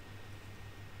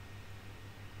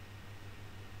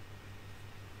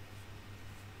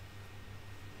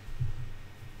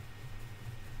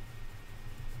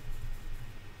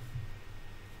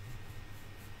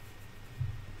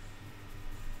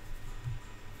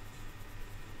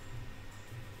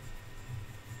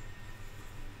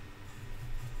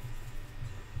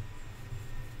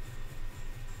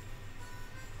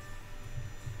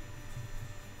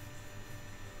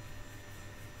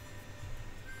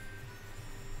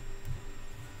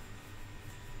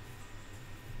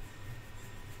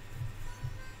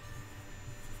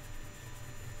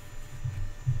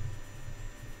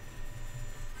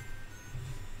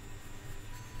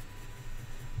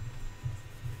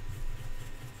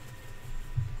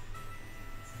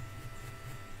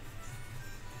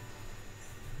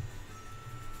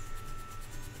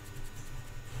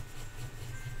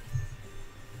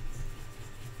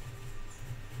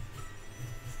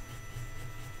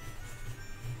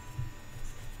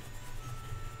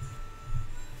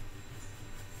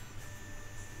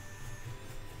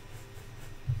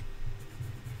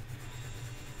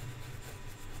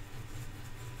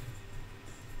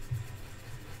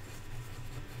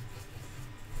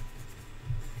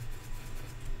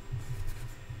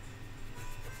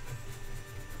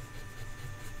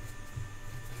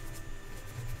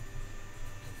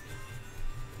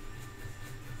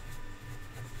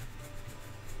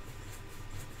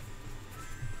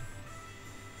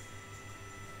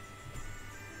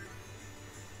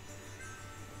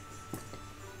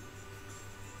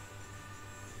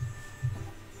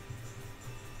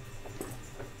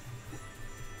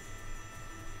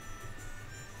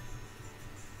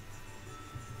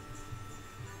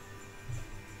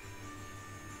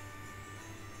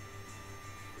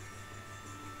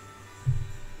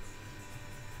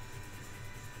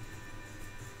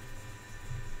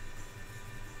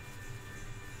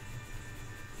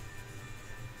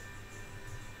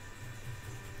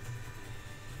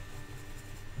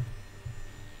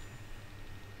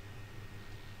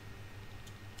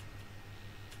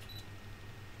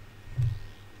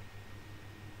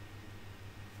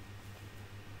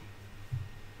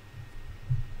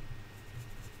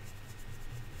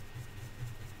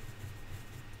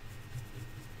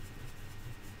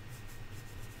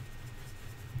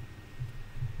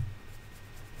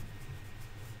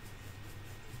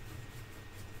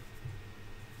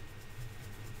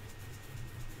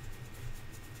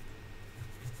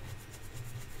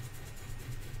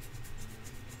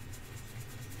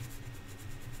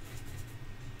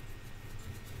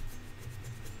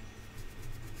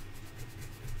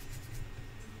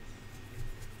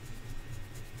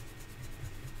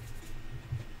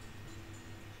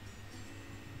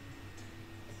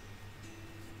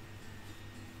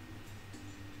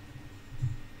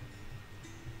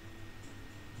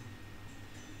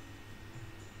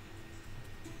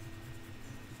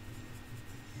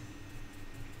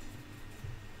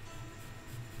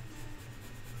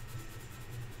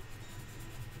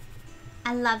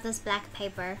 I love this black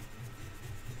paper.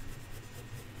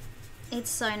 It's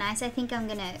so nice. I think I'm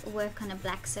gonna work on a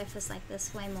black surface like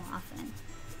this way more often.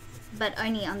 But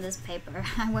only on this paper.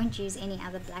 I won't use any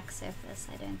other black surface,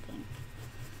 I don't think.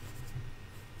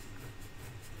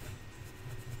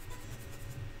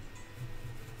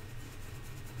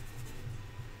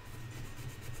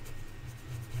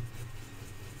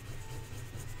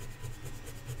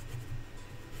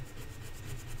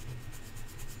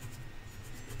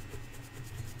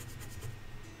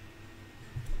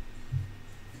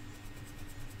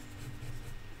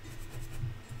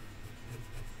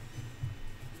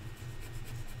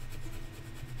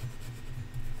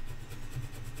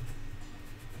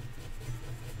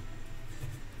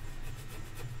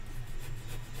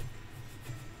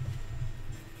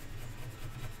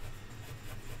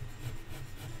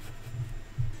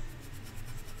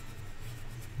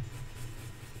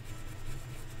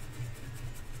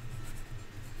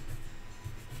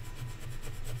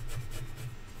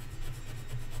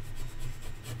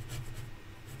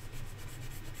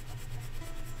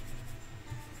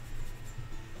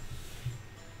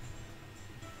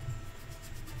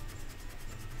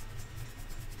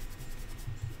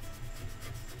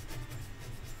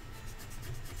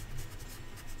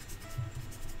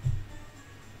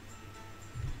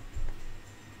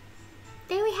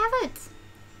 it.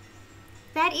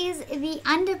 That is the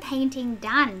underpainting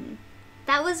done.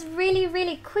 That was really,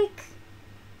 really quick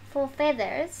for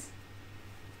feathers.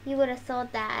 You would have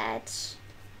thought that...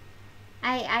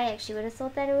 I actually would have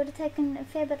thought that it would have taken a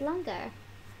fair bit longer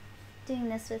doing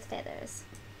this with feathers.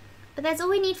 But that's all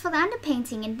we need for the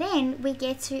underpainting, and then we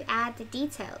get to add the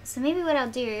detail. So maybe what I'll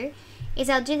do is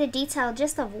I'll do the detail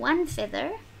just of one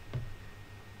feather.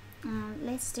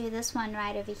 Let's do this one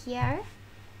right over here,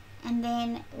 and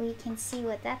then we can see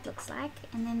what that looks like,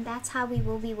 and then that's how we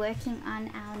will be working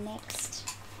on our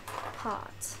next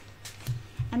part.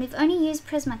 And we've only used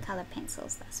Prismacolor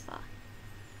pencils thus far.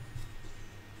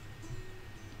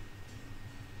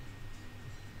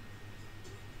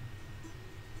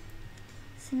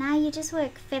 So now you just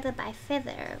work feather by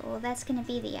feather, or that's going to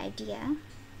be the idea.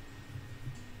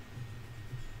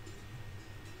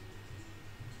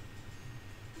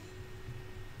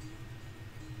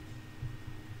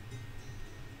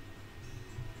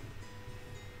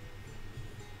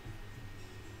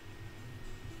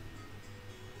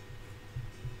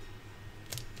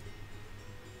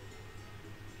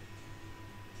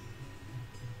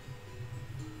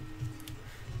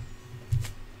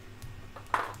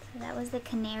 That was the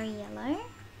canary yellow.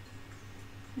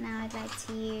 Now I'd like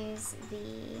to use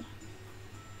the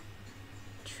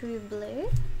true blue.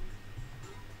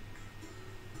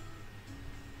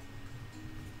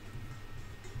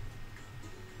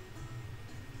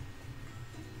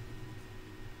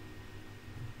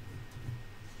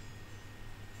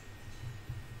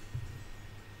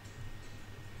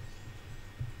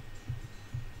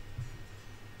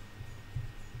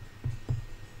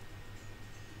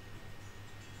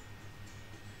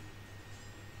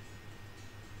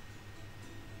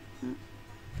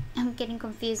 I'm getting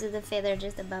confused with the feather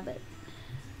just above it.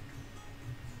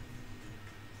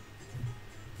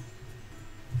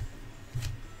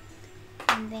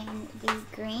 And then the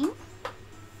green,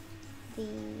 the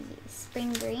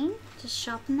spring green, just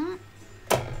sharpen that.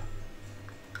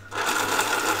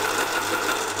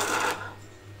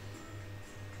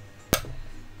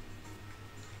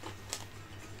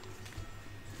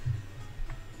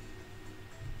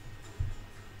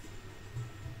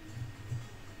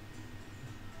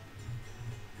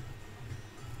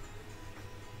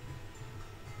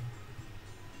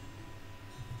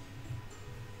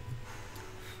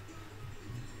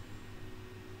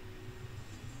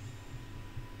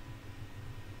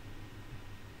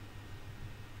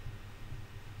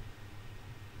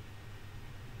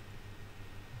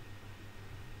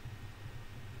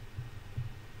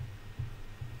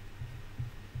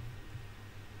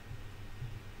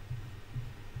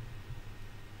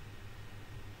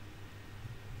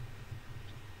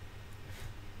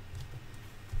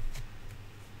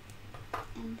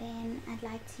 And then I'd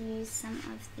like to use some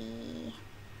of the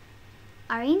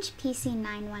orange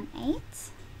PC918.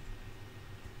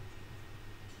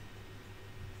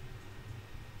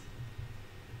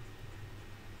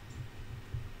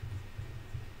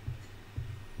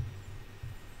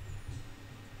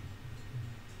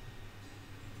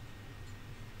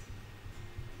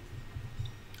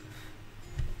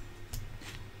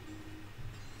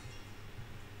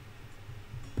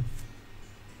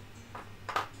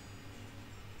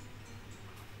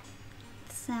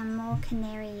 Some more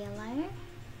canary yellow.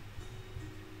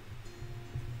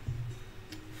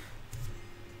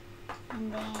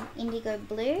 And then indigo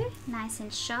blue, nice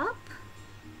and sharp.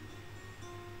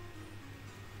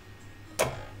 So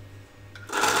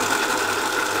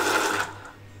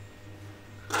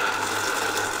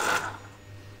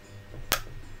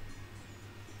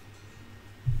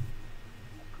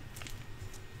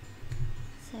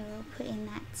we'll put in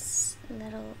that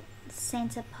little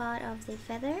center part of the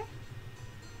feather.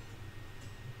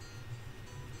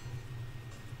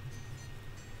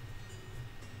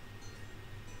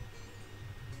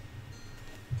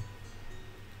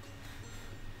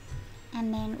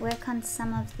 And then work on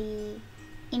some of the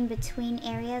in-between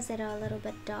areas that are a little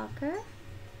bit darker.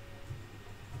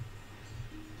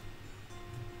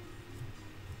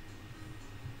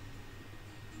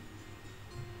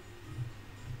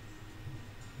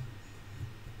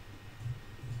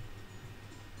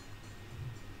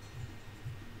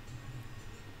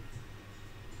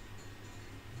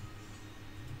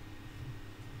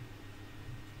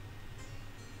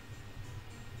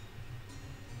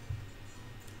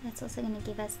 That's also going to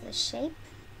give us the shape.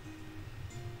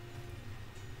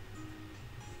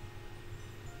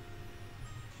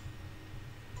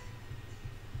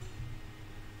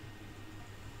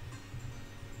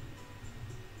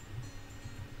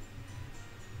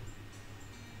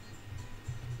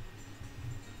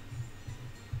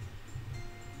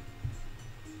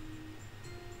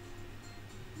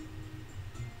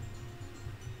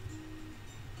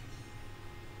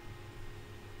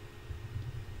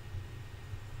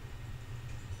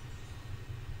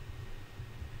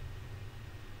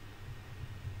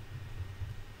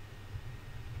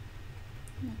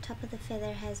 top of the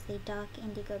feather has the dark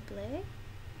indigo blue.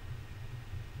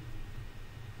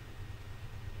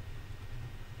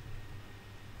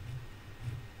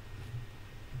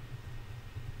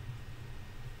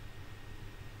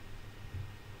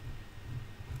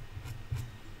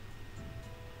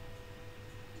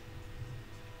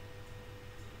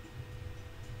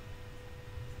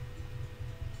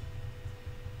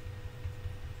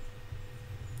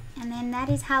 And then that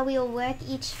is how we'll work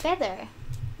each feather.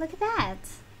 Look at that.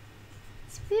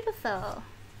 It's beautiful.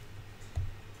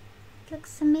 It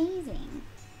looks amazing.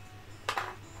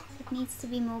 If it needs to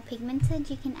be more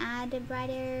pigmented, you can add a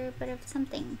brighter bit of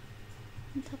something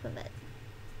on top of it.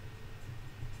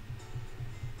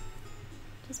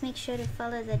 Just make sure to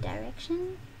follow the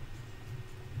direction.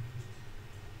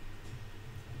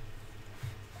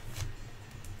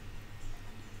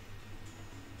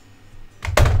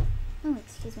 Oh,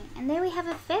 excuse me. And there we have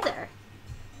a feather.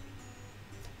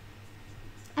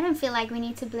 I don't feel like we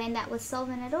need to blend that with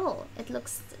solvent at all.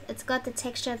 It's got the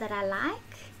texture that I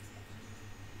like.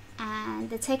 And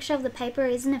the texture of the paper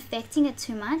isn't affecting it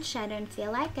too much, I don't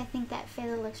feel like. I think that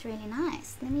feather looks really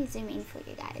nice. Let me zoom in for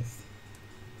you guys.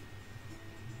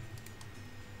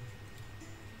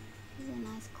 Here's a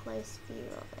nice close view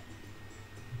of it.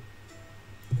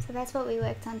 So that's what we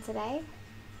worked on today.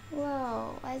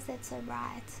 Whoa, why is that so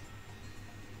bright?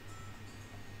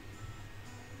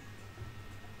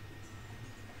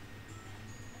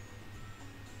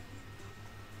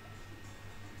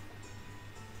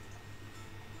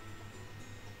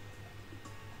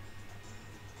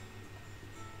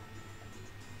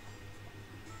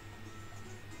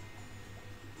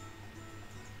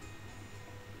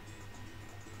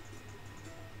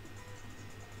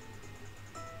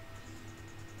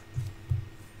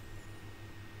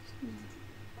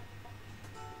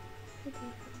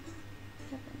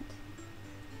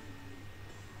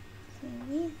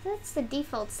 That's the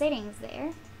default settings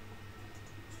there.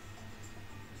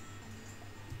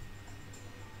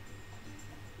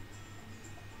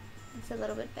 It's a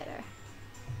little bit better.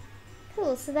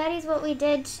 Cool, so that is what we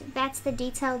did. That's the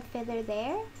detailed feather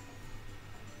there.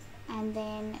 And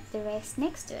then the rest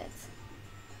next to it.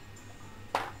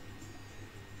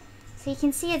 So you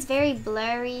can see it's very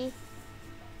blurry,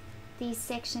 these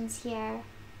sections here.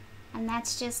 And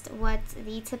that's just what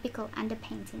the typical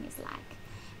underpainting is like.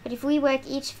 But if we work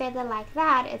each feather like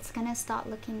that, it's going to start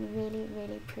looking really,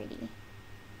 really pretty.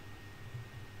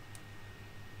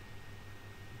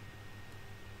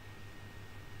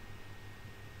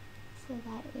 So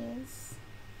that is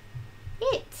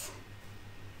it.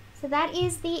 So that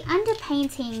is the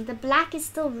underpainting. The black is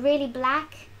still really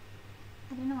black.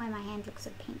 I don't know why my hand looks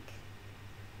so pink.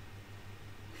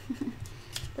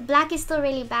 The black is still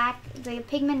really black. The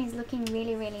pigment is looking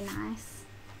really, really nice.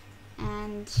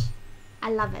 And I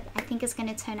love it. I think it's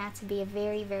going to turn out to be a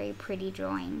very, very pretty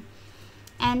drawing.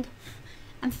 And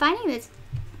I'm finding this,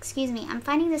 I'm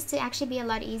finding this to actually be a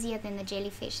lot easier than the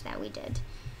jellyfish that we did,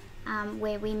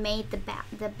 where we made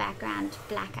the background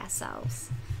black ourselves.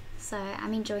 So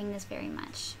I'm enjoying this very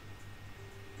much.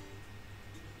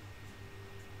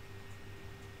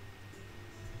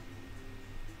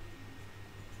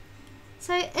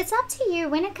 So it's up to you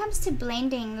when it comes to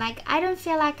blending. Like, I don't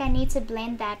feel like I need to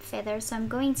blend that feather, so I'm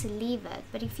going to leave it.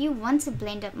 But if you want to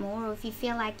blend it more, or if you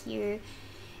feel like you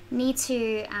need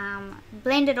to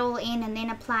blend it all in and then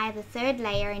apply the third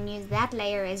layer and use that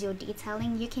layer as your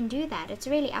detailing, you can do that. It's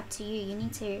really up to you. You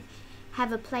need to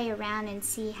have a play around and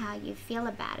see how you feel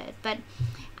about it. But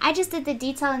I just did the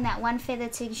detail in that one feather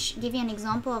to give you an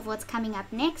example of what's coming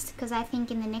up next, because I think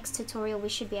in the next tutorial we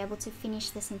should be able to finish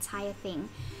this entire thing.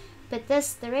 But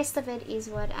the rest of it is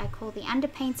what I call the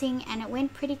underpainting, and it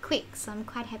went pretty quick, so I'm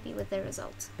quite happy with the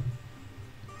result.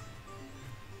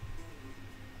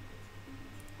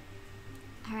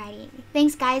 Alrighty,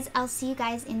 thanks guys, I'll see you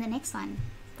guys in the next one.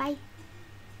 Bye.